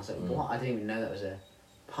thing. I was like, what? I didn't even know that was a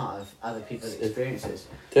part of other people's experiences.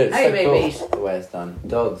 Dude, it's Hey, so babies. cool the way it's done.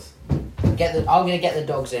 Dogs. I'm gonna get the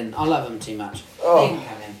dogs in. I love them too much. Oh. They can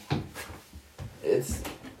come in.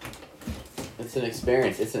 It's an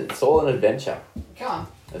experience. It's all an adventure, Come on.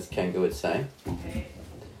 as Kanga would say.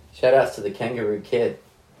 Shout outs to the Kangaroo Kid.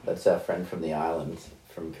 That's our friend from the islands,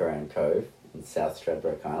 from Curran Cove in South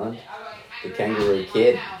Stradbroke Island. The Kangaroo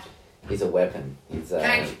Kid. He's a weapon. He's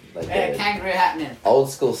like a Kangaroo happening. old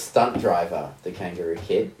school stunt driver, the Kangaroo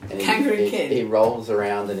Kid. And Kangaroo Kid. He rolls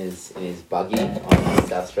around in his buggy on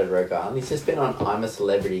South Stradbroke Island. He's just been on I'm a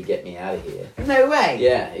Celebrity, Get Me Out of Here. No way.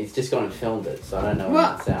 Yeah, he's just gone and filmed it, so I don't know when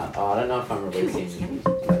What? it's out. Oh, I don't know if I'm releasing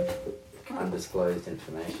undisclosed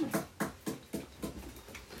information.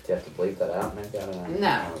 Do you have to bleep that out? Maybe I don't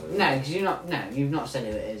know. No, because you've not said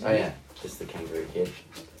who it is. Oh yeah, just the Kangaroo Kid.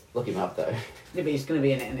 Look him up though. Yeah, but he's gonna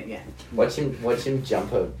be in it, yeah. Watch him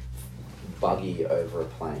jump a buggy over a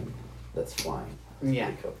plane that's flying. That's Yeah.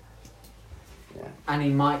 pretty cool. Yeah. And he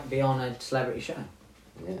might be on a celebrity show.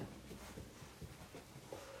 Yeah.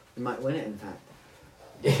 He might win it, in fact.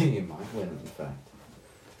 Yeah, you might win, in fact.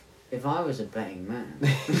 If I was a betting man,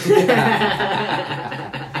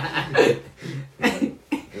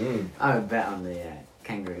 I would bet on the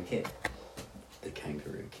Kangaroo Kid. The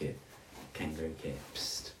Kangaroo Kid. Kangaroo Kid.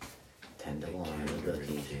 Psst. 10 to The 1 on the Kangaroo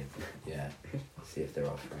bookies. Kid. Yeah. See if they're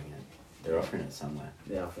offering it. They're offering it somewhere.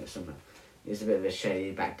 They offer it somewhere. It's a bit of a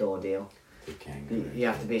shady backdoor deal. The Kangaroo. You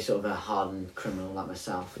have to be sort of a hardened criminal like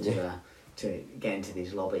myself to get into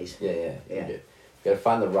these lobbies. Yeah. Yeah. You gotta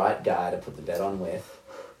find the right guy to put the bet on with.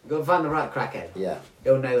 You've got to find the right crackhead. Yeah.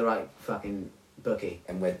 You'll know the right fucking bookie.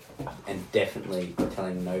 And definitely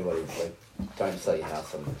telling nobody, like, don't sell your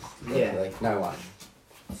house on this. Yeah. Like, no one.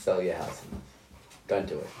 Sell your house on this. Don't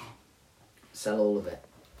do it. Sell all of it.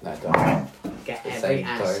 No, don't. Get The every same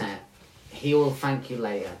code. asset. He will thank you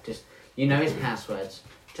later. Just his passwords.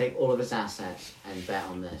 Take all of his assets and bet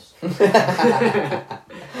on this. He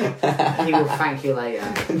will thank you later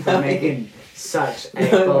for making such a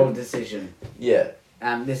bold decision. Yeah.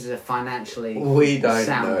 This is a financially We don't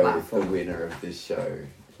sound know platform. the winner of this show.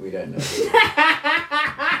 We don't know.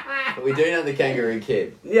 But we do know the Kangaroo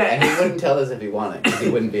Kid. Yeah. And he wouldn't tell us if he won it, because he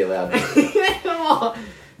wouldn't be allowed to.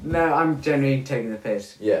 No, I'm genuinely taking the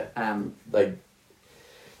piss. Yeah. Um, Like,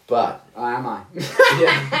 But Oh, am I?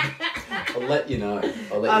 yeah, I'll let you know.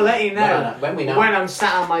 I'll let you know when we know. when I'm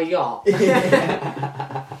sat on my yacht.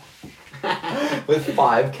 With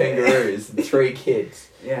 5 kangaroos and 3 kids.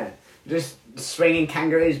 Yeah, just swinging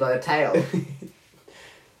kangaroos by the tail.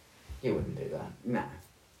 You wouldn't do that. No,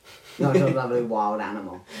 not a lovely wild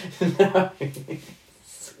animal. No.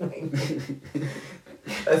 Swing.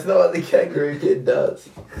 That's not what the kangaroo kid does.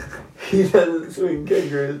 He doesn't swing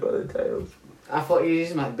kangaroos by the tails. I thought you were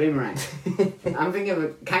using like boomerang. I'm thinking of a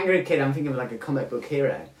kangaroo kid. I'm thinking of like a comic book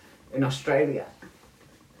hero in Australia,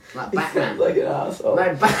 like He Batman. sounds like an asshole.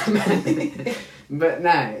 Like Batman. But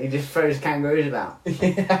no, he just throws kangaroos about. They're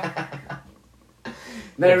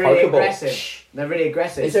The really Pokeball. aggressive. They're really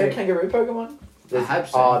aggressive. Is there a so- kangaroo Pokemon? I hope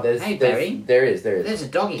so. Oh, there's, Hey, there's Barry. there is. There's a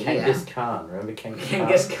doggy here. Kangaskhan. Khan. Remember Kangaskhan?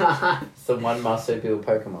 Genghis Khan. It's the one marsupial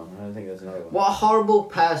Pokemon. I don't think there's another one. What a horrible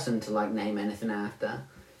person to like name anything after.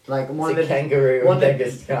 Like one It's of a the kangaroo one and of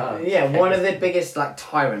Genghis Khan. yeah, one of the biggest like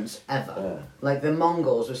tyrants ever. Yeah. Like the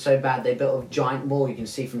Mongols were so bad they built a giant wall you can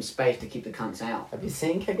see from space to keep the cunts out. Have you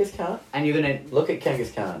seen Genghis Khan? And you're gonna Look at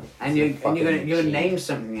Genghis Khan. and He's a you're fucking gonna machine. name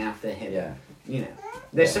something after him. Yeah. You know,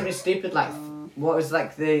 there's Yeah. something stupid like what was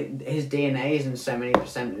like his DNA is in so many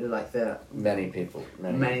percent like the Many people.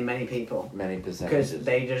 many people Many because percentages.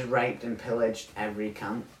 they just raped and pillaged every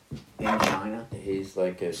cunt in China. He's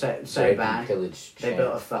like a So rape bad. and pillage They champ.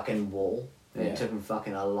 built a fucking wall. And Yeah. It took them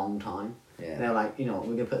fucking a long time. Yeah. They're like, you know what,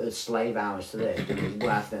 we're gonna put the slave hours to this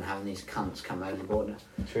rather than having these cunts come over the border.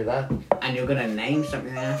 True that. And you're gonna name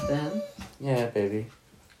something after him? Yeah, baby.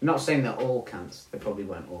 I'm not saying they're all cunts. They probably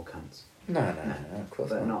weren't all cunts. No, of course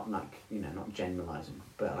But not. not like, you know, not generalising.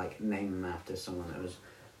 But like name them after someone that was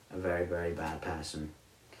a very, very bad person.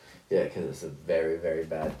 Yeah, because it's a very, very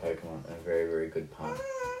bad Pokemon. A very, very good pun.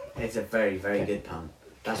 It's a very, very good pun.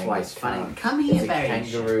 That's why it's Genghis funny. Khan. Come here, It's a Barry.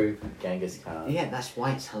 kangaroo Genghis Khan. Yeah, that's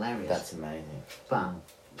why it's hilarious. That's amazing. But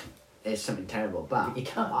it's something terrible. But You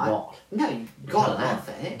can't I- not. No, you gotta can't laugh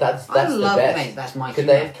not. at it. That's I the love best. Mate, that's my Could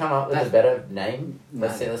humour. they have come up with That's- a better name?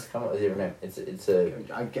 Let's No. see. Let's come up with a different name. It's a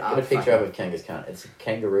I get a picture up of Genghis Khan. It's a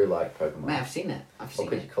kangaroo-like Pokemon. Mate, I've seen it. I've What seen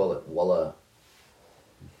could it. you call it? Walla.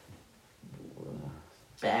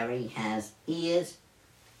 Barry has ears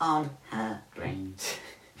on her brain.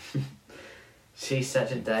 She's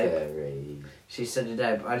such a dope. Very. She's such a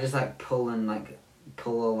dope. I just like pull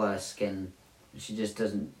all her skin. She just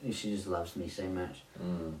doesn't. She just loves me so much.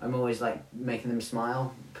 Mm. I'm always like making them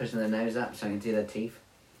smile, pushing their nose up so I can do their teeth.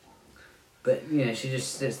 But you know, she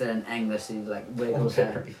just sits there and aimlessly like wiggles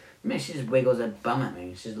her. Very. Man, she just wiggles her bum at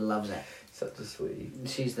me. She just loves it. Such a sweetie.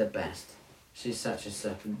 She's the best. She's such a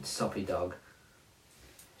soppy dog.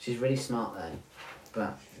 She's really smart though,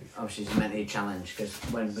 but obviously she's mentally challenged because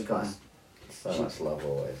when we got her, So She- much love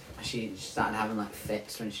always. she started having like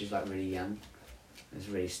fits when she was like really young. It's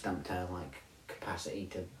really stumped her like capacity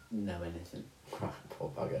to know anything. Poor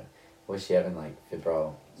bugger. Was she having like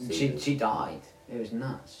febrile seizures? She died. It was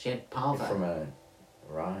nuts. She had parvo. From a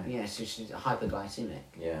right. Yeah, so she's hyperglycemic,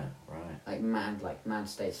 Yeah. Right. like mad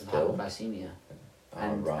states of Pill? hypoglycemia Oh,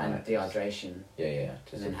 and right. dehydration, Yeah.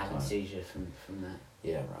 Just and then at the having time. seizure from that.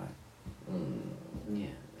 Yeah. Right. Mm. Yeah,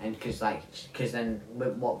 and because then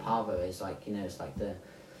what parvo is like, you know, it's like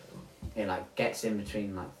it like gets in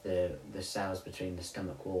between like the cells between the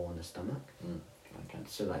stomach wall and the stomach. Mm. Okay.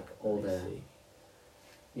 So like all I the see.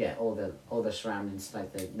 yeah all the surroundings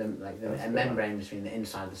like the That's a good. membrane between the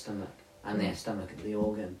inside of the stomach and the Mm. stomach, the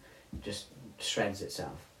organ, just shreds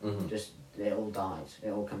itself. Mhm. Just it all dies. It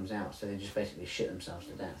all comes out. So they just basically shit themselves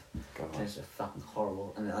to death. God. So it's a fucking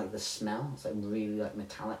horrible, and like the smell, it's like really like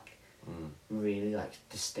metallic. Mm. Really like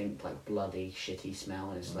distinct, like bloody, shitty smell,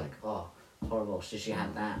 and it's Mm. like, oh, horrible. So she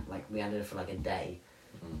had that, like we had her for like a day.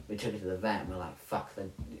 Mm. We took her to the vet and we're like, fuck,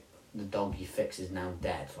 the dog you fix is now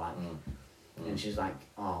dead, like. Mm. And Mm. she's like,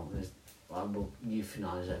 oh, I will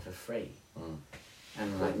euthanize her for free. Mm.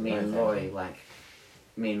 And like Good, me no, and thank Laurie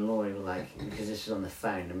were like, because this was on the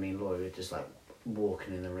phone, and me and Laurie were just like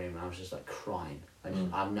walking in the room, and I was just like crying.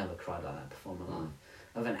 Mm. I've never cried like that before in my Mm. life.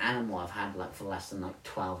 Of an animal I've had like for less than like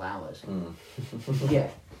 12 hours. Mm. Yeah,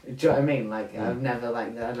 do you know what I mean? Like Mm. I've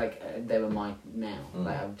never they were mine now. Mm.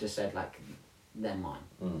 Like I've just said like they're mine.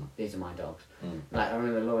 Mm. These are my dogs. Mm. Like I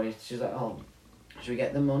remember Laurie. She was like, "Oh, should we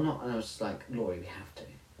get them or not?" And I was just like, "Laurie, we have to.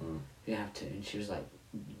 Mm. We have to." And she was like,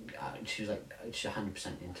 she's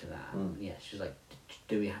 100% into that. Mm. Yeah, she was like,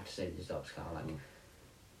 "Do we have to save these dogs, Carl? Like, Mm.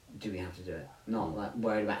 do we have to do it? Not Mm. like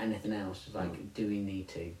worried about anything else. Just like, Mm. do we need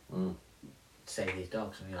to Mm. save these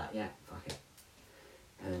dogs?" And we were like, "Yeah, fuck it."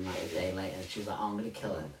 And then like a day later, she was like, "Oh, I'm gonna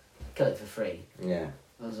kill it for free." Yeah.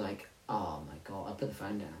 I was like, Oh my god! I put the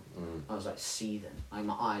phone down. I was like seething. Like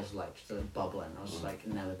my eyes like still bubbling. I was like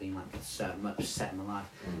never been like so much upset in my life.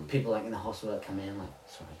 People like in the hospital that come in like,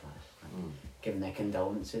 sorry guys, like, giving their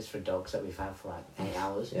condolences for dogs that we've had for like 8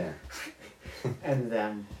 hours. Yeah. And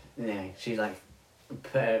you know, she like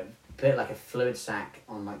put like a fluid sac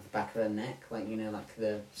on like the back of her neck, like you know, like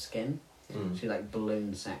the skin. She like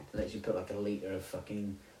balloon sacked. That she put like a litre of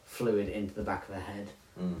fucking fluid into the back of her head,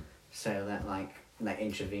 so that like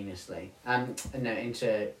intravenously,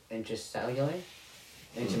 intracellularly,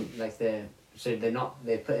 like so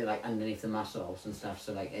they put it like underneath the muscles and stuff,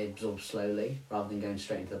 so like it absorbs slowly rather than going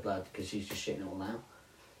straight into the blood because she's just shitting it all out.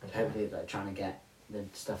 Okay. Hopefully, like trying to get the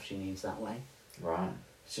stuff she needs that way. Right.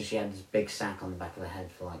 So she had this big sack on the back of her head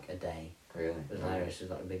for like a day. Really? It was hilarious. It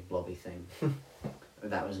was like a big blobby thing. But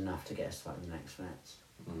that was enough to get us to like the next vets.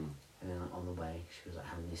 And then like, on the way, she was like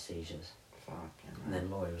having these seizures. Fucking. And then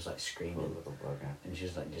Laurie was like screaming, and she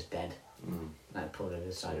was like just dead. Like pulled over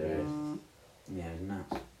the side of the road. Yeah, it was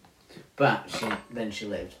nuts. But she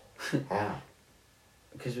lived. How?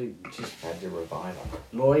 Because we just. How'd you revive her?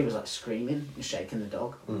 Laurie was like screaming and shaking the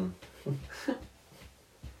dog.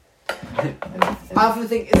 I often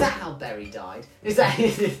think, is that how Berry died? Is that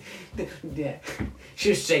yeah? She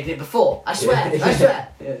was shaking it before. I swear. I swear.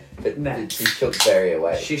 Yeah. But no. she shook Berry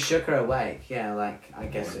awake. She shook her awake. Yeah, like I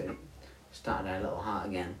guess it started her little heart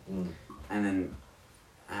again. And then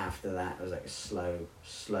after that, it was like a slow.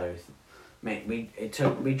 Mate, we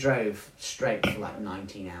drove straight for like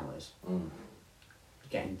 19 hours.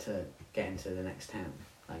 Getting to the next town,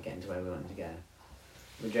 like getting to where we wanted to go.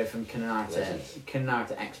 We drove from Cunard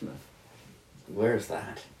to Exmouth. Where is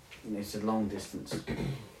that? And it's a long distance.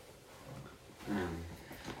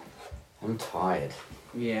 I'm tired.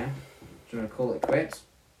 Yeah. Do you want to call it quits?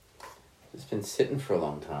 It's been sitting for a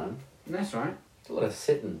long time. That's right. It's a lot of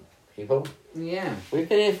sitting, people. Yeah. We've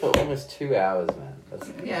been here for almost 2 hours, man. That's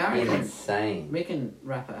insane. We can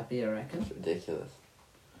wrap it up here, I reckon. It's ridiculous.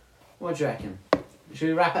 What do you reckon? Should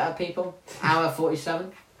we wrap it up, people? Hour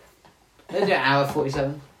 47? Let's do hour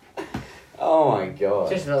 47. Oh my god.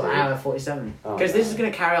 Just a little hour 47. Because this is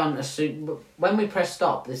going to carry on as soon... When we press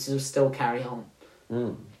stop, this will still carry on.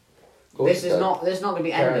 This is not going to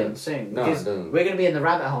be ending soon. No, because it doesn't. we're going to be in the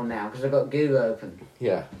rabbit hole now because I've got Google open.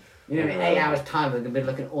 Yeah. You know, in 8 hours' time, we're going to be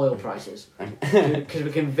looking at oil prices. Because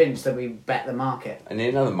we're convinced that we bet the market. I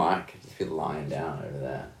need another mic. Just be lying down over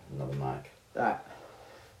there. Another mic. Right.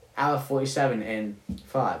 Hour 47 in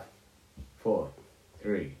 5, 4,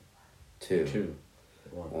 3, 2,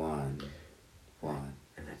 1.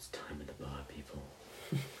 And that's time at the bar, people.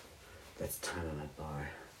 That's time at my bar.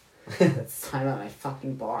 That's time at my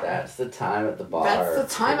fucking bar. That's the time at the bar. That's the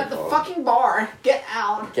time at the fucking bar. Get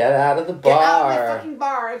out. Get out of the bar. Get out of my fucking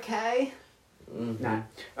bar, okay? No.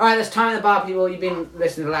 Alright, that's time at the bar, people. You've been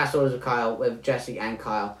listening to The Last Orders of Kyle with Jesse and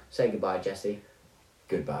Kyle. Say goodbye, Jesse.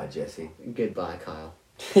 Goodbye, Jesse. Goodbye, Kyle.